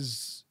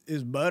is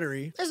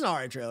buttery. It's an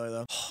alright trailer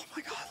though. Oh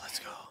my god, let's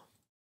go.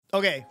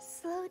 Okay.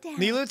 Slow down.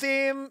 Nilu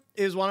theme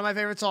is one of my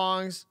favorite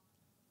songs.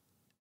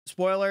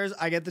 Spoilers,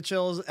 I get the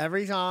chills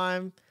every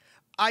time.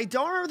 I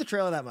don't remember the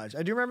trailer that much.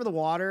 I do remember the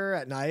water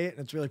at night, and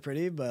it's really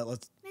pretty, but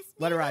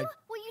let it ride.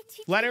 Will you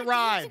teach Let me it the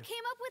ride. dance you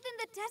came up with in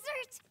the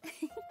desert?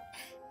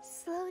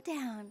 Slow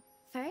down.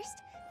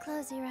 First,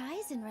 close your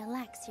eyes and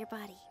relax your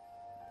body.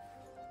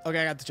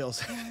 Okay, I got the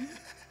chills. Then,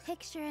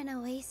 picture an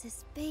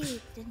oasis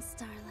bathed in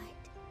starlight.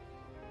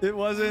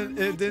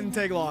 It didn't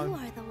take long. You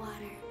are the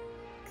water,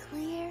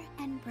 clear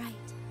and bright,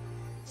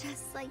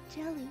 just like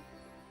jelly.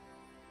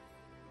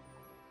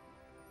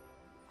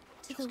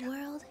 To the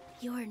world,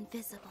 you're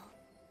invisible.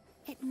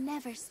 It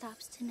never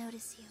stops to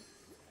notice you.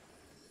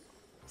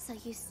 So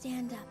you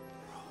stand up,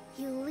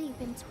 you leap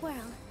and twirl,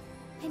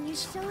 and you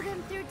show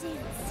them through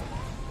dance.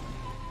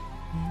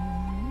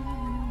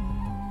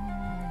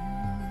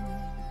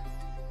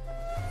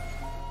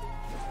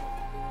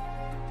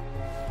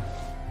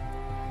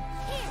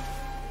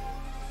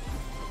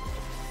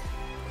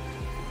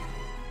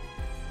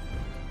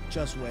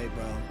 Just wait,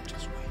 bro.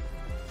 Just wait.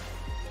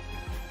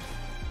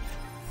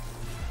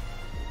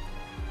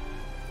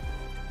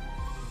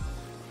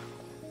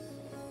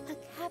 A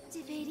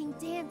captivating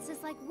dance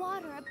is like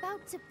water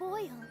about to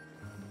boil.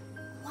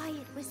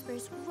 Quiet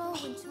whispers roll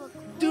into a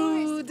chorus.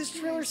 Dude, this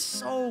trailer's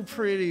so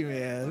pretty,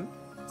 man.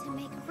 To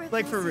make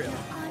Like, for ripples in real.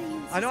 the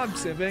audience's I know I'm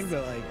hearts. sipping,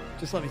 but like,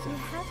 just let me You sip.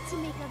 have to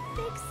make a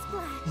big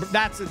splash.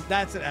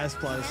 That's an S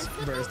plus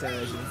burst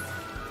animation.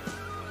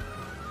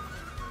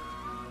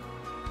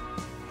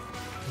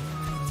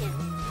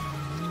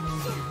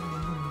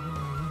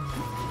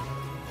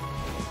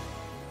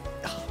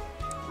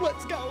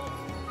 Let's go.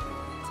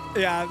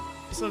 Yeah,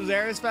 some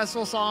Xeris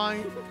Festival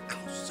song.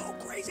 Goes so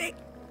crazy.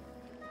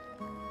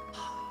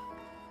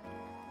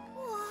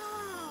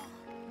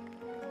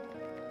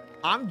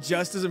 I'm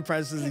just as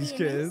impressed as these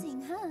kids.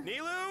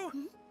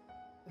 Nilu?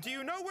 Do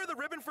you know where the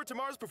ribbon for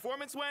tomorrow's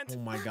performance went? Oh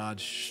my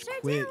god,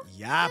 quit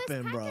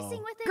yapping,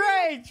 bro.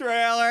 Great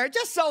trailer.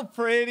 Just so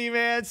pretty,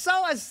 man.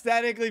 So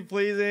aesthetically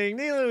pleasing.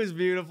 Nilu is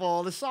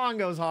beautiful. The song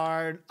goes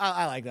hard.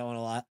 I like that one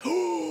a lot.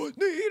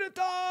 Need a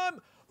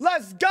time.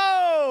 Let's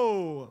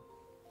go.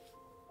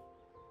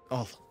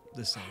 Oh,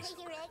 this song's. Are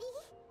you ready?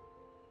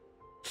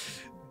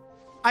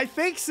 I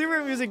think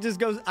super music just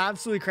goes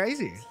absolutely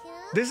crazy.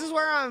 This is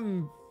where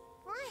I'm.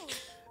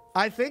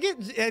 I think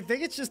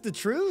it's just the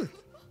truth.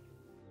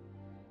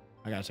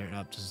 I gotta turn it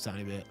up just a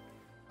tiny bit.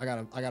 I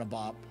gotta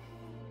bop.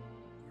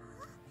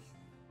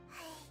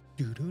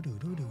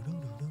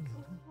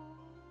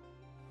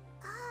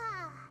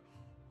 Ah,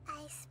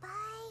 I spy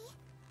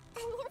a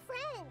new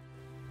friend.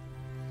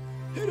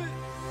 Hit it.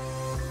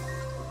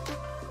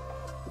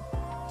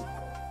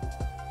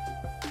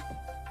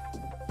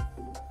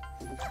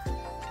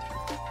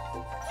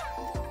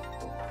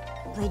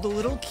 Bro, the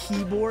little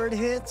keyboard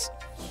hits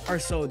are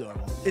so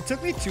adorable. It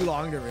took me too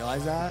long to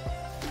realize that.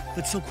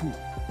 That's so cool.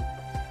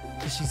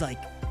 Because she's like,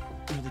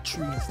 you know, the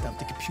tree and stuff,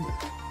 the computer.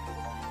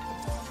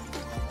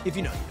 If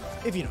you know, you know.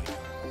 If you know,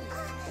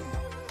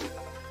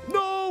 you know.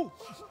 No!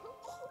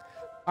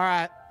 All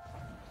right.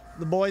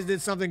 The boys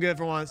did something good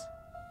for once.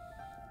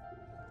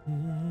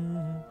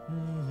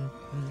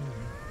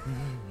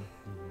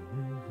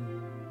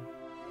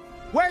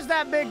 Where's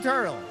that big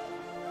turtle?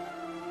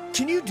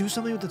 Can you do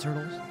something with the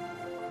turtles?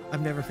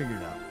 I've never figured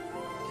it out.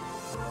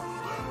 Oh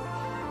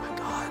my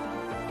god.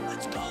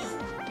 Let's go.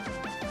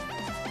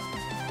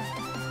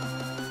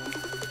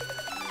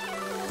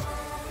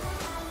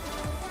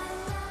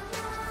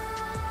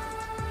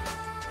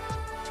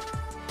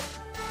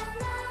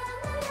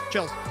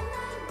 Chills.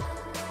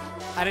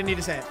 I didn't need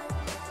to say it.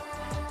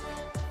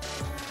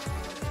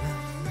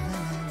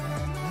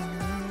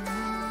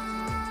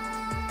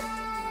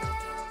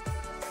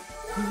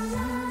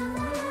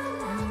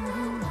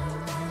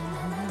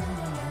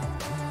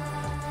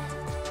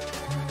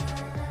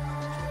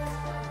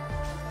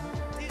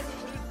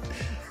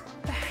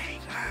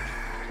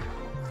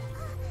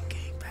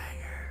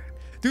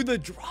 Dude, the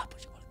drop.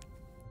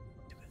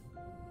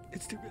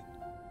 It's too good.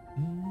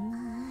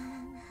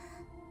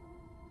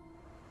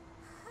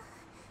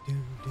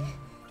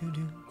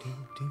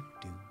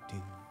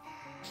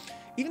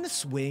 Even the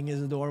swing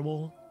is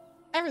adorable.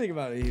 Everything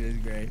about it is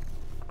great.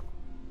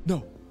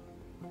 No.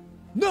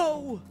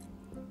 No!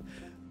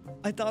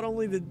 I thought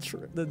only the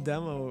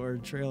demo or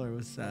trailer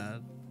was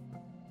sad.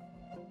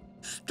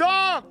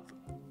 Stop!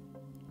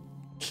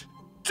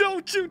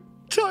 Don't you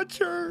touch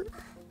her!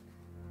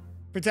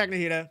 Protect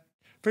Nahida.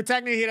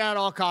 Protect Nahida at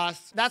all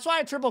costs. That's why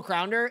I triple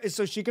crowned her, is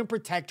so she can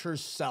protect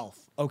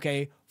herself,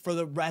 okay? For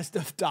the rest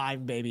of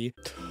time, baby.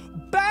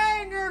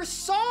 Banger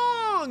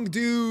song,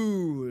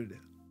 dude!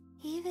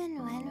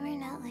 Even when we're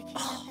not looking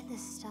up at the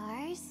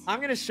stars, I'm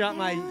gonna shut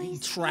my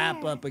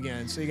trap up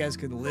again so you guys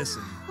can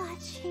listen.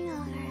 watching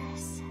over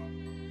us.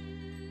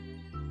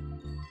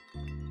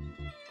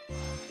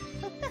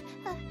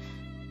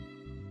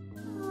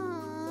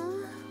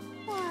 Aw,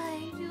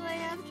 why do I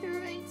have to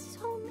write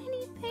so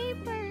many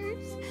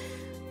papers?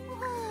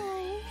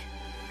 Why?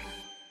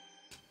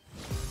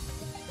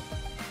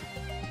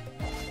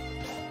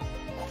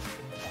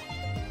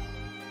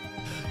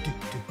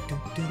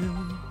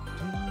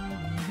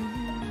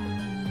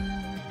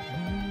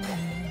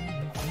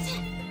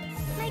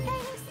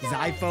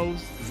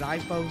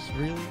 Zyphos,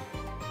 really?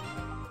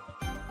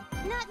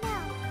 Not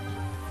now.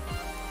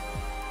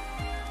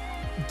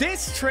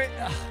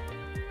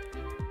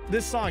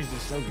 This song is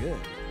just so good.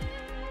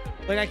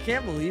 Like, I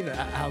can't believe it,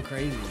 how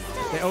crazy it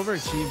is. They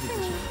overachieved with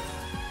this one.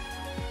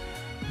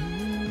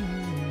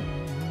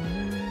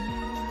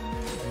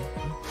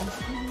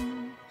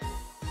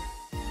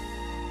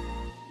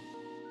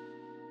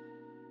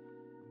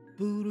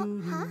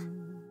 Huh?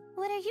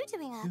 What are you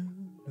doing up?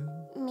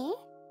 Me?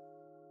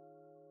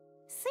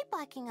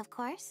 Sleepwalking, of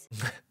course.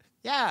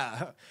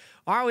 Yeah,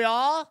 aren't we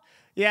all?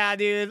 Yeah,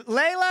 dude.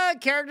 Layla,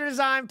 character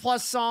design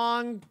plus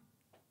song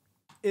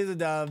is a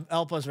dub.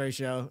 L plus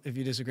ratio, if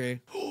you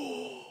disagree.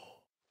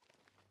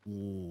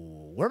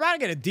 Ooh, we're about to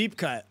get a deep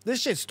cut.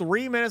 This shit's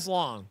 3 minutes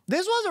long.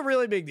 This was a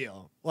really big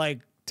deal. Like,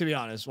 to be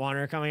honest,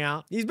 Wanderer coming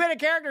out. He's been a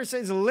character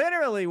since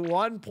literally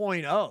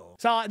 1.0.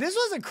 So this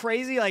was a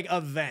crazy, like,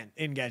 event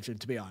in Genshin,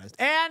 to be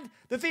honest. And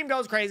the theme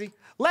goes crazy.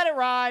 Let it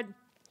ride.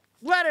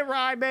 Let it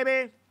ride,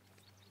 baby.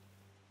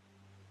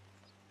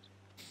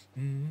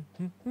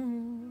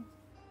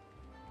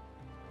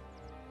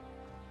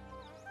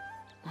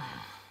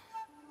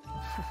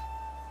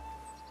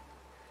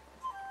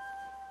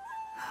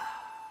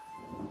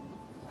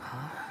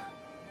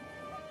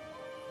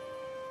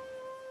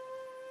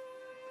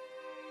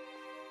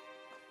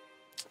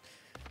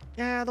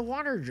 Yeah, the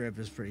water drip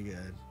is pretty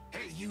good.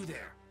 Hey, you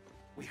there.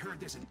 We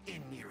heard there's an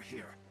inn near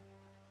here.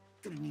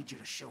 Gonna need you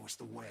to show us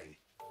the way.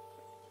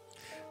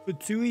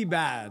 Fatui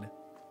bad.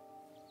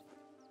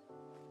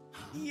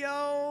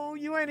 Yo,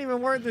 you ain't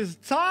even worth his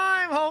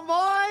time,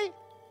 homeboy.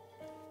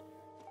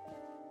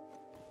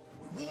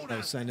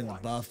 Oh, sending the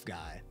buff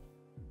guy.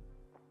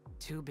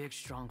 Two big,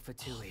 strong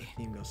Fatui.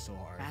 Team goes so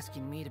hard.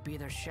 Asking me to be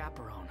their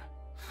chaperone.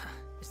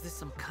 Is this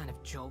some kind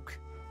of joke?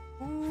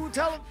 Ooh,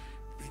 tell him.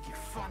 Think you're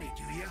funny,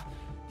 do you?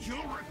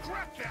 You'll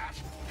regret that.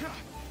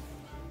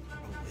 Oh,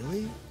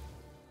 really?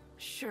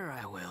 Sure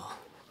I will.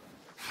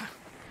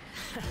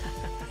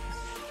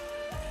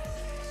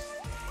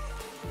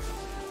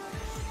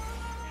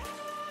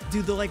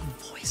 Dude, the like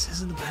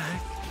voices in the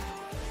back.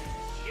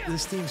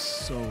 This team's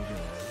so good.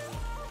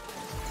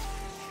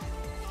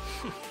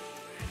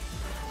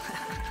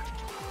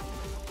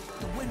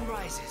 The wind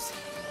rises.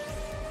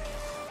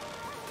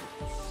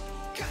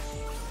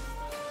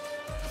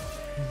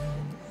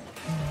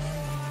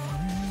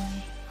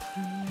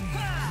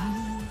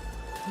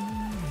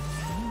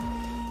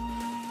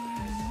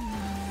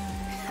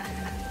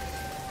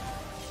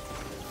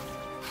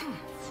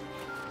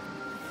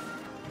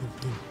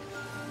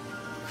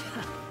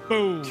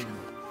 Boom.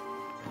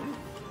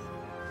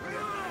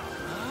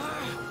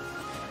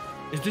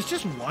 Is this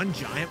just one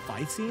giant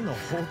fight scene, the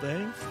whole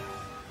thing?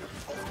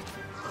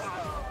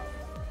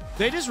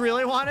 They just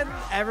really wanted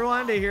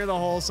everyone to hear the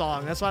whole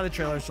song. That's why the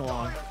trailer's so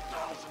long.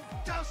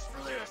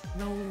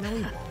 No, we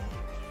won't.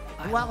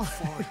 I Well, look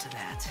forward to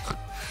that.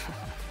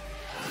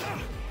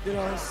 You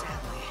know,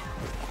 sadly,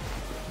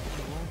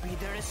 I won't be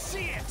there to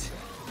see it.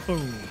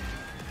 boom.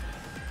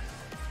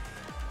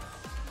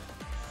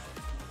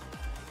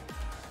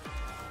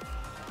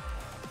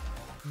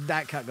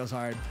 That cut goes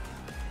hard.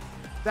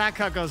 That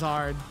cut goes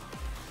hard.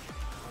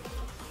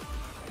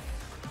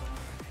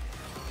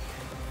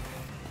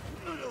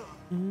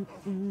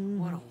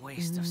 What a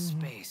waste of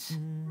space.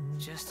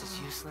 Just as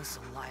useless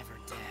alive or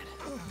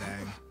dead.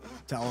 Dang.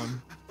 Tell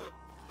him.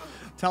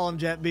 Tell him,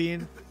 Jet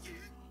Bean.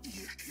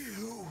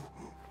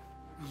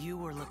 You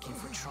were looking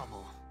for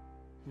trouble.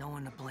 No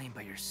one to blame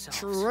but yourself.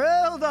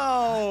 True,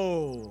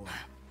 though.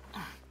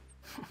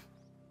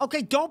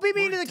 Okay, don't be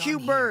mean to the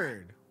cute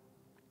bird.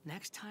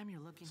 Next time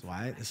you're looking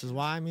for This is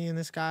why me and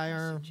this guy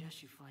are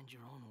suggest you find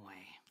your own way.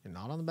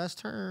 not on the best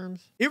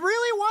terms. It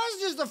really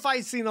was just a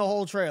fight scene the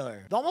whole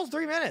trailer. Almost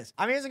 3 minutes.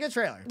 I mean, it's a good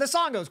trailer. The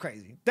song goes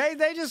crazy. They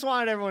just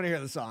wanted everyone to hear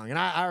the song, and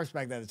I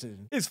respect that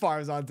decision. As far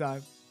as on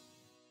time.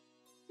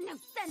 No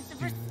sense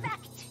of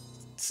respect.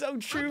 So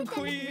true, Academic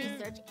queen.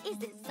 research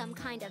isn't some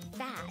kind of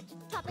fad.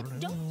 Topics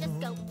don't just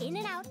go in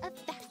and out of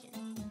fashion.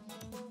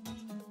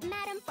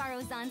 Madame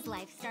Farozan's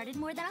life started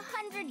more than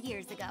 100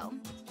 years ago,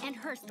 and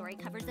her story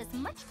covers as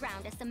much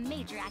ground as some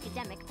major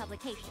academic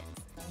publications.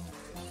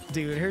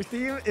 Dude, her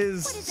theme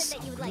is What is it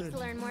that you would so like good. to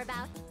learn more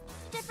about?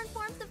 Different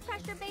forms of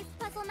pressure-based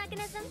puzzle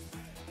mechanisms?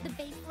 The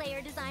base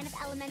layer design of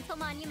elemental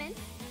monuments?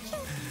 Sure,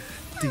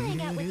 I'll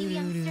hang out with you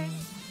youngsters.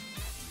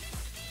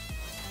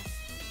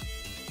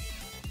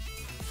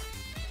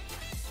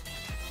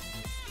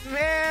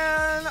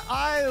 Man,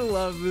 I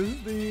love this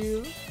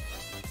theme.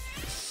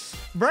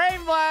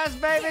 Brain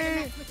blast,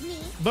 baby.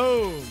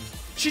 Boom.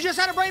 She just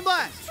had a brain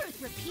blast.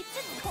 Truth repeats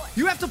its course.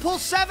 You have to pull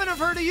 7 of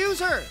her to use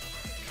her.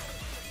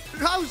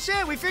 Oh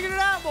shit, we figured it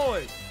out,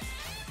 boys.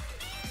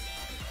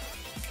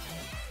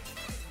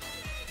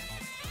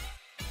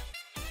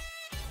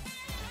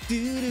 What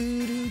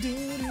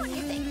do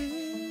you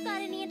think?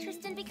 Got any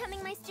interest in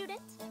becoming my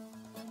student?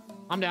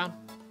 I'm down.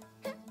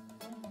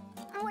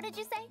 What did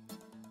you say?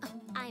 Oh,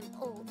 I'm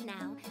old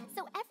now,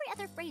 so every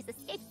other phrase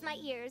escapes my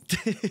ears.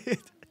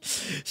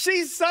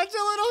 She's such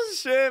a little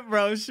shit,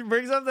 bro. She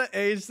brings up the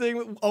age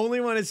thing only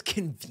when it's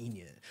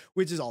convenient,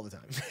 which is all the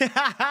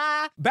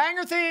time.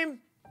 Banger theme.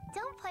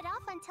 Don't put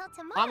off until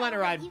tomorrow I'm gonna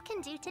ride. what you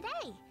can do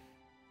today.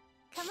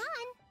 Come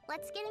on,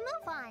 let's get a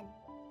move on.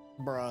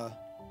 Bruh,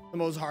 the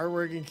most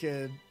hardworking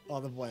kid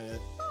on the planet.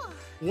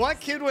 What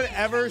kid would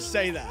ever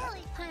say that?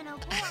 Really kind of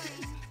boring.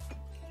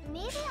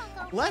 Maybe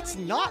I'll go Let's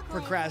play with not Yoko for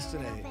a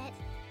procrastinate. little bit,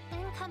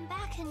 then come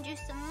back and do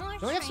some more.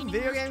 Don't we have some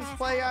training video games to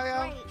play, after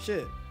Yo-Yo? break.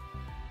 Shit.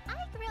 I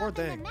grew Poor up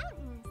in thing. the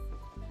mountains.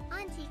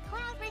 Auntie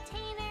Cloud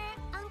Retainer,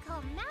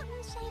 Uncle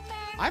Mountain Shaper.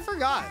 I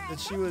forgot that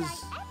she was.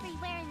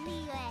 Everywhere in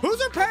the US.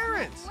 Who's her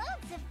parents?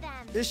 Loads of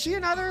them. Is she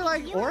another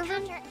like If you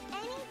orphan? encounter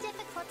any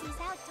difficulties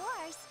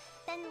outdoors,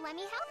 then let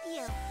me help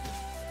you.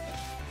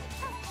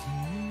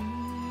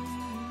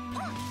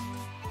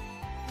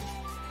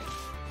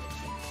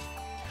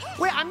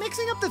 Wait, I'm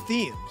mixing up the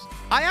themes.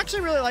 I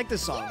actually really like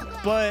this song,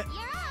 but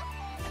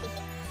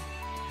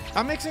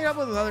I'm mixing it up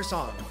with another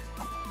song.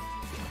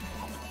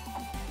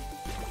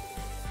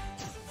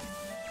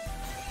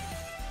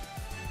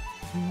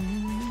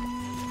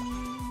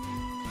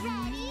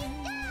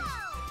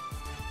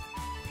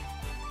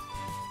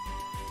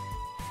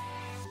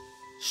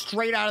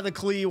 Straight out of the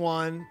Klee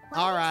one.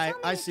 All right,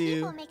 I see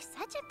People you. make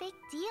such a big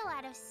deal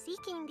out of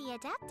seeking the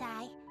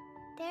Adepti.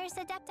 There's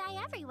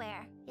Adepti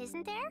everywhere,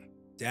 isn't there?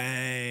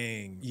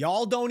 Dang.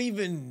 Y'all don't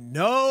even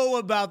know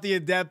about the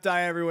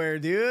Adepti everywhere,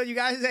 dude. You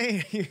guys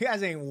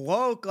ain't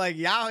woke like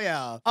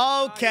Xiao.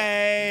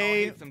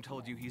 Okay. Them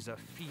told you he's a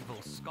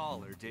feeble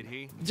scholar, did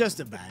he?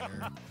 Just a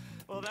banger.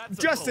 Well, that's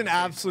just an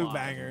absolute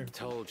banger.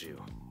 Told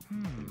you.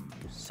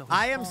 So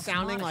I am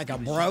sounding like a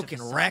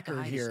broken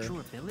record here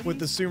with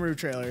the Sumeru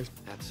trailers.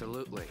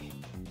 Absolutely.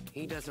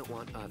 He doesn't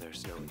want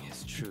others knowing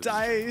his truth.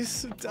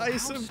 Dice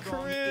of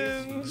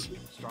cringe.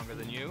 Stronger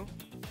than you?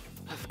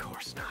 Of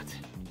course not.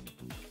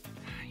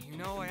 You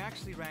know, I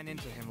actually ran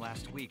into him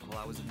last week while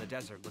I was in the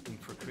desert looking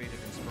for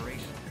creative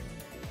inspiration.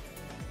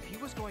 If he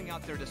was going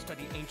out there to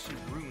study ancient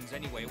runes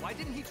anyway, why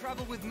didn't he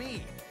travel with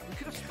me? We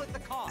could have split the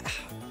cost.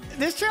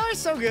 This trailer is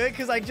so good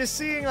because like just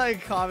seeing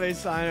like Kame,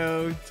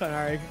 Sino,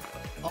 Tanari,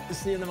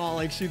 seeing them all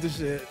like shoot the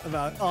shit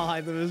about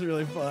Hytham is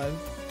really fun.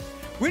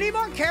 We need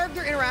more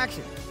character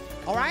interaction.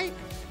 All right,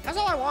 that's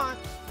all I want.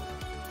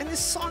 And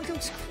this song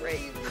comes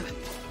crazy.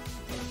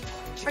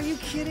 Are you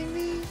kidding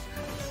me?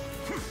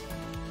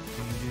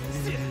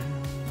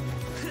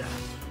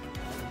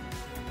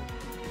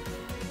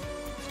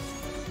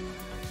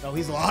 Oh,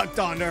 he's locked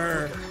onto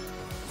her.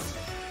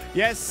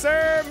 Yes,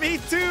 sir. Me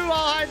too.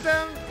 I'll hide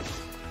them.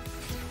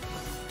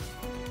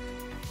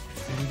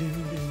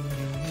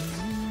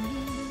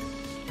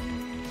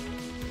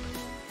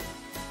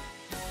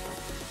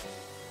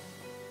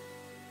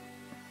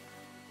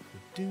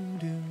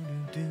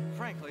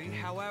 Frankly,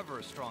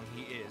 however strong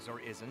he is or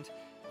isn't,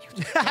 you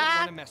just don't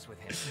want to mess with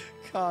him.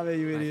 Kame,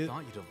 you idiot. I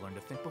thought you'd have learned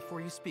to think before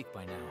you speak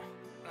by now.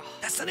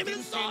 That's not even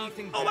a song.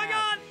 Oh my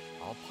god!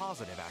 All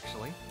positive,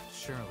 actually.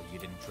 Surely you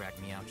didn't drag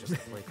me out just to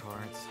play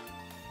cards.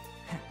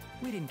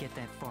 We didn't get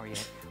that far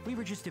yet. We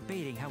were just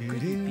debating how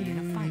good you'd be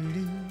in a fight.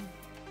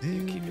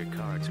 You keep your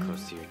cards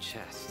close to your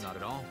chest. Not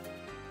at all.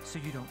 So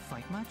you don't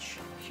fight much?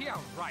 Yeah,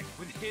 right.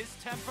 With his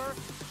temper.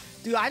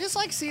 Dude, I just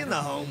like seeing the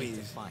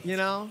homies, you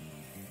know?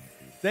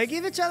 They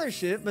give each other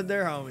shit, but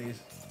they're homies.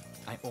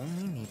 I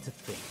only need to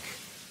think.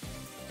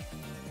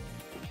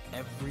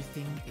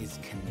 Everything is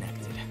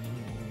connected.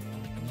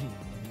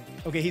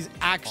 Okay, he's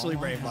actually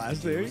Brave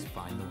Blast, dude.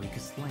 Find the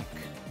weakest link,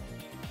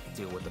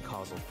 deal with the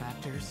causal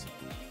factors,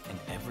 and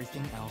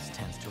everything else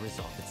tends to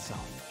resolve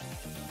itself.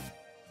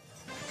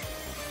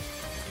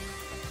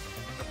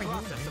 The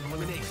process of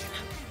elimination.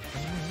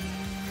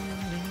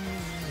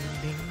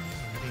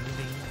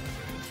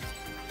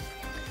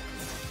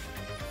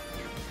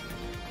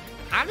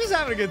 I'm just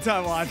having a good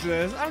time watching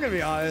this. I'm gonna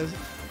be honest.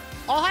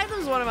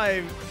 Hytham's one of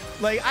my,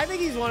 like, I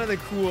think he's one of the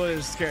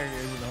coolest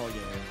characters in the whole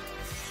game.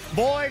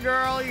 Boy,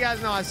 girl, you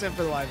guys know I sent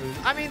for the waifus.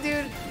 I mean,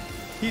 dude,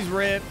 he's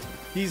ripped,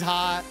 he's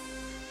hot.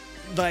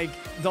 Like,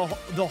 the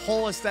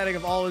whole aesthetic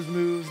of all his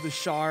moves, the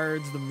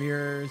shards, the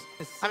mirrors.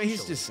 I mean,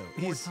 he's just so,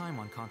 he's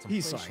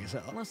swag as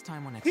hell. Less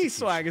time on he's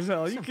swag as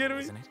hell. You kidding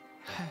me?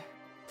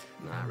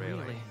 Not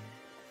really.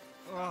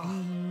 Oh,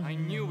 I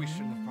knew we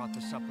shouldn't have brought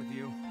this up with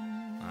you.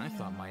 I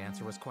thought my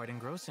answer was quite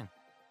engrossing.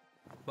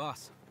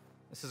 Boss,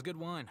 this is good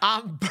wine.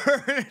 I'm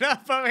burning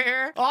up over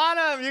here.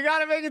 Autumn, you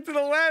gotta make it to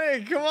the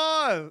wedding. Come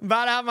on.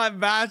 About to have my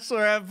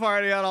bachelorette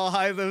party on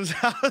Hytham's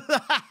house.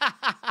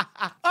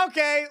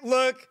 Okay,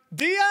 look.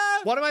 Dia,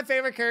 one of my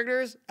favorite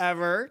characters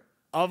ever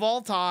of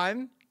all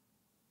time.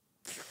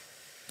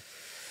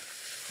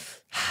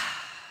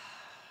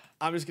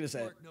 I'm just gonna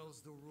say it.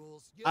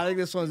 I think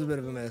this one's a bit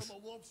of a miss.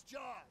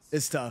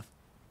 It's tough.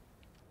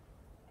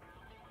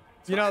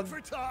 You know,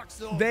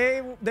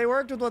 they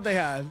worked with what they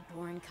had.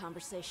 Boring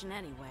conversation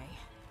anyway.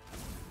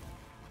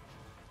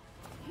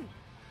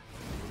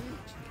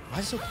 Why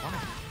so quiet?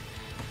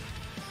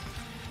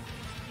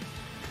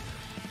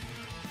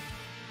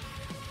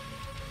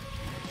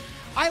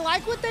 I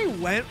like what they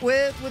went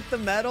with the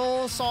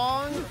metal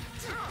song.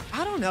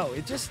 I don't know.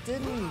 It just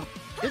didn't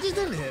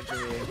hit for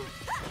me.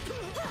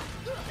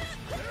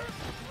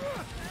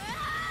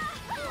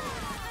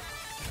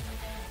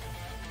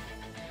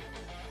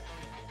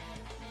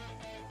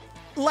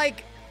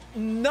 Like,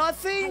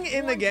 nothing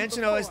in the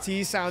Genshin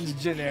OST sounds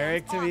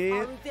generic to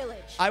me.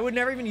 I would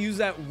never even use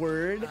that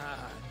word,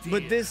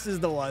 but this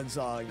is the one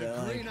song that,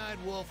 like,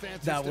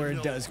 that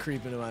word does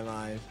creep into my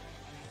mind.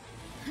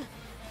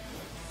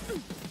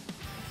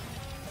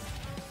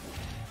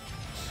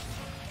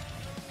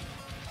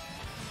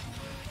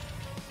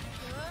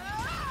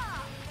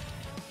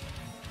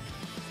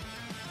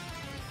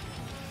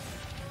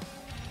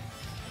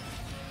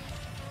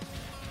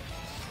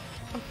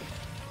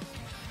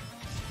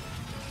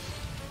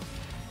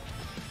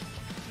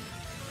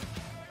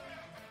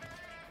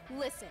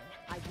 Listen,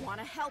 I want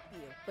to help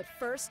you, but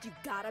first you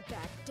gotta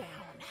back down.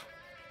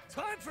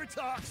 Time for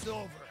talks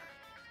over.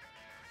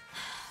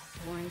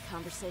 Boring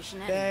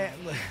conversation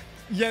anyway.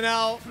 You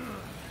know,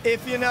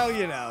 if you know,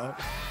 you know.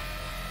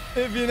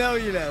 If you know,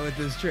 you know with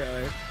this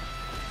trailer.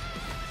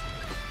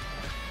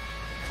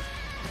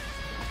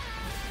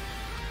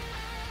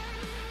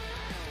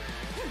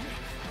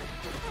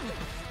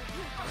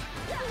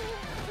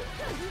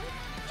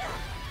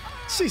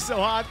 She's so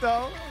hot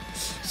though.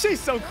 She's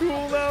so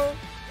cool though.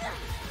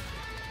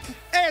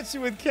 And she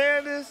with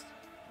Candace.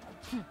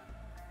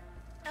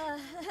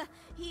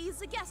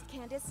 He's a guest,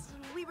 Candace.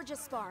 We were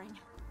just sparring.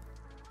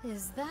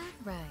 Is that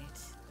right?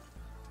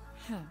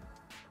 Huh.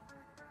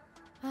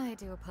 I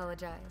do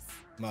apologize.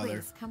 Mother.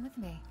 Please come with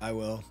me. I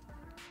will.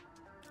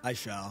 I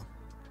shall.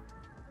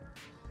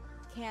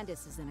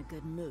 Candace is in a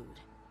good mood.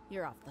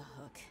 You're off the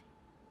hook.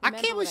 I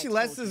can't believe she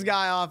lets this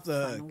guy off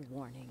the hook. Final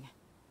warning.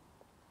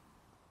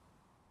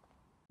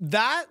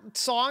 That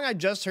song I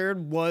just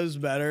heard was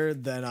better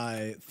than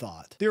I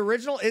thought. The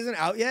original isn't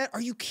out yet?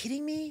 Are you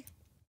kidding me?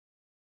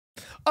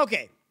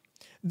 Okay.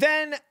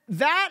 Then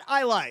that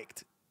I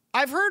liked.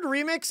 I've heard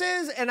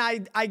remixes and I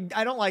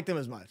don't like them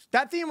as much.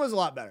 That theme was a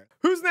lot better.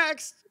 Who's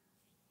next?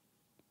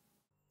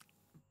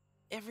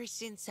 Ever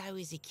since I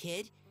was a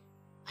kid,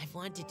 I've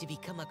wanted to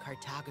become a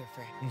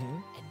cartographer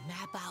and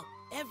map out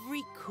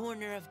every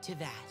corner of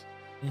Teyvat.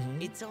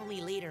 It's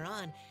only later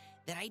on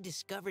that I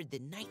discovered the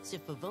Knights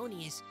of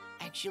Favonius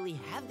actually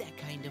have that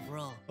kind of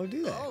role. Oh,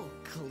 do they? Oh,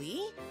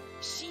 Klee?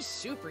 She's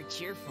super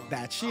cheerful.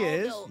 That she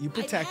is. You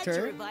protect I've had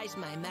her. to revise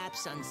my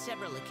maps on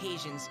several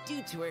occasions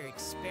due to her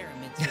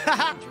experiments with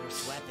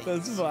dangerous weapons.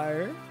 That's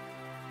fire.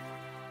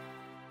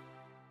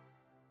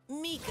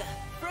 Mika,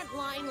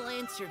 frontline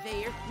land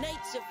surveyor,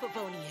 Knights of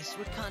Favonius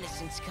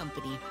Reconnaissance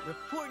Company,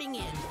 reporting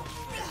in.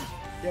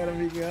 Get him,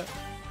 Mika.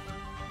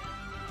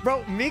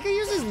 Bro, Mika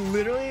uses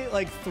literally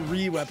like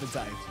 3 weapon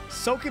types.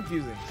 So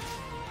confusing.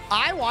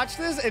 I watched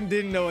this and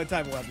didn't know what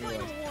type of weapon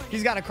it was.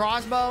 He's got a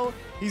crossbow,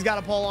 he's got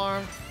a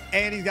polearm,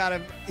 and he's got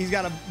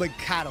a like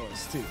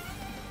catalyst too.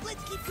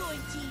 Let's keep going,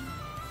 team.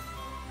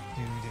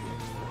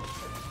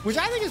 Which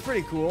I think is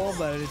pretty cool,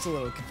 but it's a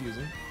little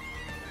confusing.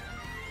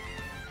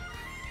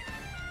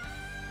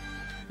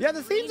 Yeah,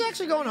 the theme's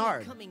actually going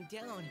hard. Coming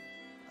down.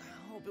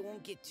 I hope it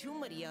won't get too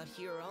muddy out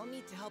here, or I'll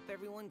need to help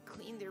everyone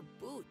clean their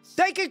boots.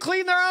 They can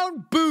clean their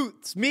own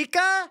boots,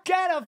 Mika.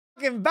 Get a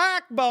fucking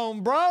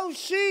backbone, bro.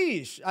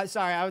 Sheesh.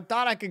 Sorry, I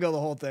thought I could go the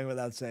whole thing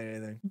without saying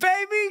anything.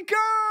 Baby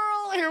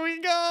girl, here we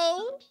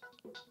go.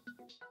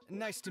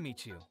 Nice to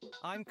meet you.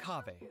 I'm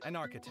Kaveh, an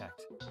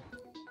architect.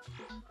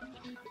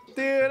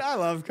 Dude, I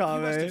love Kaveh.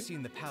 You must have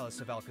seen the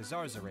Palace of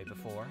Alcazar's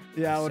before.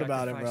 Yeah, I what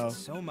about it, bro?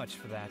 sacrificed so much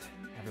for that.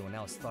 Everyone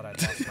else thought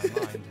I'd lost my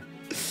mind.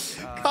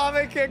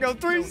 Kaveh can't go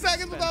 3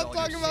 seconds without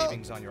talking about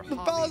on your the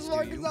hobbies, Palace of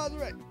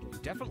Alcazar's. You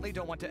definitely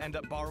don't want to end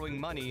up borrowing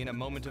money in a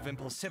moment of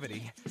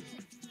impulsivity.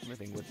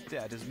 Living with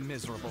debt is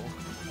miserable.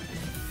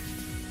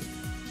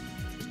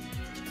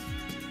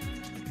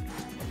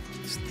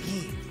 This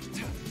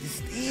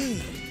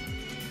thing.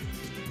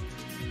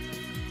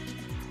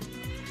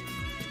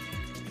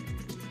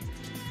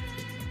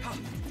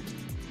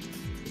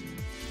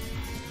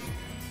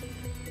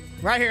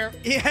 Right here.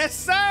 Yes,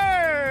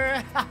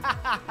 sir.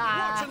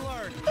 Watch and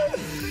learn.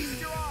 Feast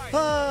your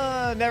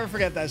eyes. Never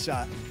forget that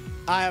shot.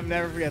 I have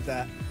never forget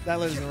that. That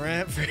lives in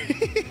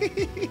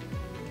rent-free.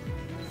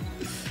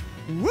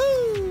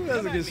 Woo! That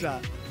was a good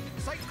shot.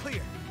 Sight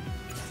clear.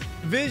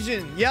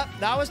 Vision. Yep,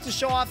 that was to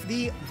show off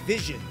the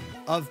vision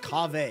of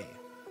Kaveh,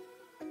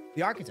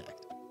 the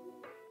architect.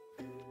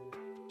 Do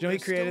you know he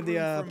created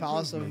the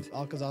Palace of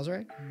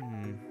Alcazar's?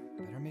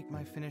 Better make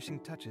my finishing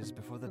touches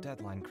before the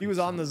deadline. He was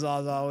on the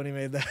Zaza when he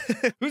made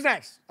that. Who's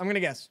next? I'm gonna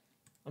guess.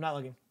 I'm not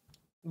looking.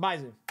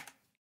 Baizu.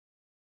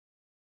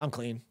 I'm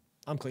clean.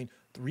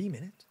 3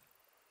 minutes.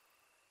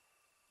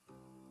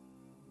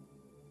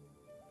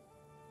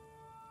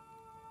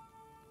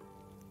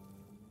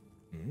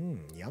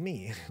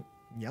 Yummy.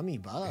 Yummy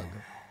bug.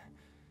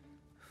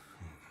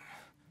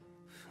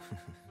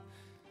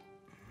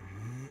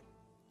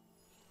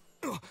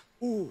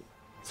 Ooh.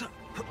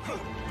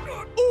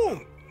 Ooh.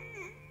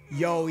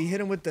 Yo, he hit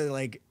him with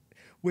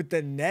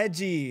the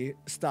Neji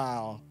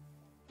style.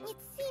 It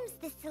seems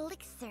this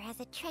elixir has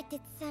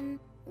attracted some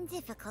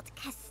difficult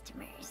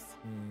customers.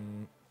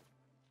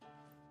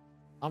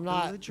 I'm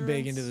not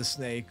big into the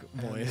snake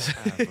voice.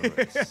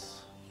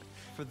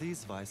 For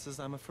these vices,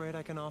 I'm afraid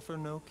I can offer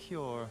no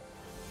cure.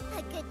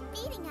 A good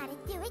beating ought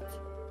to do it.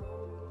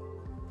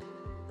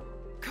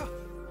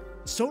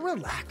 So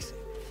relaxing,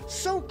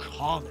 so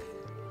calming.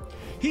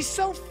 He's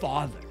so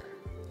father.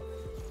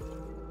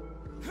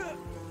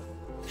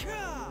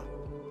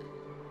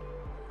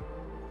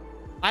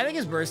 I think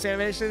his burst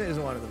animation is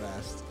one of the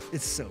best.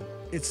 It's so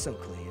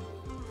clean.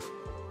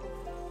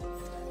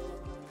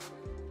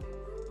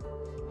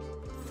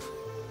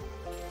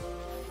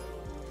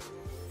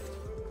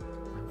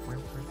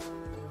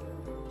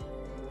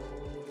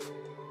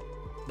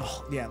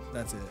 Oh, yeah,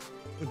 that's it.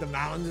 With the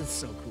mountains, it's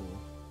so cool.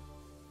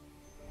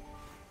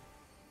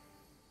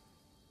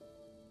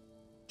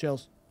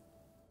 Chills.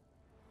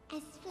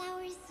 As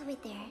flowers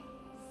wither,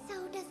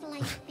 so does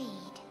life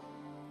fade.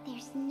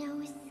 There's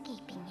no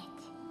escaping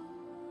it.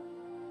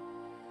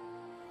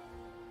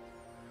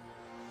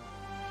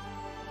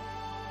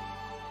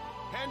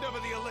 Hand over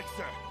the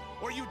elixir,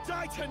 or you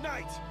die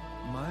tonight!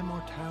 My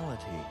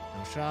mortality,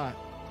 no shot,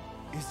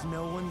 is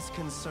no one's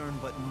concern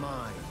but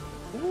mine.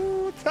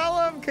 Ooh,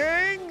 tell him,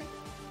 King!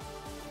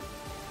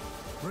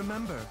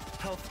 Remember,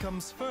 health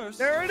comes first.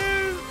 There it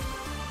is!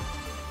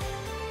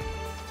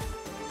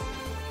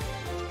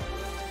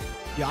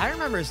 Yeah, I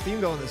remember his theme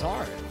going this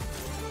hard.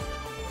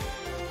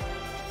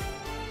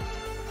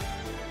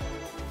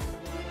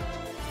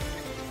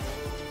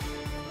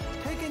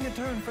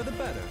 turn for the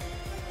better.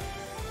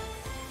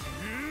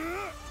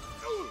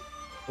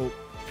 Oh.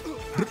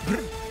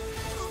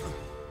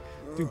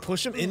 Dude,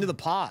 push him into the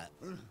pot.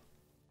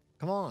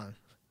 Come on.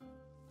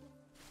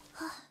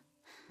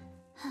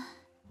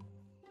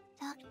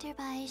 Dr.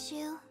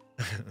 Baishu,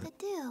 the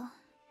dew.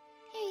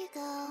 Here you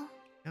go.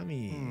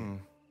 Yummy.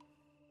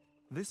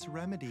 This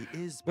remedy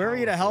is where are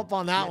you to help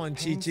on that yet one,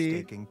 Qiqi?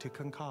 painstaking to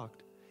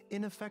concoct.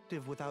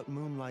 Ineffective without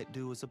moonlight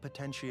dew as a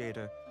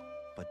potentiator,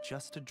 but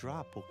just a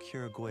drop will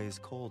cure Gui's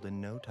cold in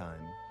no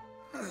time.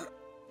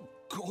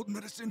 Cold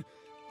medicine?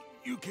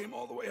 You came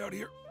all the way out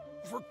here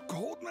for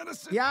cold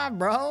medicine? Yeah,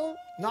 bro.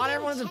 Not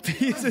everyone's a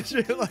piece of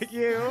shit like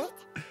you.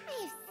 I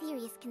have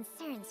serious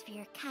concerns for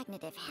your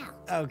cognitive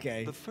health.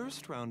 Okay. The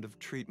first round of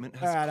treatment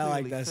has Alright, I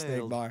clearly like that steak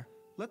failed. bar.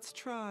 Let's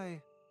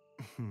try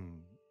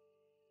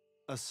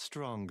a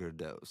stronger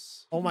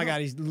dose. Oh my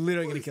god, he's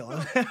literally gonna kill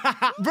him.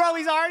 Bro,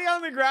 he's already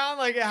on the ground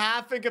like a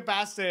half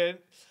incapacitated.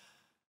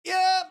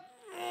 Yeah,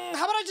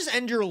 how about I just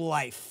end your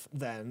life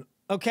then?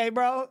 Okay,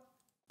 bro?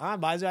 All right,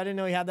 Baizu, I didn't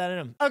know he had that in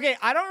him. Okay,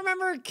 I don't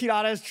remember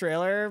Kirata's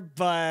trailer,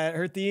 but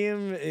her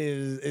theme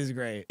is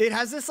great. It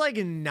has this like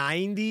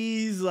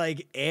 90s,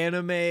 like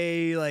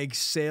anime, like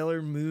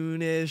Sailor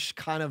Moon-ish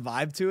kind of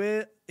vibe to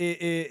it.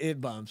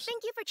 It bumps.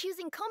 Thank you for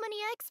choosing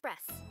Komania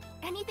Express.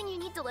 Anything you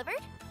need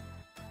delivered?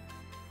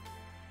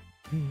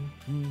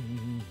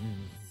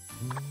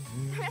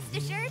 Rest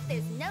assured,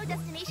 there's no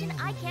destination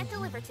I can't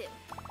deliver to.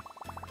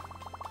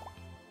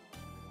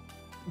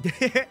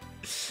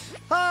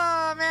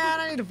 Oh man,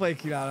 I need to play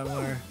Kirata more.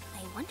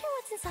 I wonder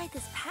what's inside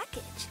this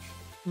package.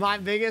 My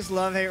biggest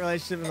love-hate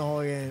relationship in the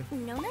whole game.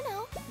 No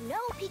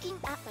peeking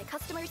at my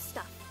customer's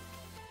stuff.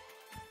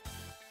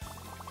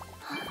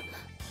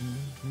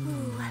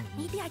 Ooh,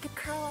 maybe I could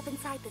curl up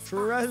inside this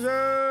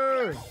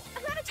Treasure! box.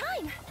 I'm out of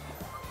time.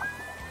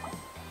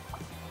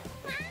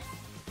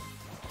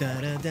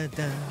 Da da da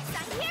da.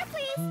 Sign here,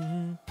 please.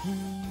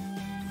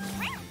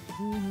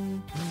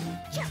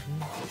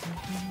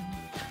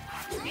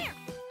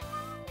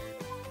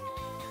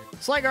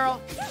 Slay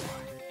girl.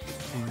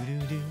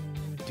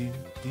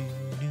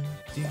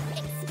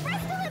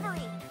 Express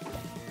delivery.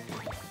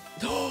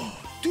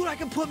 Dude, I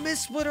can put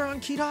Miss Splitter on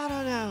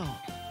Kirata now.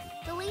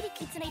 The lady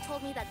Kitsune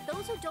told me that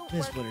those who don't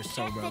Miss work Splitter's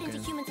so can't fit broken.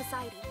 into human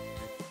society.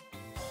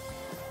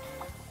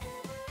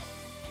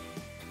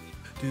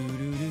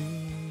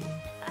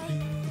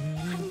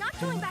 I'm not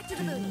going back to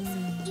the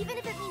boonies, even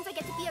if it means I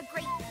get to be a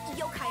great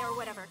yokai or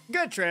whatever.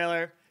 Good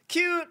trailer.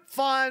 Cute,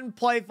 fun,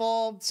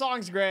 playful.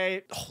 Song's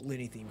great. Oh,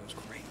 Linny theme was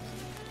great.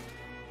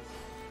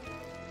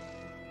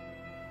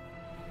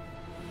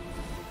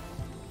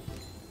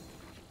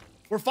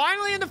 We're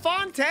finally into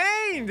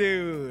Fontaine,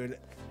 dude.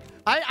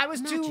 I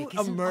was too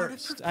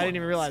immersed. I didn't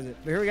even realize it.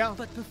 But here we go.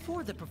 But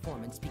before the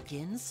performance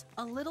begins,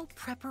 a little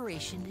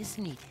preparation is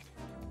needed.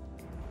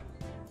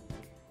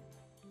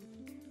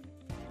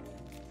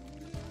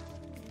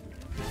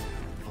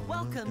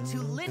 Welcome to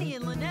Linny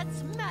and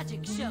Lynette's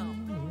magic show.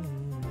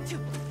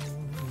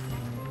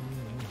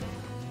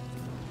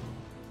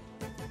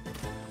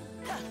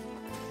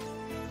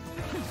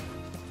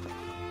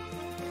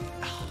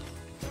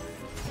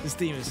 This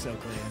theme is so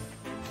clean.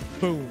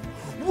 Boom.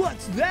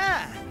 What's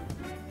that?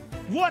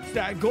 What's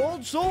that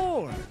gold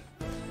sword?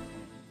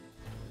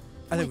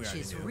 I think Which we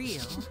is already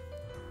real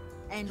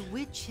and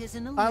which is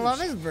an illusion. I love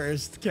his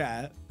burst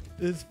cat.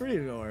 It's pretty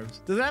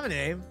adorbs. Does it have a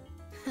name?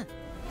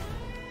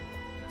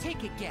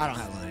 Take a guess. I don't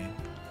have a name.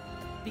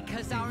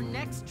 Because our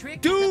next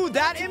trick. Dude,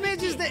 that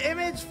image is the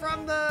image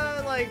from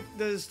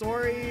the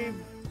story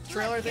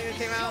trailer thing that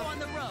came out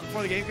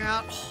before the game came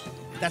out. Oh,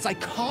 that's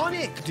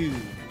iconic, dude.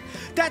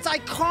 That's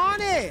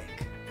iconic.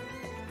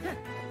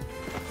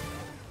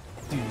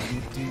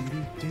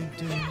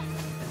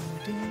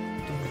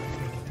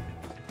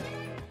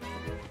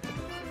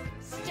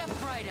 Step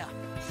right up.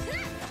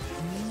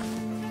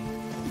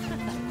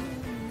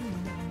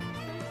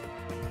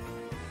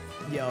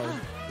 Yo,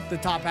 the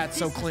top hat's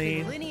so clean.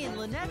 This is Linny and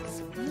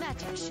Lynette's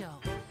magic show.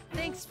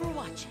 Thanks for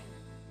watching.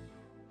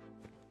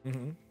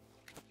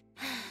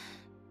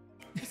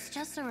 It's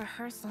just a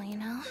rehearsal, you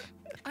know?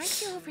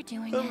 Aren't you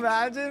overdoing it?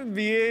 Imagine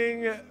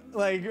being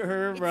like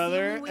her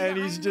brother, and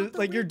he's just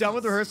like, you're done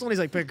with rehearsal, and he's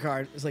like, pick a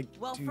card. It's like,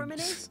 Well, dude,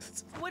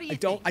 Firmine, what do you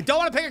I don't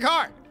want to pick a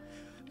card.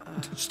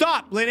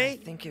 Stop, Linny. I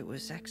think it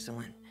was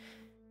excellent.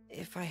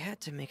 If I had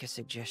to make a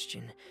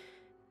suggestion,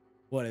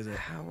 what is it?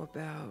 How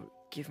about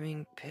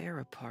giving Pear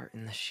a part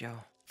in the show?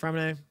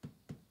 Firmine.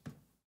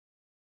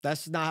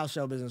 That's not how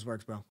show business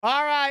works, bro.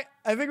 All right,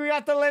 I think we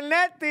got the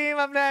Lynette theme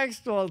up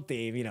next. Well,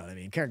 theme, you know what I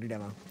mean. Character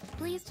demo.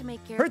 Pleased to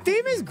make your Her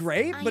theme is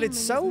great, but it's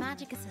so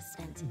magic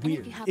assistant.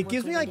 weird. It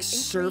gives me like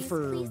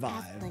surfer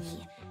vibes.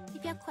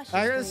 If you have questions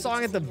I heard a related song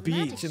to at the the beach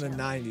magic in the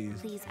show,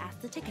 90s. Please ask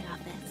the ticket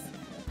office.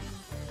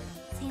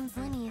 Seems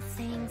Linny is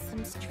saying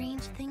some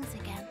strange things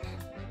again.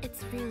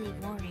 It's really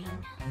worrying.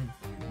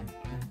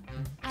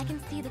 I can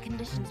see the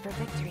conditions for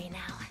victory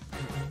now.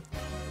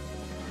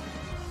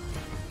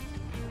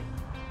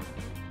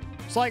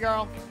 Slay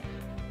girl.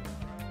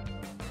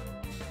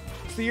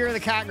 It's the year of the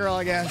cat girl,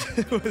 I guess.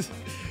 It was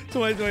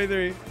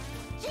 2023.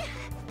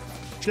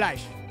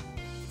 Slash.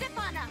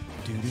 Stefana.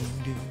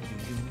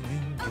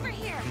 Over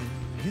here.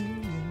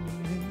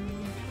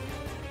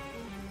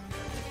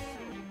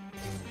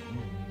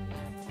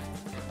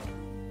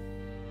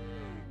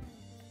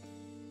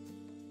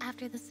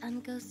 After the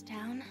sun goes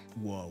down,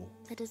 whoa,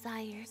 the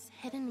desires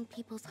hidden in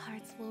people's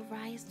hearts will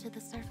rise to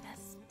the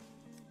surface.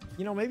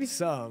 You know, maybe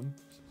some.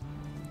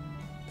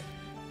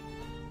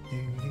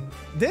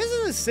 This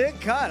is a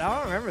sick cut. I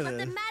don't remember this.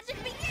 Let the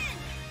magic begin.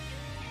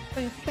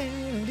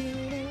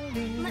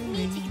 Let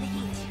me take the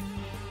heat.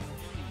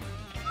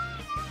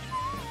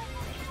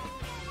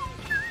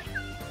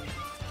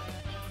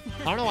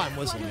 I don't know why I'm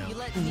whistling now. You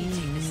let me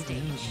take the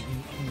stage.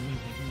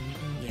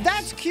 Yes.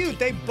 That's cute.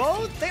 They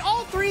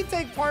all three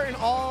take part in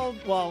all,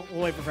 well,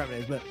 we'll wait for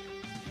Feminines, but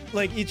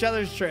like each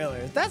other's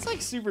trailers. That's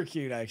like super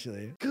cute,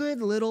 actually.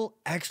 Good little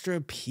extra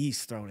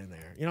piece thrown in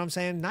there. You know what I'm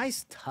saying?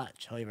 Nice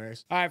touch,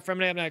 Holyverse. All right,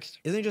 Feminine up next.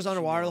 Isn't he just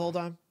underwater the whole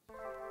time?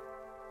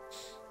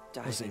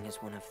 Diving is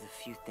one of the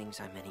few things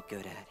I'm any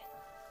good at.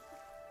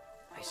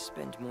 I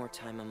spend more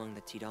time among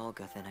the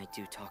Tidalga than I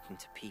do talking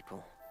to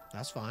people.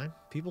 That's fine.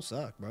 People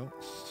suck, bro.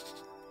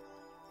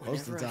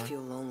 Most of Whenever the I time.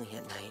 feel lonely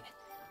at night,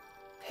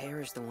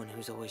 Pear is the one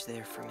who's always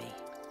there for me.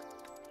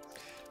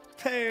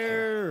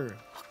 Pear!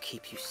 I'll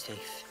keep you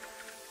safe.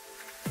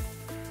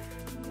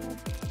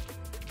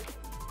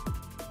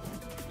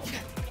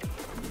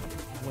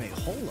 Wait,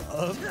 hold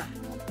up.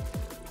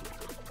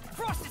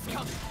 Frost is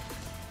coming!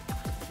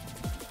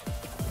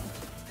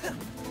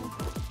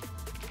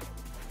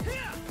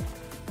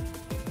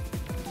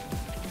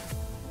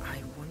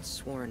 I once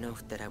swore an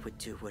oath that I would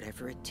do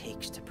whatever it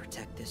takes to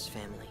protect this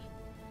family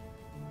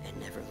and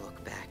never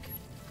look back.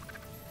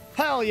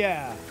 Hell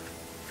yeah!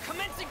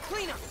 Commencing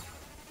cleanup!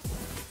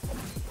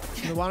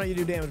 So why don't you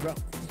do damage, bro?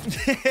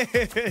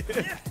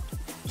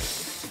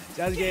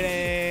 Just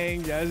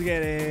kidding. Just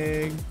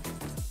kidding.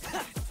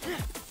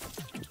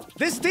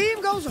 This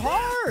theme goes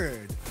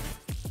hard.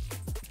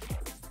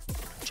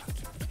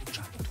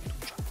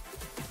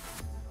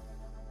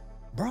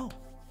 Bro.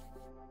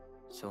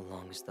 So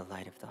long as the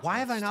light of the Why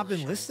have I not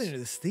been listening to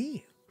this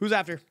theme? Who's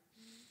after?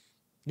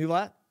 New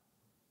Lat?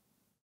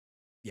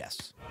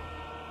 Yes.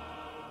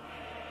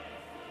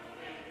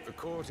 The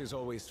court is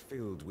always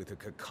filled with a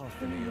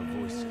cacophony of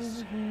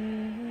voices.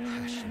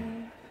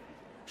 Passion.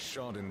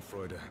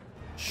 Schadenfreude.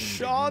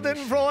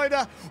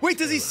 Schadenfreude. Wait,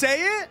 does he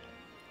say it?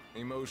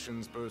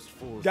 Emotions burst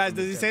forth. Guys,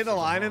 does he say the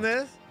line in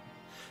this?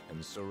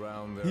 And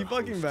surround their He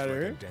fucking host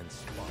better. like a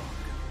dense fog.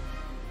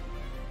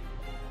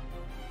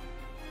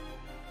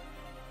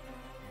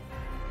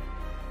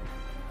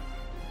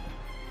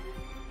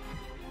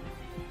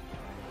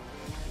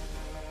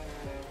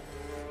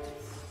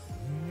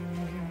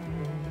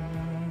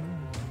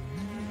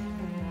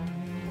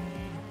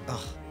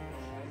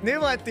 New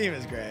Lat theme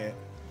is great.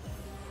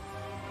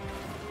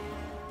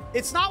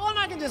 It's not one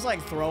I can just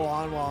like throw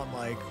on while I'm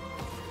like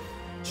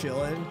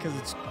chilling,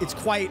 because it's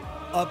quite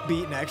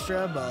upbeat and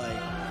extra, but like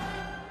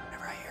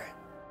whenever I hear it,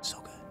 so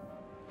good.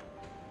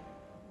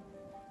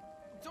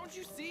 Don't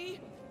you see?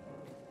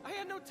 I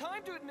had no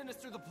time to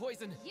administer the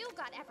poison. You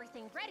got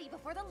everything ready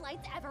before the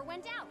lights ever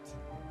went out.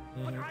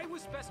 But I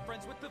was best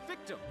friends with the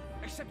victim.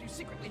 Except you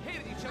secretly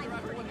hated each other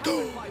after what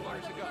happened 5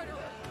 hours ago.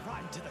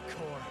 Rotten to the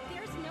core.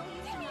 There's no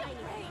use in hiding.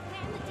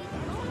 Man, the deep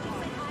moment you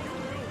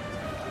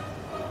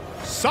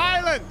said eyes.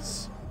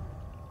 Silence!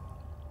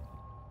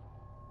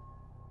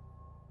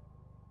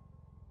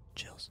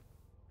 Chills.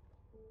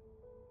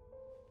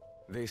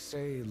 They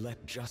say,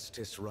 let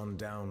justice run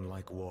down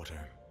like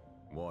water.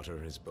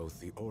 Water is both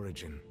the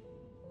origin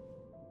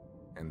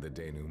and the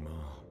denouement.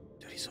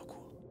 Dude, he's so cool.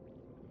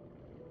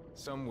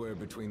 Somewhere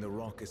between the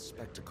raucous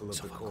spectacle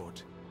of the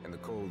court and the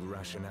cold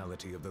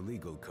rationality of the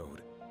legal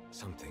code,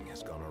 something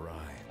has gone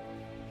awry.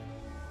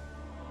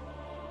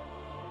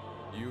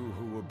 You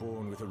who were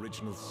born with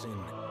original sin,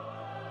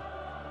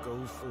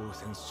 go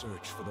forth and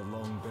search for the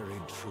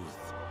long-buried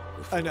truth.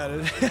 I know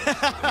it.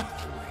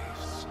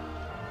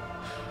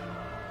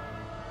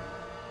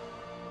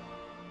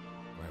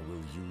 I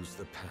will use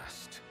the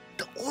past.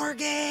 The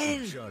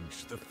organ! To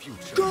judge the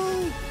future.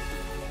 Go!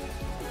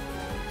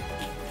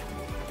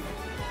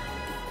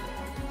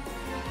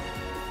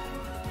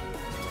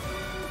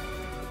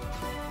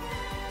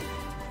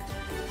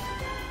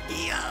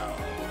 Yo!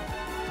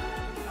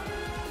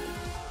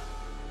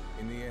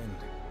 In the end,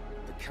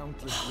 the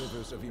countless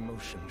rivers of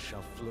emotion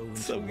shall flow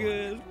into So one,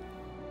 good.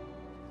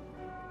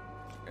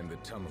 and the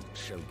tumult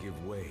shall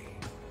give way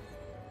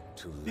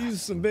to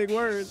Use some big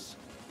words.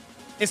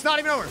 It's not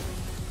even over.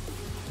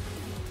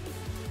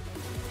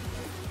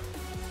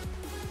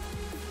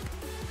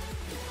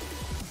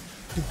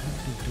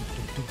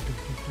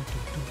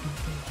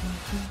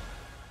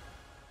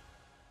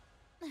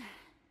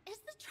 Is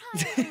the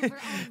trial over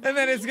And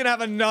then it's gonna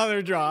have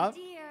another drop.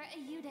 Dear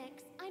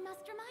Eudix, I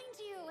must remind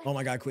you. Oh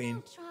my God, Queen.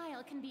 No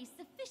trial can be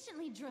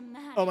sufficiently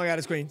dramatic. Oh my God,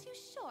 it's Queen. Too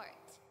short.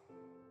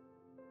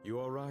 You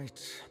are right,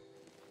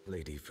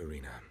 Lady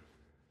Farina.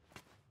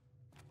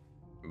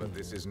 But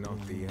this is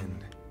not the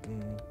end.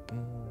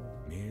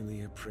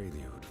 Merely a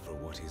prelude for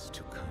what is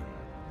to come.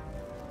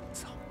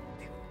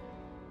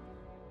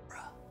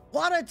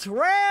 What a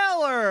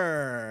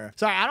trailer!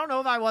 Sorry, I don't know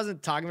if I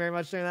wasn't talking very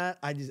much during that.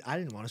 I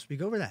didn't want to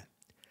speak over that.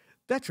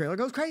 That trailer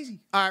goes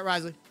crazy. All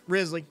right,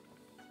 Risley.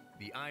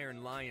 The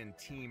Iron Lion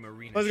Team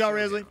Arena. Let's go,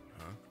 Risley.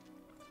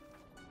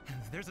 Huh?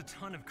 There's a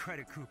ton of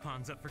credit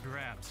coupons up for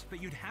grabs,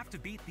 but you'd have to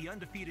beat the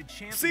undefeated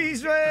champion.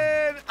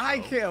 Season! I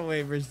can't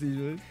wait for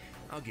Season.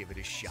 I'll give it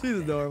a shot. She's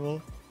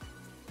adorable.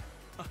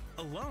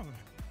 Alone?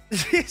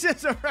 She's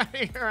just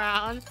running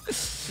around.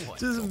 What,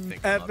 just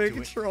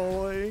epic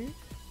trolling.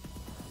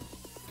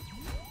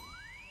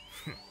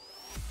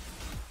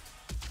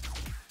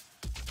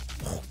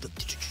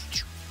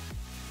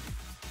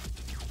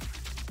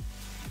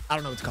 I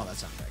don't know what to call that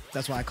sound effect.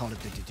 That's why I called it.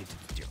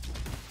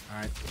 All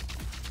right.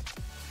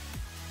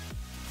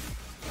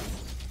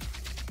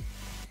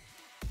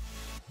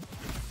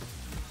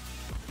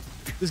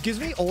 This gives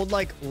me old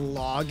like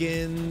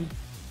login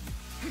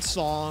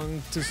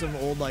song to some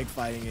old like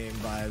fighting game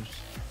vibes.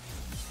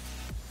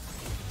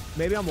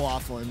 Maybe I'm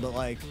waffling, but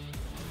like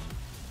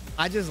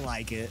I just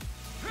like it.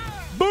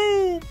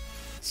 Boom!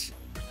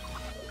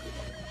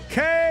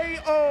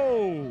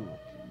 KO!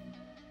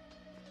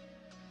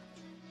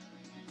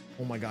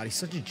 Oh my god, he's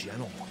such a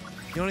gentle.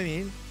 You know what I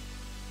mean?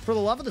 For the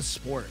love of the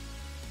sport.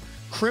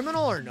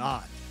 Criminal or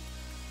not.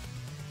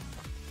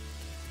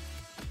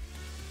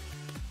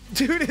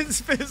 Dude,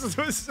 his fist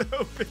was so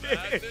big.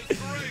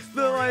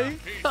 The like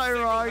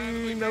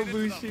Kairagi,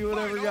 Nobushi,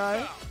 whatever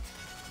guy.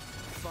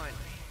 Finally.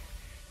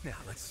 Now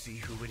let's see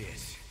who it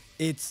is.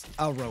 It's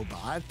a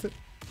robot.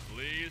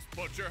 Please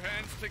put your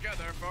hands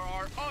together for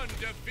our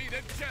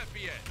undefeated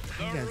champion.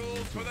 The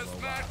rules for this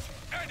match,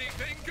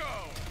 anything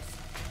goes.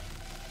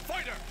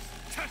 Fighters,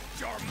 test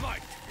your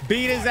might.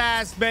 Beat his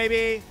ass,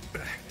 baby.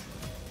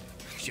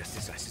 Just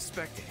as I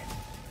suspected.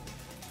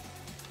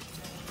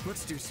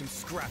 Let's do some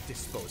scrap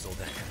disposal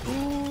then.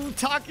 Ooh,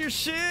 talk your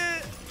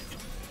shit.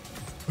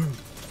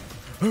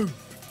 Oh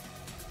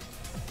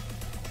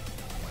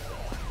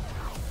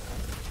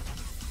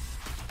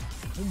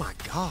my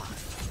god.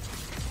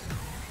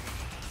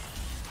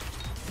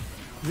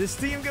 This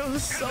team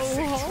goes so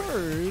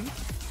hard.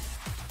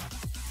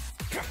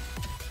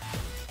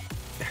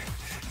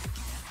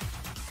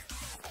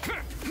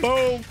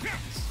 Boom.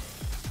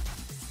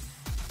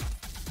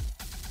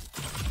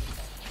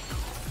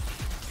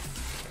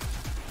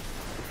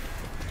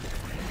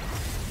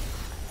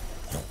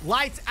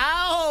 Lights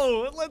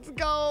out. Let's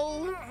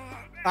go.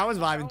 I was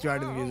vibing too hard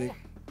to the music.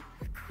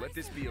 Let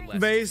this be a lesson.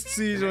 Based The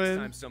season. next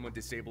time someone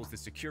disables the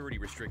security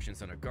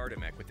restrictions on a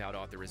Gardamek without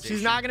authorization,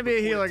 She's not gonna be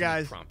a healer,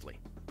 guys. Promptly.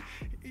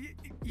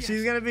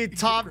 She's gonna be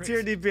top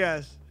tier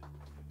DPS.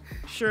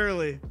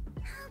 Surely.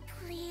 Oh,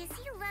 please,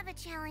 you love a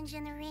challenge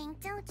in the ring,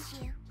 don't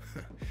you?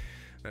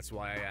 That's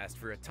why I asked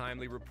for a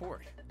timely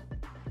report.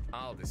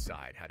 I'll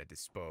decide how to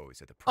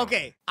dispose of the problem.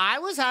 Okay, I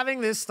was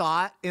having this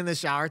thought in the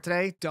shower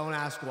today. Don't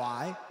ask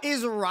why.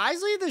 Is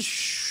Risley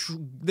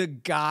the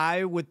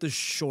guy with the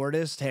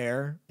shortest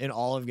hair in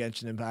all of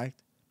Genshin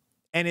Impact?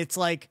 And it's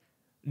like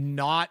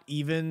not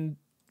even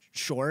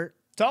short.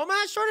 Toma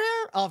has short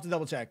hair? I'll have to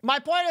double check. My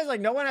point is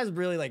like no one has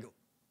really like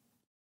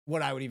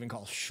what I would even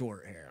call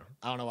short hair.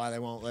 I don't know why they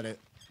won't let it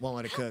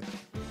cook.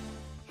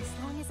 As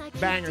long as I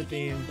keep Banger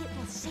digging, theme. it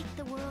will shake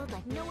the world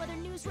like no other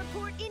news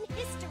report in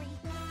history.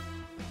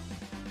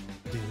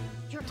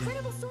 Your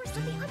credible source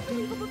of the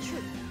unbelievable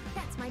truth.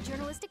 That's my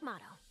journalistic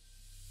motto.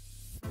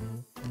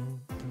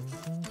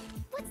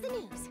 What's the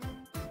news?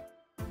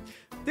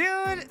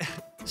 Dude,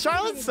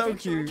 Charlotte's so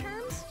cute.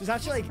 Just how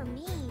she like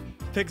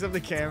picks up the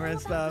camera and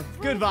stuff.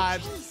 Good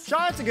vibes.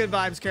 Charlotte's a good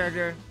vibes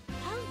character.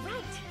 All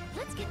right,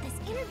 let's get this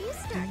interview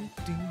started.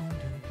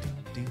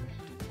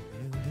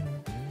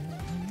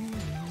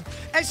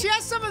 And she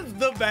has some of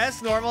the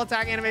best normal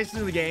attack animations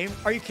in the game.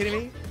 Are you kidding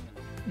me?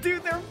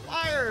 Dude, they're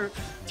fire.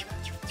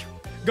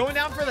 Going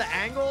down for the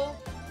angle.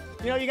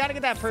 You know, you got to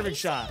get that perfect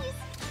shot.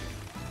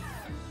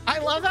 I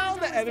love how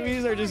the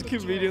enemies are just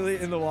conveniently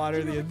in the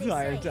water the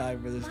entire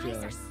time for this Lies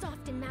trailer. are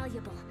soft and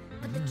malleable,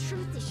 but the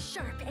truth is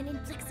sharp and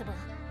inflexible.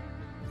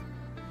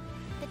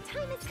 The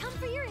time has come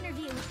for your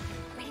interview.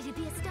 Ready to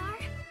be a star?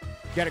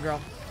 Get it, girl.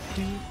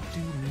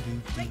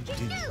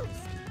 Breaking news!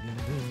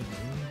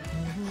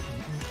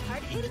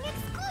 Hard-hitting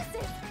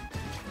exclusive!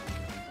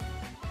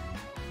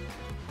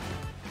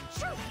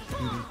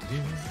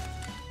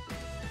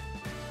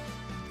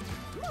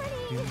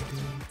 Morning!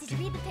 Did you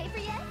read the paper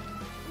yet?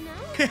 No?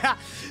 Yeah,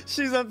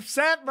 she's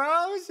upset,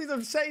 bro. She's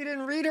upset you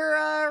didn't read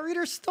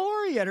her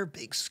story yet, her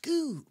big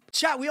scoop.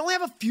 Chat, we only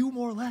have a few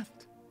more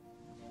left.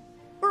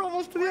 We're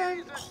almost to the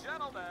end.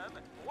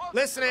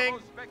 Listening.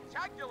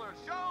 Spectacular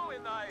show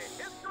in the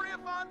history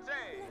of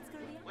Fontaine.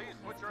 Please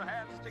put your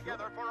hands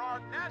together for our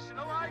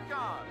national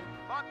icon,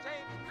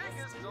 Fontaine's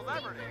biggest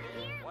celebrity,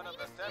 one of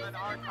the 7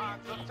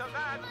 archons of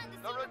Teyvat,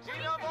 the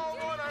Regina of all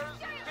orders,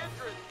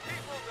 kindreds,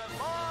 peoples, and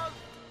laws,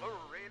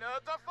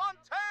 Marina de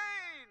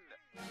Fontaine.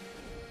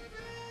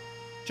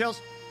 Chills.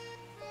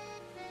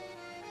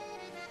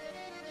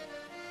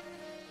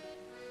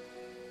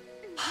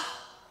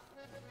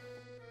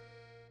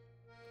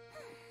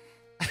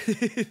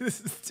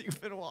 This is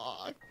stupid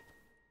walk.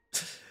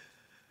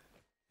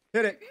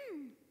 Hit it.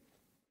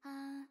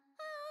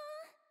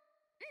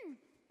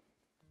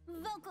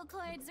 Vocal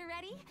cords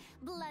ready,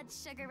 blood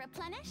sugar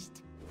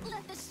replenished.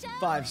 Let the show.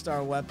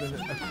 5-star weapon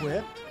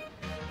equipped.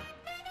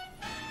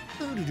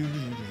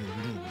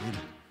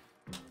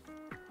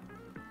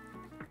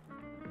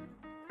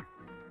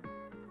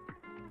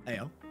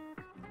 Ayo.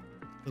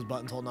 Those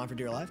buttons holding on for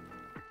dear life.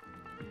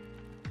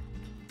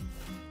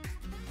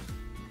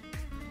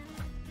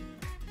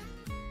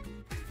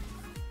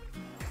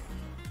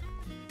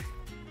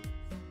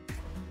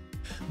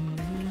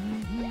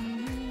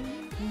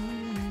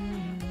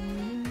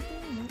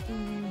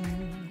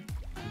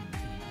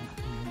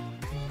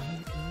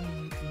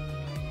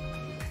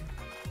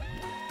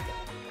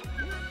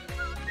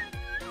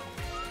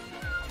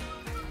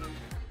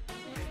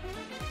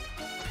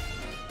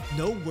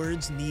 No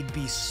words need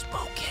be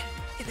spoken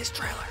in this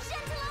trailer.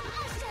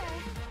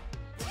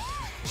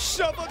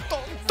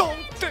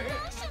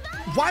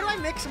 Why do I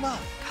mix them up?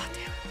 God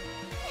damn it.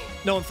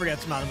 No one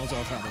forgets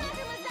Mademoiselle Trouble.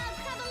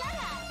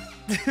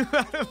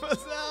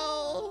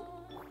 Mademoiselle.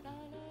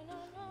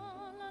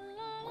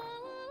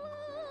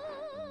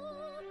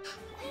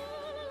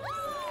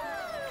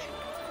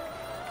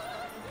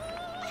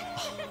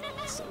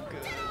 Oh, so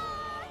good.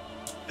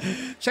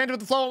 Change it with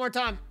the flow one more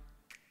time.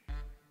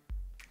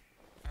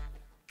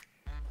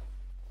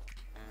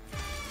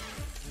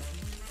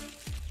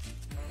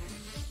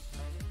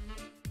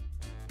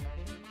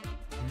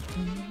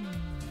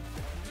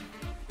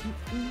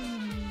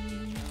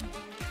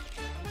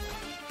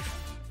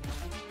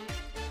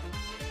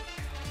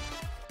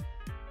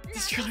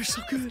 This trailer's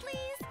so good.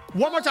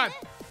 One more time.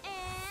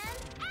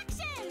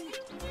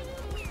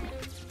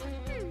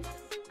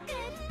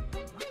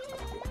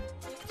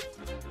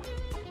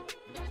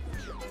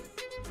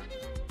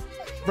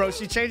 Bro,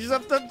 she changes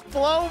up the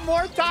flow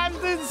more times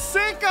than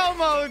Sicko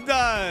Mode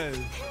does.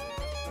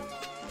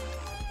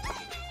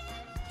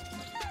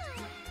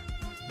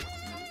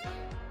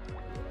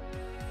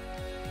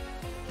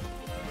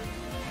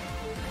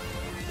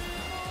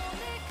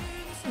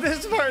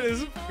 This part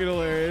is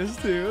hilarious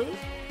too.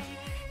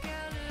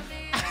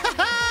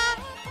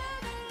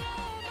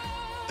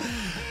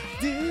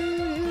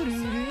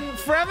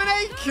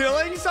 Fremine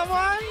killing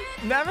someone?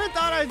 Never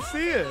thought I'd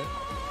see it.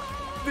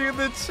 Dude,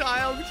 the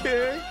child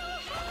kick.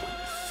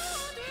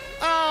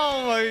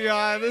 Oh my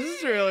god, this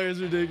trailer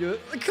is ridiculous.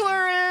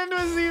 Clarin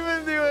was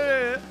even doing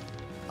it.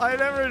 I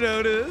never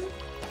noticed.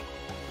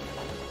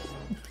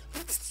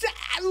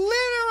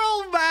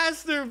 Literal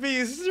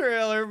masterpiece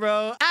trailer,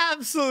 bro.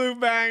 Absolute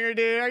banger,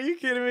 dude. Are you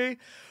kidding me?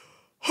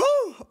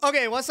 Whew.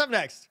 Okay, what's up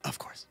next? Of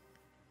course.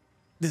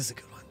 This is a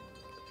good one.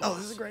 Oh,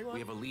 this is a great one. We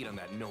have a lead on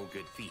that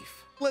no-good thief.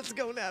 Let's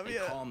go, Navia. They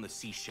call him the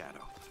Sea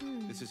Shadow.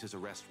 This is his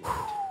arrest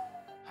warrant.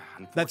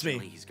 That's me.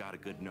 He's got a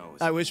good nose.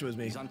 I wish it was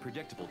me. He's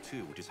unpredictable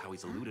too, which is how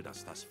he's eluded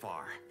us thus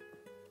far.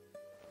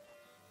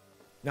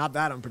 Not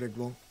that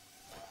unpredictable.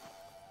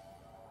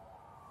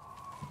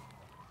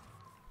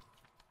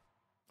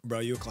 Bro,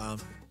 you a clown.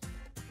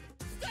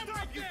 Stand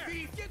up, you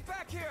thief! Get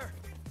back here!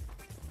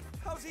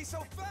 How's he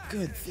so fast?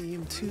 Good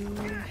theme too.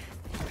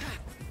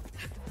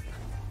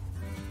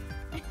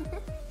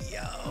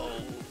 Yo.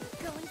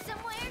 Going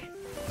somewhere?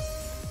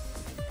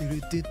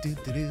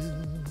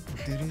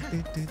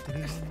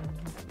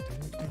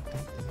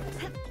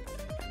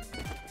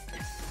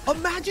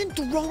 Imagine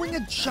throwing a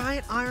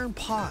giant iron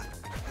pot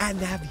at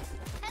Navi.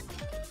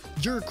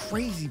 You're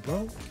crazy,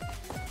 bro.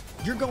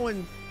 You're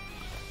going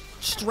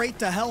straight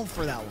to hell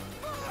for that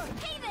one.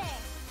 Hey there.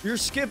 You're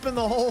skipping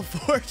the whole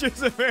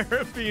Fortress of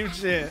Arafim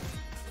shit.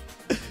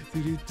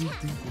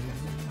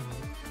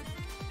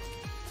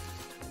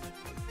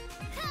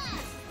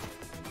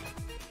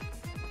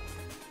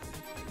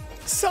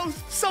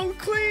 So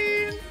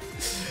clean.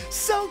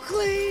 So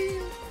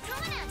clean.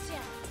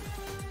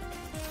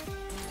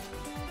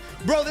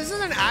 Bro, this is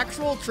an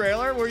actual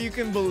trailer where you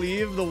can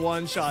believe the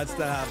one-shots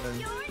that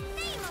happen.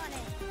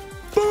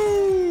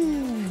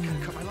 Boom!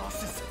 Gotta cut my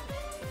losses.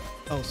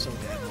 Oh, so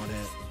damn on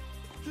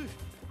it.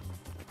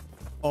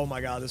 Oh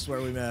my god, this is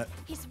where we met.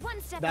 He's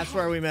one step That's ahead.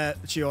 where we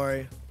met,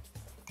 Chiori.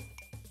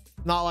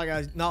 Not like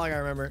I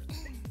remember.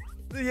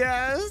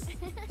 Yes.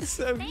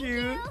 So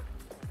cute.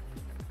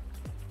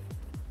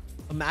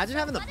 Imagine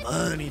having the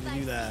money to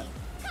do that.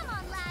 Come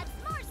on, lads,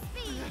 more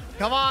speed.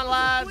 Come on,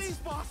 lads. Please,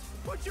 boss,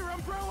 put your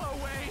umbrella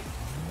away.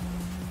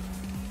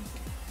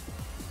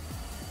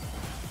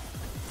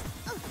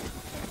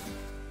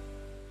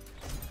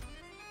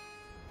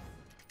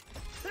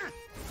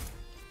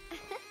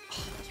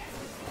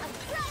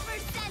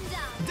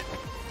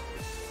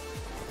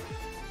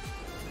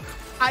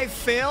 I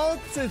failed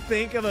to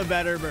think of a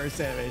better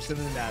burst animation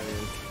than that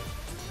is.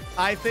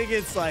 I think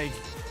it's like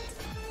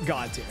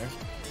God tier.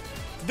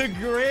 The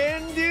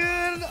grin,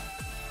 dude.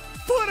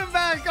 Put him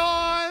back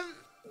on.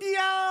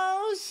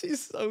 Yo,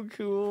 she's so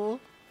cool.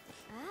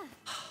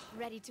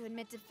 Ready to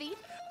admit defeat?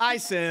 I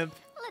simp.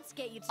 Let's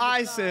get you to the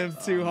I bars.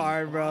 simp too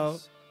hard, bro.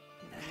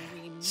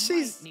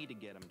 She's Need to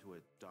get him to a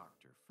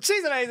doctor.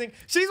 She's amazing.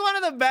 She's one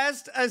of the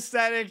best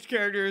aesthetic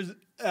characters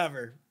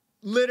ever.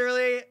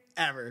 Literally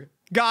ever.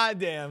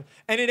 Goddamn.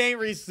 And it ain't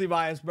recency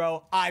bias,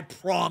 bro. I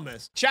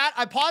promise. Chat,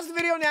 I paused the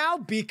video now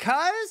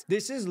because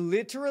this is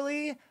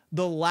literally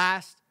the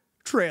last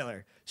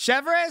trailer.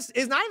 Chevres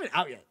is not even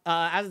out yet.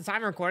 As the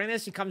time of recording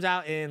this, she comes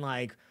out in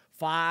like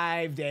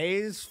 5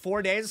 days,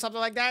 4 days, or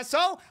something like that.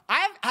 So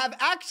I have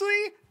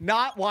actually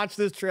not watched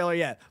this trailer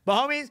yet. But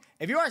homies,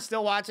 if you are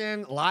still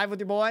watching live with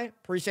your boy,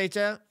 appreciate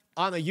you.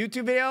 On the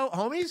YouTube video,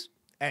 homies,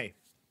 hey,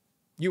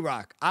 you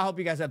rock. I hope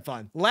you guys had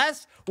fun.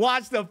 Let's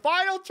watch the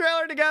final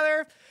trailer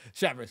together.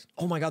 Chevres.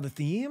 Oh my God, the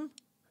theme?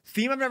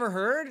 Theme I've never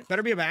heard?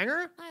 Better be a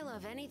banger? I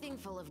love anything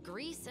full of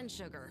grease and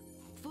sugar.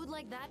 Food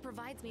like that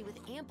provides me with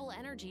ample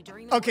energy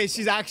during the Okay,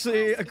 she's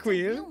actually a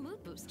queen. real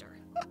mood booster.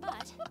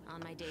 But on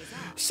my days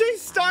off, She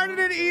started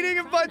in eating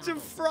a bunch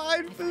of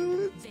fried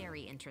foods.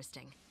 very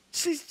interesting.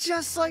 She's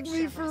just like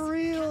me for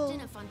real.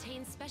 Captain of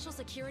Fontaine's Special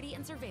Security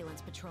and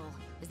Surveillance Patrol.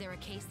 Is there a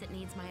case that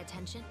needs my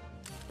attention?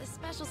 The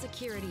Special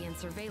Security and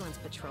Surveillance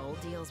Patrol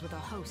deals with a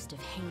host of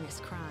heinous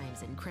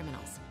crimes and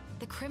criminals.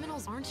 The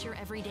criminals aren't your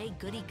everyday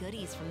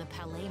goody-goodies from the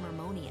Palais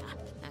Mermonia.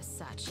 As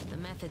such, the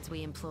methods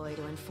we employ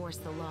to enforce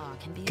the law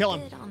can be a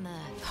bit on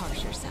the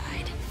harsher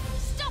side.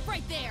 Stop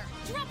right there!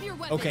 Drop your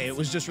weapons! Okay, it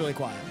was just really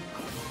quiet.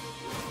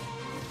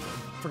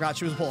 Forgot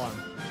she was a pull-on.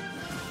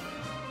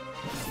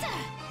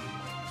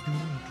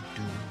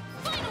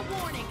 Final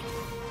warning!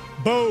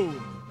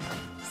 Boom!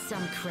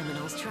 Some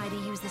criminals try to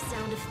use the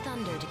sound of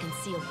thunder to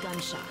conceal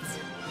gunshots,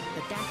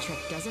 but that trick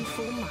doesn't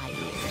fool my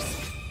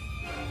ears.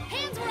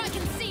 Hands where I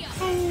can see us!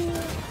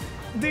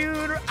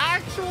 Dude,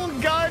 actual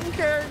gun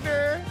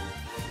character.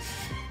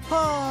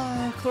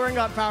 Oh, Chlorine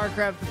got power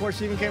crept before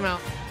she even came out.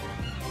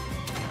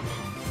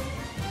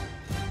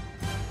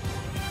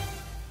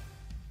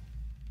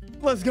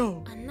 Let's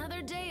go.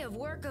 Another day of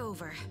work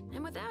over,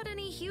 and without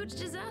any huge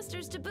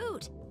disasters to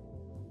boot.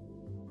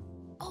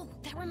 Oh,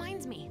 that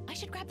reminds me. I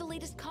should grab the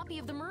latest copy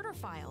of the murder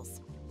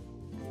files.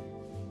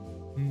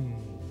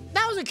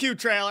 That was a cute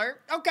trailer.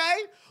 Okay.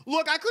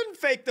 Look, I couldn't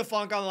fake the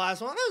funk on the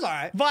last one. It was all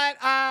right. But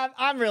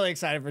I'm really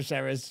excited for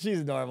Chevres.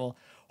 She's adorable.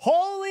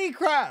 Holy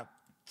crap.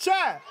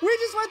 Chat, we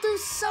just went through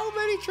so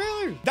many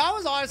trailers. That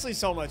was honestly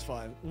so much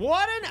fun.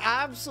 What an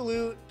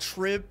absolute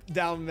trip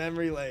down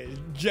memory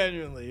lane,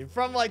 genuinely.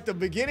 From like the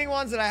beginning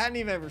ones that I hadn't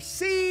even ever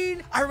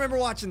seen. I remember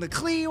watching the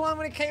Klee one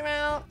when it came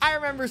out. I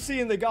remember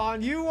seeing the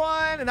Ganyu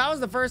one. And that was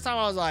the first time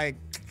I was like,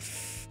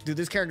 dude,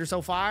 this character's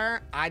so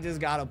fire. I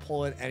just gotta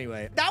pull it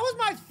anyway. That was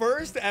my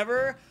first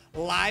ever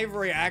live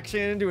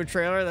reaction to a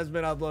trailer that's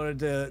been uploaded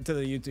to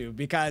the YouTube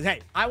because, hey,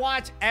 I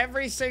watch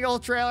every single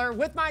trailer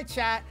with my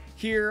chat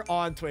here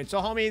on Twitch. So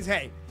homies,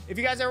 hey, if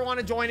you guys ever want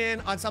to join in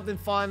on something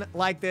fun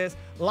like this,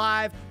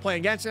 live,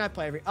 playing Genshin, I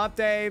play every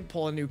update,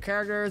 pulling new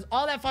characters,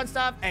 all that fun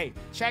stuff, hey,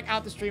 check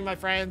out the stream, my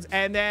friends.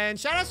 And then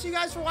shout out to you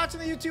guys for watching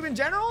the YouTube in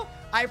general.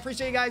 I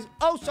appreciate you guys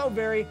oh so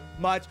very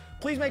much.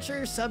 Please make sure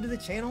you're subbed to the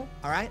channel,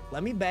 all right?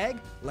 Let me beg,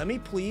 let me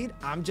plead.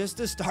 I'm just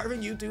a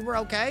starving YouTuber,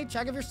 okay?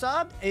 Check if you're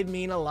subbed. It'd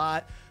mean a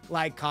lot.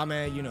 Like,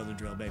 comment, you know the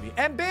drill, baby.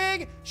 And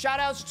big shout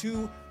outs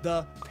to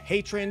the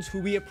patrons who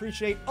we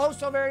appreciate oh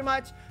so very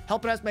much,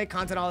 helping us make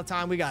content all the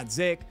time. We got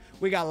Zick,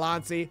 we got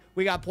Lancy,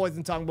 we got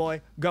Poison Tongue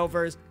Boy,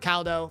 Gophers,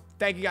 Caldo.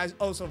 Thank you guys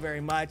oh so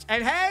very much.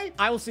 And hey,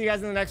 I will see you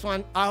guys in the next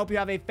one. I hope you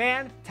have a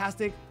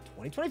fantastic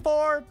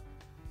 2024.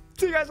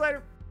 See you guys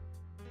later.